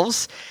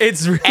ourselves.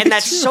 It's really and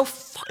that's true. so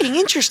fucking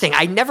interesting.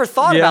 I never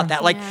thought about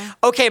that. Like,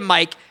 okay,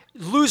 Mike,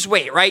 lose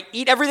weight, right?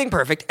 Eat everything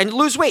perfect and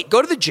lose weight. Go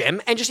to the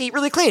gym and just eat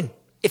really clean.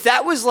 If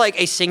that was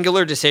like a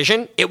singular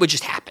decision, it would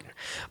just happen.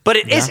 But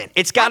it isn't.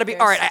 It's got to be,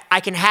 all right, I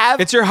can have...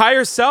 It's your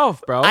higher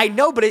self, bro. I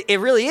know, but it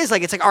really is.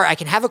 Like, it's like, all right, I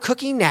can have a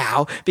cookie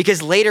now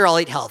because later I'll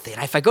eat healthy.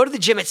 And if I go to the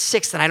gym at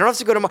 6, then I don't have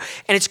to go tomorrow.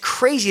 And it's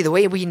crazy the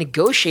way we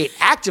negotiate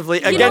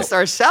actively against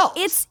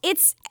ourselves.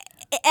 It's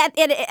at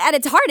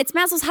its heart, it's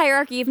Maslow's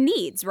hierarchy of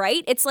needs,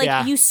 right? It's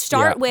like you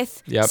start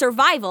with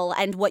survival,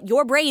 and what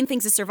your brain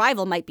thinks is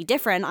survival might be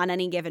different on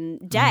any given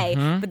day,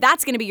 but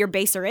that's going to be your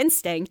baser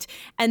instinct.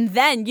 And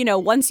then,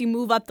 once you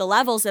move up the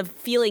levels of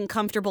feeling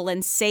comfortable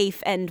and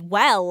safe and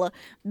well,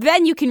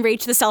 then you can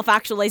reach the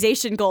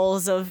self-actualization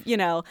goals of,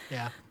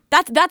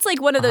 that's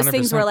like one of those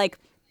things where, like,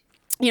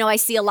 I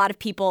see a lot of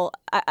people.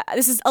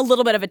 This is a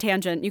little bit of a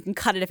tangent. You can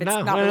cut it if it's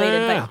not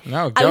related.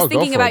 But I was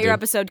thinking about your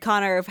episode,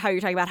 Connor, of how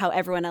you're talking about how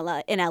everyone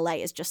in LA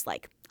is just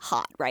like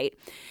hot, right?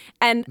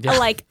 And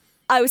like,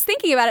 I was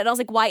thinking about it, and I was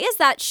like, why is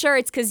that? Sure,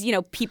 it's because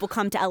people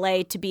come to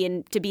LA to be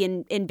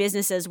in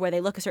businesses where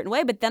they look a certain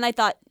way. But then I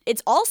thought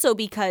it's also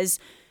because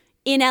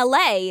in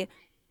LA,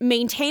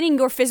 maintaining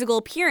your physical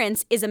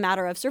appearance is a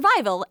matter of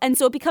survival. And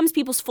so it becomes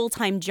people's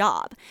full-time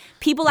job.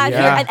 People out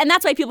here, and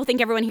that's why people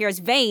think everyone here is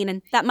vain,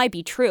 and that might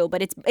be true,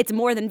 but it's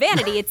more than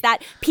vanity. It's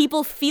that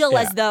people feel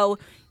as though,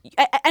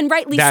 and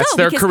rightly that's so.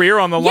 That's their career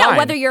on the line. Yeah,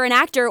 whether you're an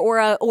actor or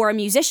a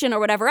musician or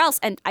whatever else,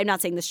 and I'm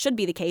not saying this should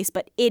be the case,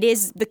 but it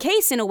is the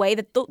case in a way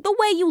that the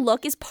way you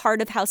look is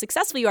part of how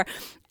successful you are.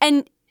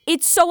 And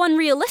it's so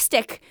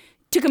unrealistic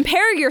to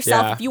compare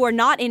yourself, if you are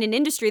not in an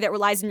industry that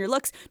relies on your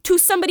looks, to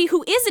somebody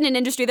who is in an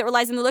industry that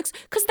relies on their looks,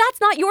 because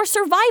that's not your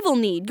survival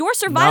need. Your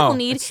survival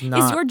need is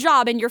your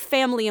job and your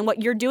family and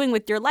what you're doing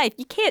with your life.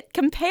 You can't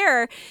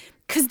compare,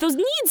 because those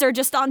needs are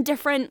just on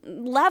different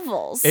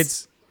levels.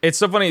 It's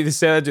so funny to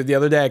say that, dude. The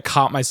other day I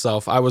caught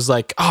myself. I was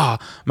like,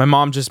 my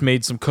mom just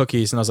made some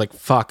cookies. And I was like,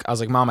 fuck. I was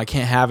like, Mom, I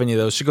can't have any of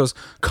those. She goes,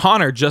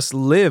 Connor, just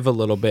live a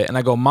little bit. And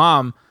I go,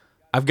 Mom,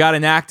 I've got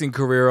an acting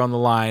career on the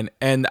line.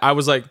 And I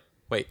was like,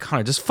 wait,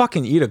 Connor, just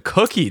fucking eat a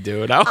cookie,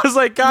 dude. I was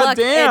like, God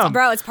damn.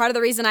 It's part of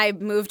the reason I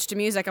moved to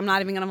music. I'm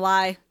not even going to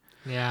lie.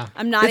 Yeah.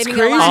 I'm not It's even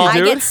going to lie. crazy,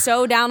 I dude. get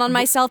so down on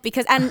myself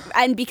because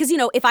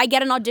if I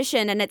get an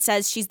audition and it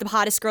says she's the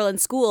hottest girl in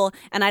school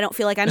and I don't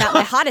feel like I'm at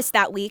my hottest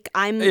that week,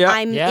 I'm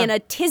in a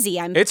tizzy.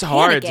 It's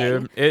hard,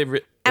 panicking.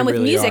 dude. And with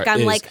really music,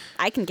 I'm is. like,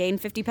 I can gain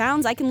 50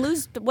 pounds. I can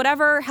lose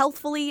whatever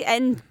healthfully,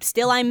 and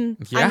still I'm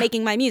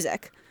making my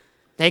music.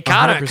 Hey,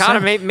 Connor,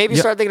 100%. maybe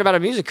start thinking about a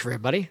music career,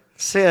 buddy.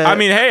 I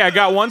mean, hey, I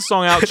got one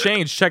song out,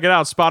 Change. Check it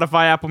out.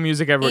 Spotify, Apple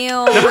Music, everywhere. You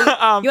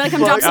want to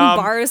come drop some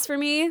bars for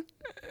me?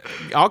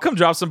 I'll come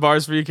drop some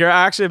bars for you, Kira.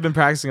 I actually have been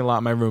practicing a lot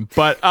in my room.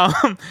 But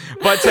to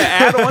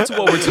add on to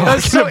what we're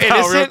talking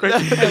about real quick.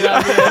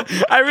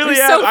 I really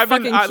You're have. so I've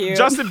been fucking cute.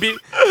 Justin Bieber.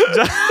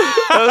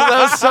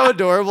 that was so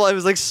adorable. It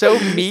was like so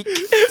meek.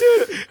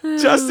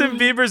 Justin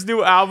Bieber's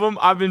new album.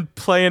 I've been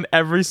playing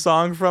every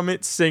song from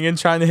it, singing,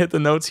 trying to hit the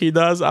notes he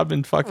does. I've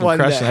been fucking One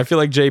crushing. day. I feel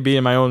like JB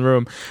in my own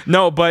room.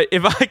 No, but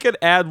if I could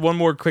add one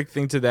more quick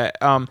thing to that,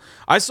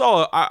 I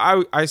saw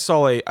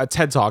a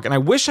TED Talk, and I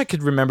wish I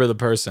could remember the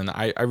person.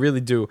 I really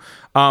do.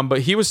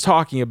 But he was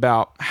talking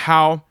about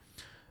how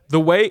the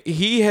way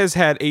he has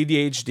had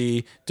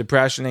ADHD,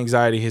 depression,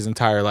 anxiety his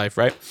entire life,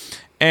 right?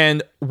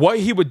 And what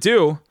he would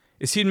do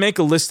is he'd make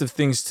a list of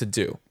things to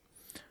do.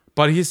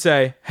 But he'd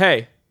say,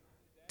 hey,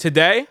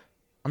 today,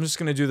 I'm just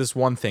going to do this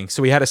one thing.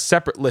 So he had a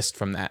separate list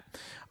from that.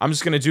 I'm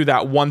just going to do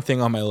that one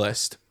thing on my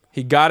list.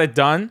 He got it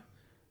done.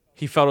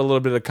 He felt a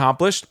little bit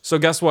accomplished. So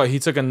guess what? He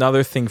took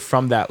another thing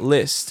from that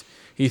list.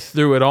 He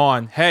threw it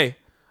on. Hey,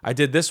 I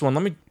did this one.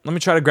 Let me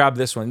try to grab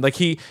this one. Like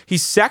he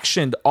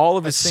sectioned all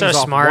of his That's things so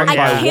off smart. one I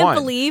by can't one.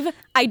 believe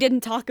I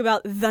didn't talk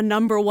about the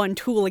number one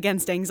tool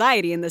against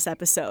anxiety in this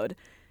episode.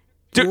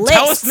 Dude,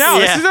 tell us Lists. now.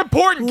 Yeah. This is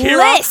important,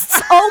 Kira.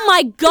 Lists. Oh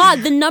my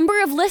God, the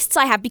number of lists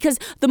I have, because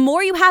the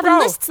more you have in Bro.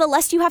 lists, the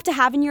less you have to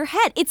have in your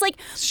head. It's like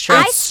true.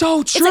 It's so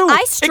It's true.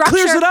 like It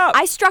clears it up.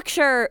 I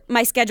structure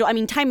my schedule. I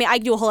mean, I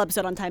do a whole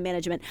episode on time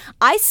management.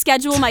 I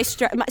schedule my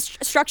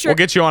structure. We'll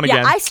get you on again.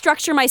 Yeah, I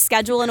structure my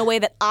schedule in a way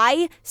that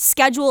I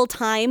schedule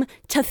time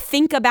to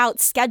think about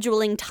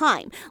scheduling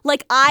time.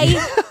 Like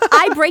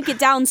I break it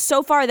down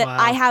so far that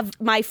I have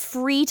my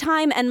free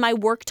time and my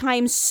work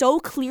time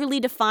so clearly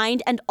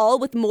defined, and all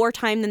with more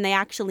time than they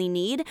actually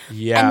need.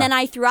 Yeah. And then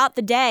I, throughout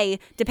the day,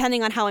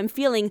 depending on how I'm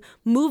feeling,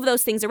 move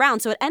those things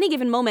around. So at any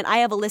given moment, I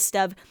have a list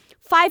of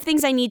 5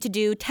 things I need to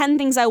do, 10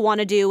 things I want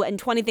to do, and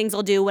 20 things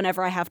I'll do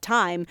whenever I have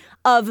time,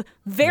 of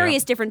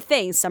various different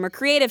things. Some are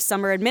creative,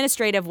 some are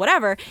administrative,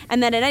 whatever.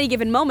 And then at any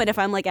given moment, if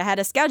I'm like ahead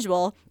of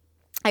schedule,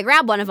 I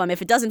grab one of them.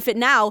 If it doesn't fit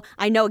now,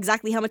 I know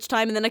exactly how much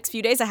time in the next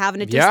few days I have,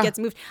 and it just gets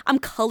moved. I'm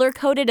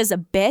color-coded as a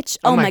bitch.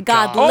 Oh my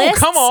God. Oh, Lists,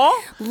 come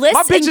on. Lists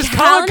My bitch and is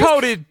calendars.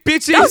 color-coded,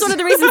 bitches. That was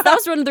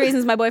one of the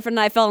reasons my boyfriend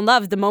and I fell in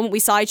love. The moment we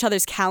saw each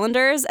other's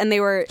calendars, and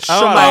they were,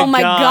 Shut oh up.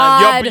 my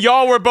God. God.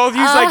 Y'all were both.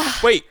 He's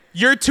like, wait,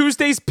 your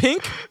Tuesday's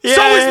pink? Yeah,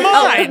 so is yeah.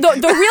 mine.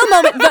 The real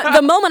moment,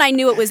 the moment I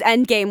knew it was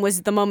Endgame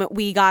was the moment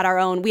we got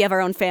we have our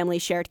own family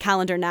shared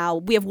calendar now.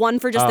 We have one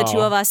for just the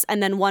 2 of us,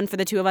 and then one for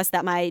the 2 of us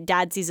that my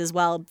dad sees as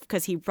well,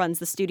 because he runs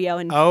the studio.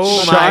 And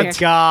Oh Shut my your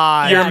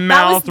God. Your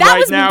mouth that right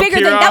was now, bigger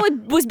Kira.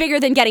 than was bigger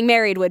than getting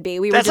married would be.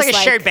 We That's were like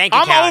just a shared bank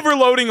I'm account.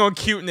 overloading on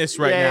cuteness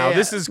right Yeah, now. yeah.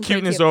 This is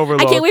cuteness cute.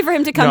 overload. I can't wait for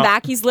him to come No.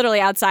 back. He's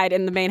literally outside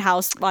in the main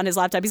house on his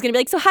laptop. He's gonna be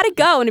like, "So how'd it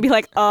go?" And he'd be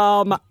like,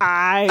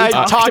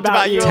 I talked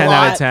about you a 10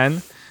 lot. out of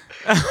 10.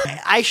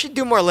 I should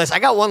do more lists. I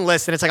got one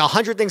list, and it's like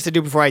 100 things to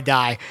do before I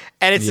die.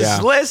 And it's Yeah.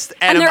 this list.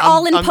 and they're I'm-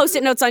 all in I'm-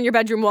 Post-it notes on your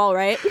bedroom wall,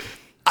 right?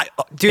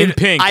 Dude, in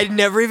pink. I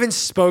never even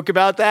spoke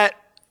about that.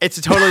 It's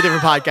a totally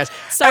different podcast.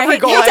 Sorry, every I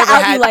goal hate I to ever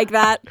out had, you like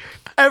that.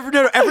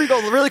 every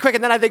goal, really quick,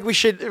 and then I think we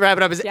should wrap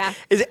it up. Is Yeah.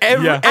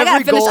 every I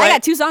gotta finish. goal I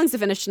got 2 songs to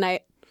finish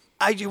tonight.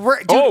 Dude,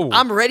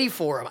 I'm ready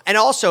for them. And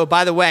also,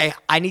 by the way,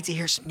 I need to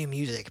hear some new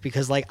music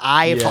because, like,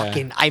 I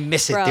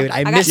miss it, Bro, dude. I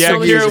I got miss so Yeah, some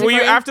many Kira, music. will you,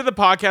 for you. after the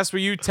podcast, will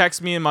you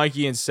text me and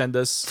Mikey and send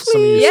us some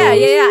of your Yeah,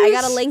 songs? I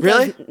got a link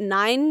Really? of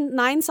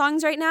nine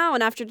songs right now,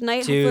 and after tonight,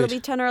 hopefully it'll Dude. be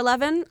 10 or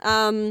 11.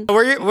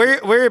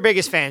 We're your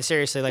biggest fans,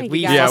 seriously. Like, Thank we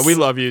you guys. Yeah, we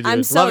love you, dude.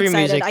 I'm so Love your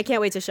excited. music. I can't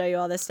wait to show you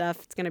all this stuff.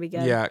 It's gonna be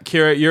good. Yeah,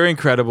 Kira, you're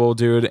incredible,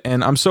 dude.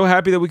 And I'm so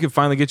happy that we could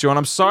finally get you on.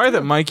 I'm sorry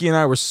that Mikey and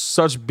I were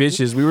such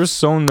bitches. We were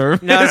so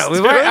nervous. No, we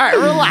dude. weren't. All right,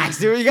 relax,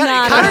 dude. You got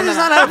No, Connor does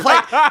not know how to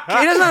play.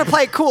 He doesn't know how to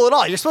play it cool at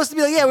all. You're supposed to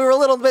be like, yeah, we were a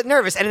little bit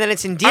nervous, and then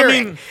it's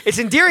endearing. mean, It's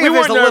endearing we if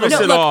there's a weren't little. nervous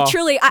No, at look, all.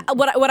 truly,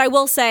 what I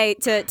will say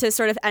to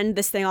sort of end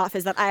this thing off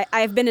is that I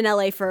have been in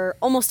LA for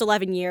almost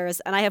 11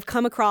 years, and I have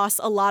come across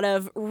a lot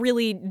of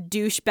really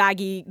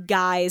douchebaggy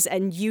guys,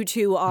 and you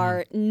two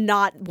are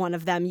not one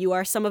of them. You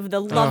are some of the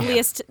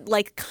loveliest,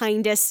 like,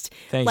 kindest,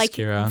 Thanks, like,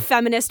 Kira.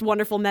 feminist,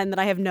 wonderful men that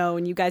I have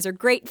known. You guys are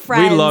great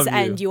friends, love you.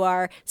 and you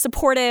are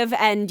supportive,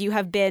 and you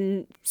have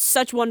been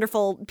such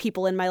wonderful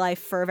people in my life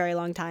for a very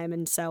long time,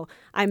 and so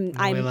I'm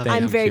love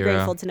you, very Kira.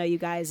 grateful to know you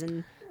guys,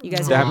 and you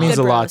guys That are means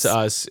good a lot bros. to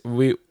us.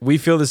 We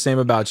feel the same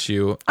about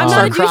you. I'm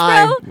not a douche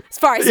crying. bro, as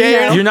far as Yeah, you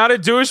know. You're not a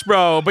douche,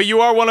 bro, but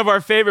you are one of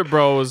our favorite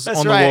bros That's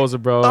on right. the Woes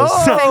of Bros.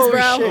 Oh, Thanks,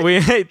 bro.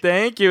 shit.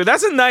 Thank you.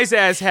 That's a nice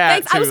ass hat.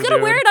 Thanks. I was too, gonna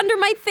dude. wear it under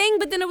my thing,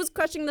 but then it was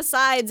crushing the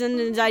sides,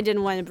 and I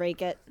didn't want to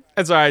break it.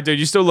 That's all right, dude.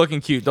 You're still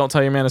looking cute. Don't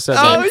tell your man I said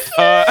Oh,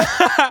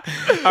 that.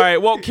 All right.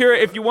 Well, Kira,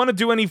 if you want to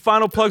do any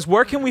final plugs,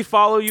 where can we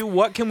follow you?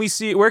 What can we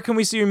see? Where can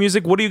we see your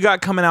music? What do you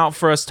got coming out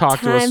for us? Talk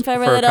to us Time for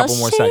a for a little couple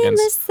more seconds.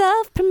 shameless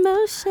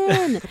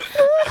self-promotion.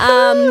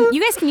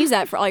 You guys can use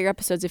that for all your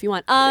episodes if you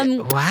want.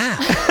 Wow.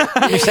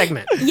 New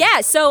segment.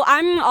 Yeah, so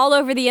I'm all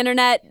over the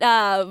internet,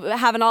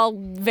 having all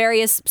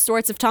various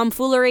sorts of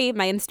tomfoolery.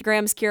 My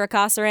Instagram is Kira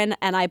Kosarin,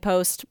 and I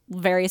post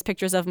various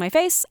pictures of my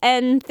face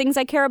and things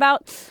I care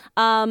about.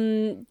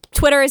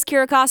 Twitter is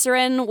Kira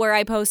Kosarin, where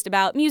I post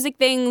about music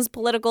things,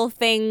 political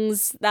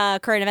things,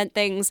 current event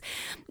things.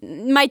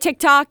 My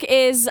TikTok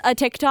is a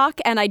TikTok,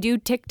 and I do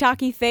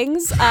TikTok-y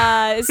things. So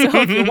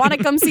if you want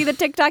to come see the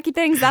TikTok-y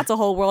things, that's a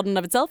whole world in and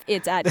of itself.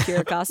 It's at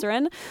Kira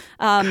Kosarin.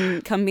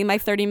 Come be my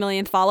 30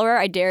 millionth follower.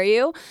 I dare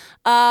you.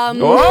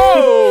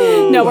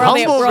 Whoa! No, we're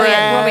only, Humble we're, only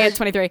at, we're only brag. at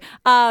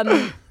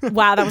 23.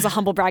 Wow, that was a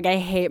humble brag. I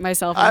hate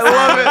myself. I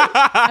love it.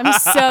 I'm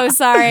so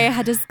sorry. I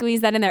had to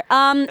squeeze that in there.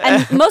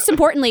 And most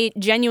importantly,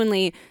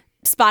 genuinely,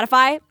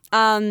 Spotify.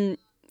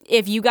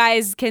 If you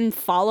guys can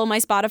follow my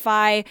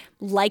Spotify,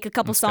 like a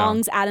couple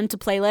songs, add them to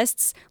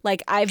playlists.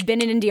 Like, I've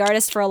been an indie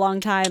artist for a long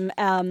time,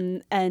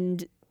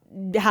 and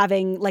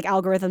having like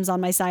algorithms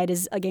on my side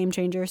is a game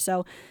changer.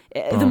 So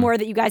the more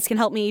that you guys can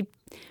help me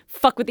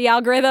fuck with the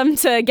algorithm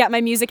to get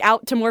my music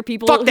out to more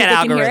people Fuck who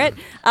that can hear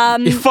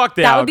algorithm. it. Fuck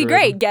the that would be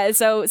algorithm. great.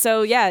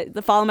 So yeah,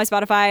 follow my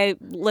Spotify,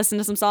 listen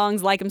to some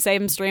songs, like them, save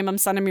them, stream them,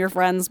 send them to your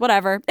friends,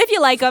 whatever. If you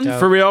like them.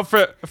 For real,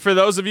 for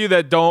those of you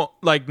that don't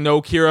like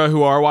know Kira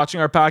who are watching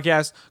our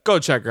podcast, go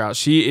check her out.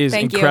 She is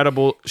Thank you.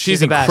 incredible. She's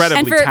the best. incredibly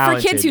And for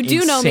talented. kids who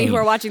do know me who are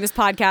Insane. watching this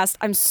podcast,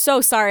 I'm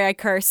so sorry I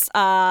curse.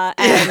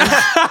 And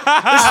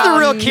This is the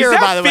real Is Kira,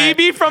 that by the way.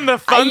 Phoebe from the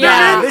Thundermans?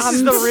 yeah. This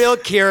is the real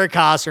Kira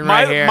Kosarin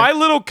right here. My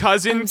little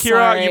cousin Kira,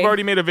 sorry. you've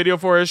already made a video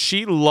for her.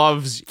 She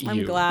loves you.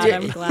 I'm glad.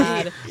 I'm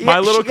glad. My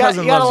little She got-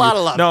 cousin you got loves a lot you.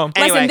 of love. No,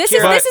 Anyway, Listen,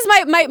 Kira- this is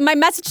my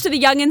message to the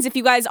youngins. If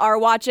you guys are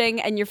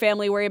watching and your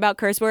family worry about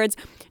curse words,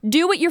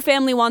 do what your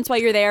family wants while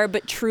you're there.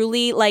 But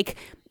truly, like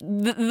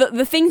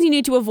the things you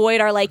need to avoid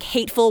are like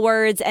hateful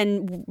words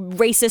and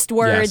racist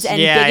words Yes.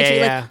 and Yeah, bigotry.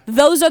 yeah, Like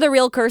those are the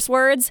real curse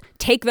words.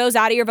 Take those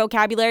out of your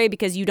vocabulary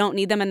because you don't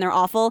need them and they're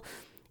awful.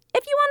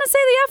 If you want to say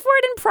the F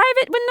word in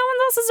private when no one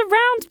else is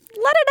around,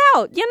 let it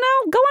out. You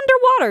know, go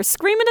underwater,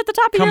 scream it at the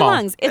top of Come your on.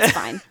 lungs. It's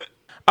fine.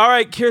 All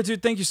right, Kira,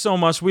 dude, thank you so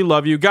much. We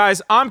love you.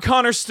 Guys, I'm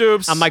Connor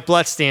Stoops. I'm Mike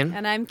Bloodstein.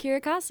 And I'm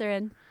Kira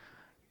Kosarin.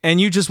 And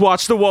you just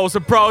watched the Woes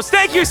of Bros.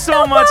 Thank you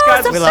so much,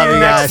 guys. Woes We'll of see you Bros.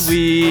 next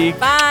week.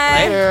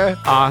 Bye. Later.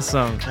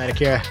 Awesome. Later,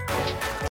 Kira.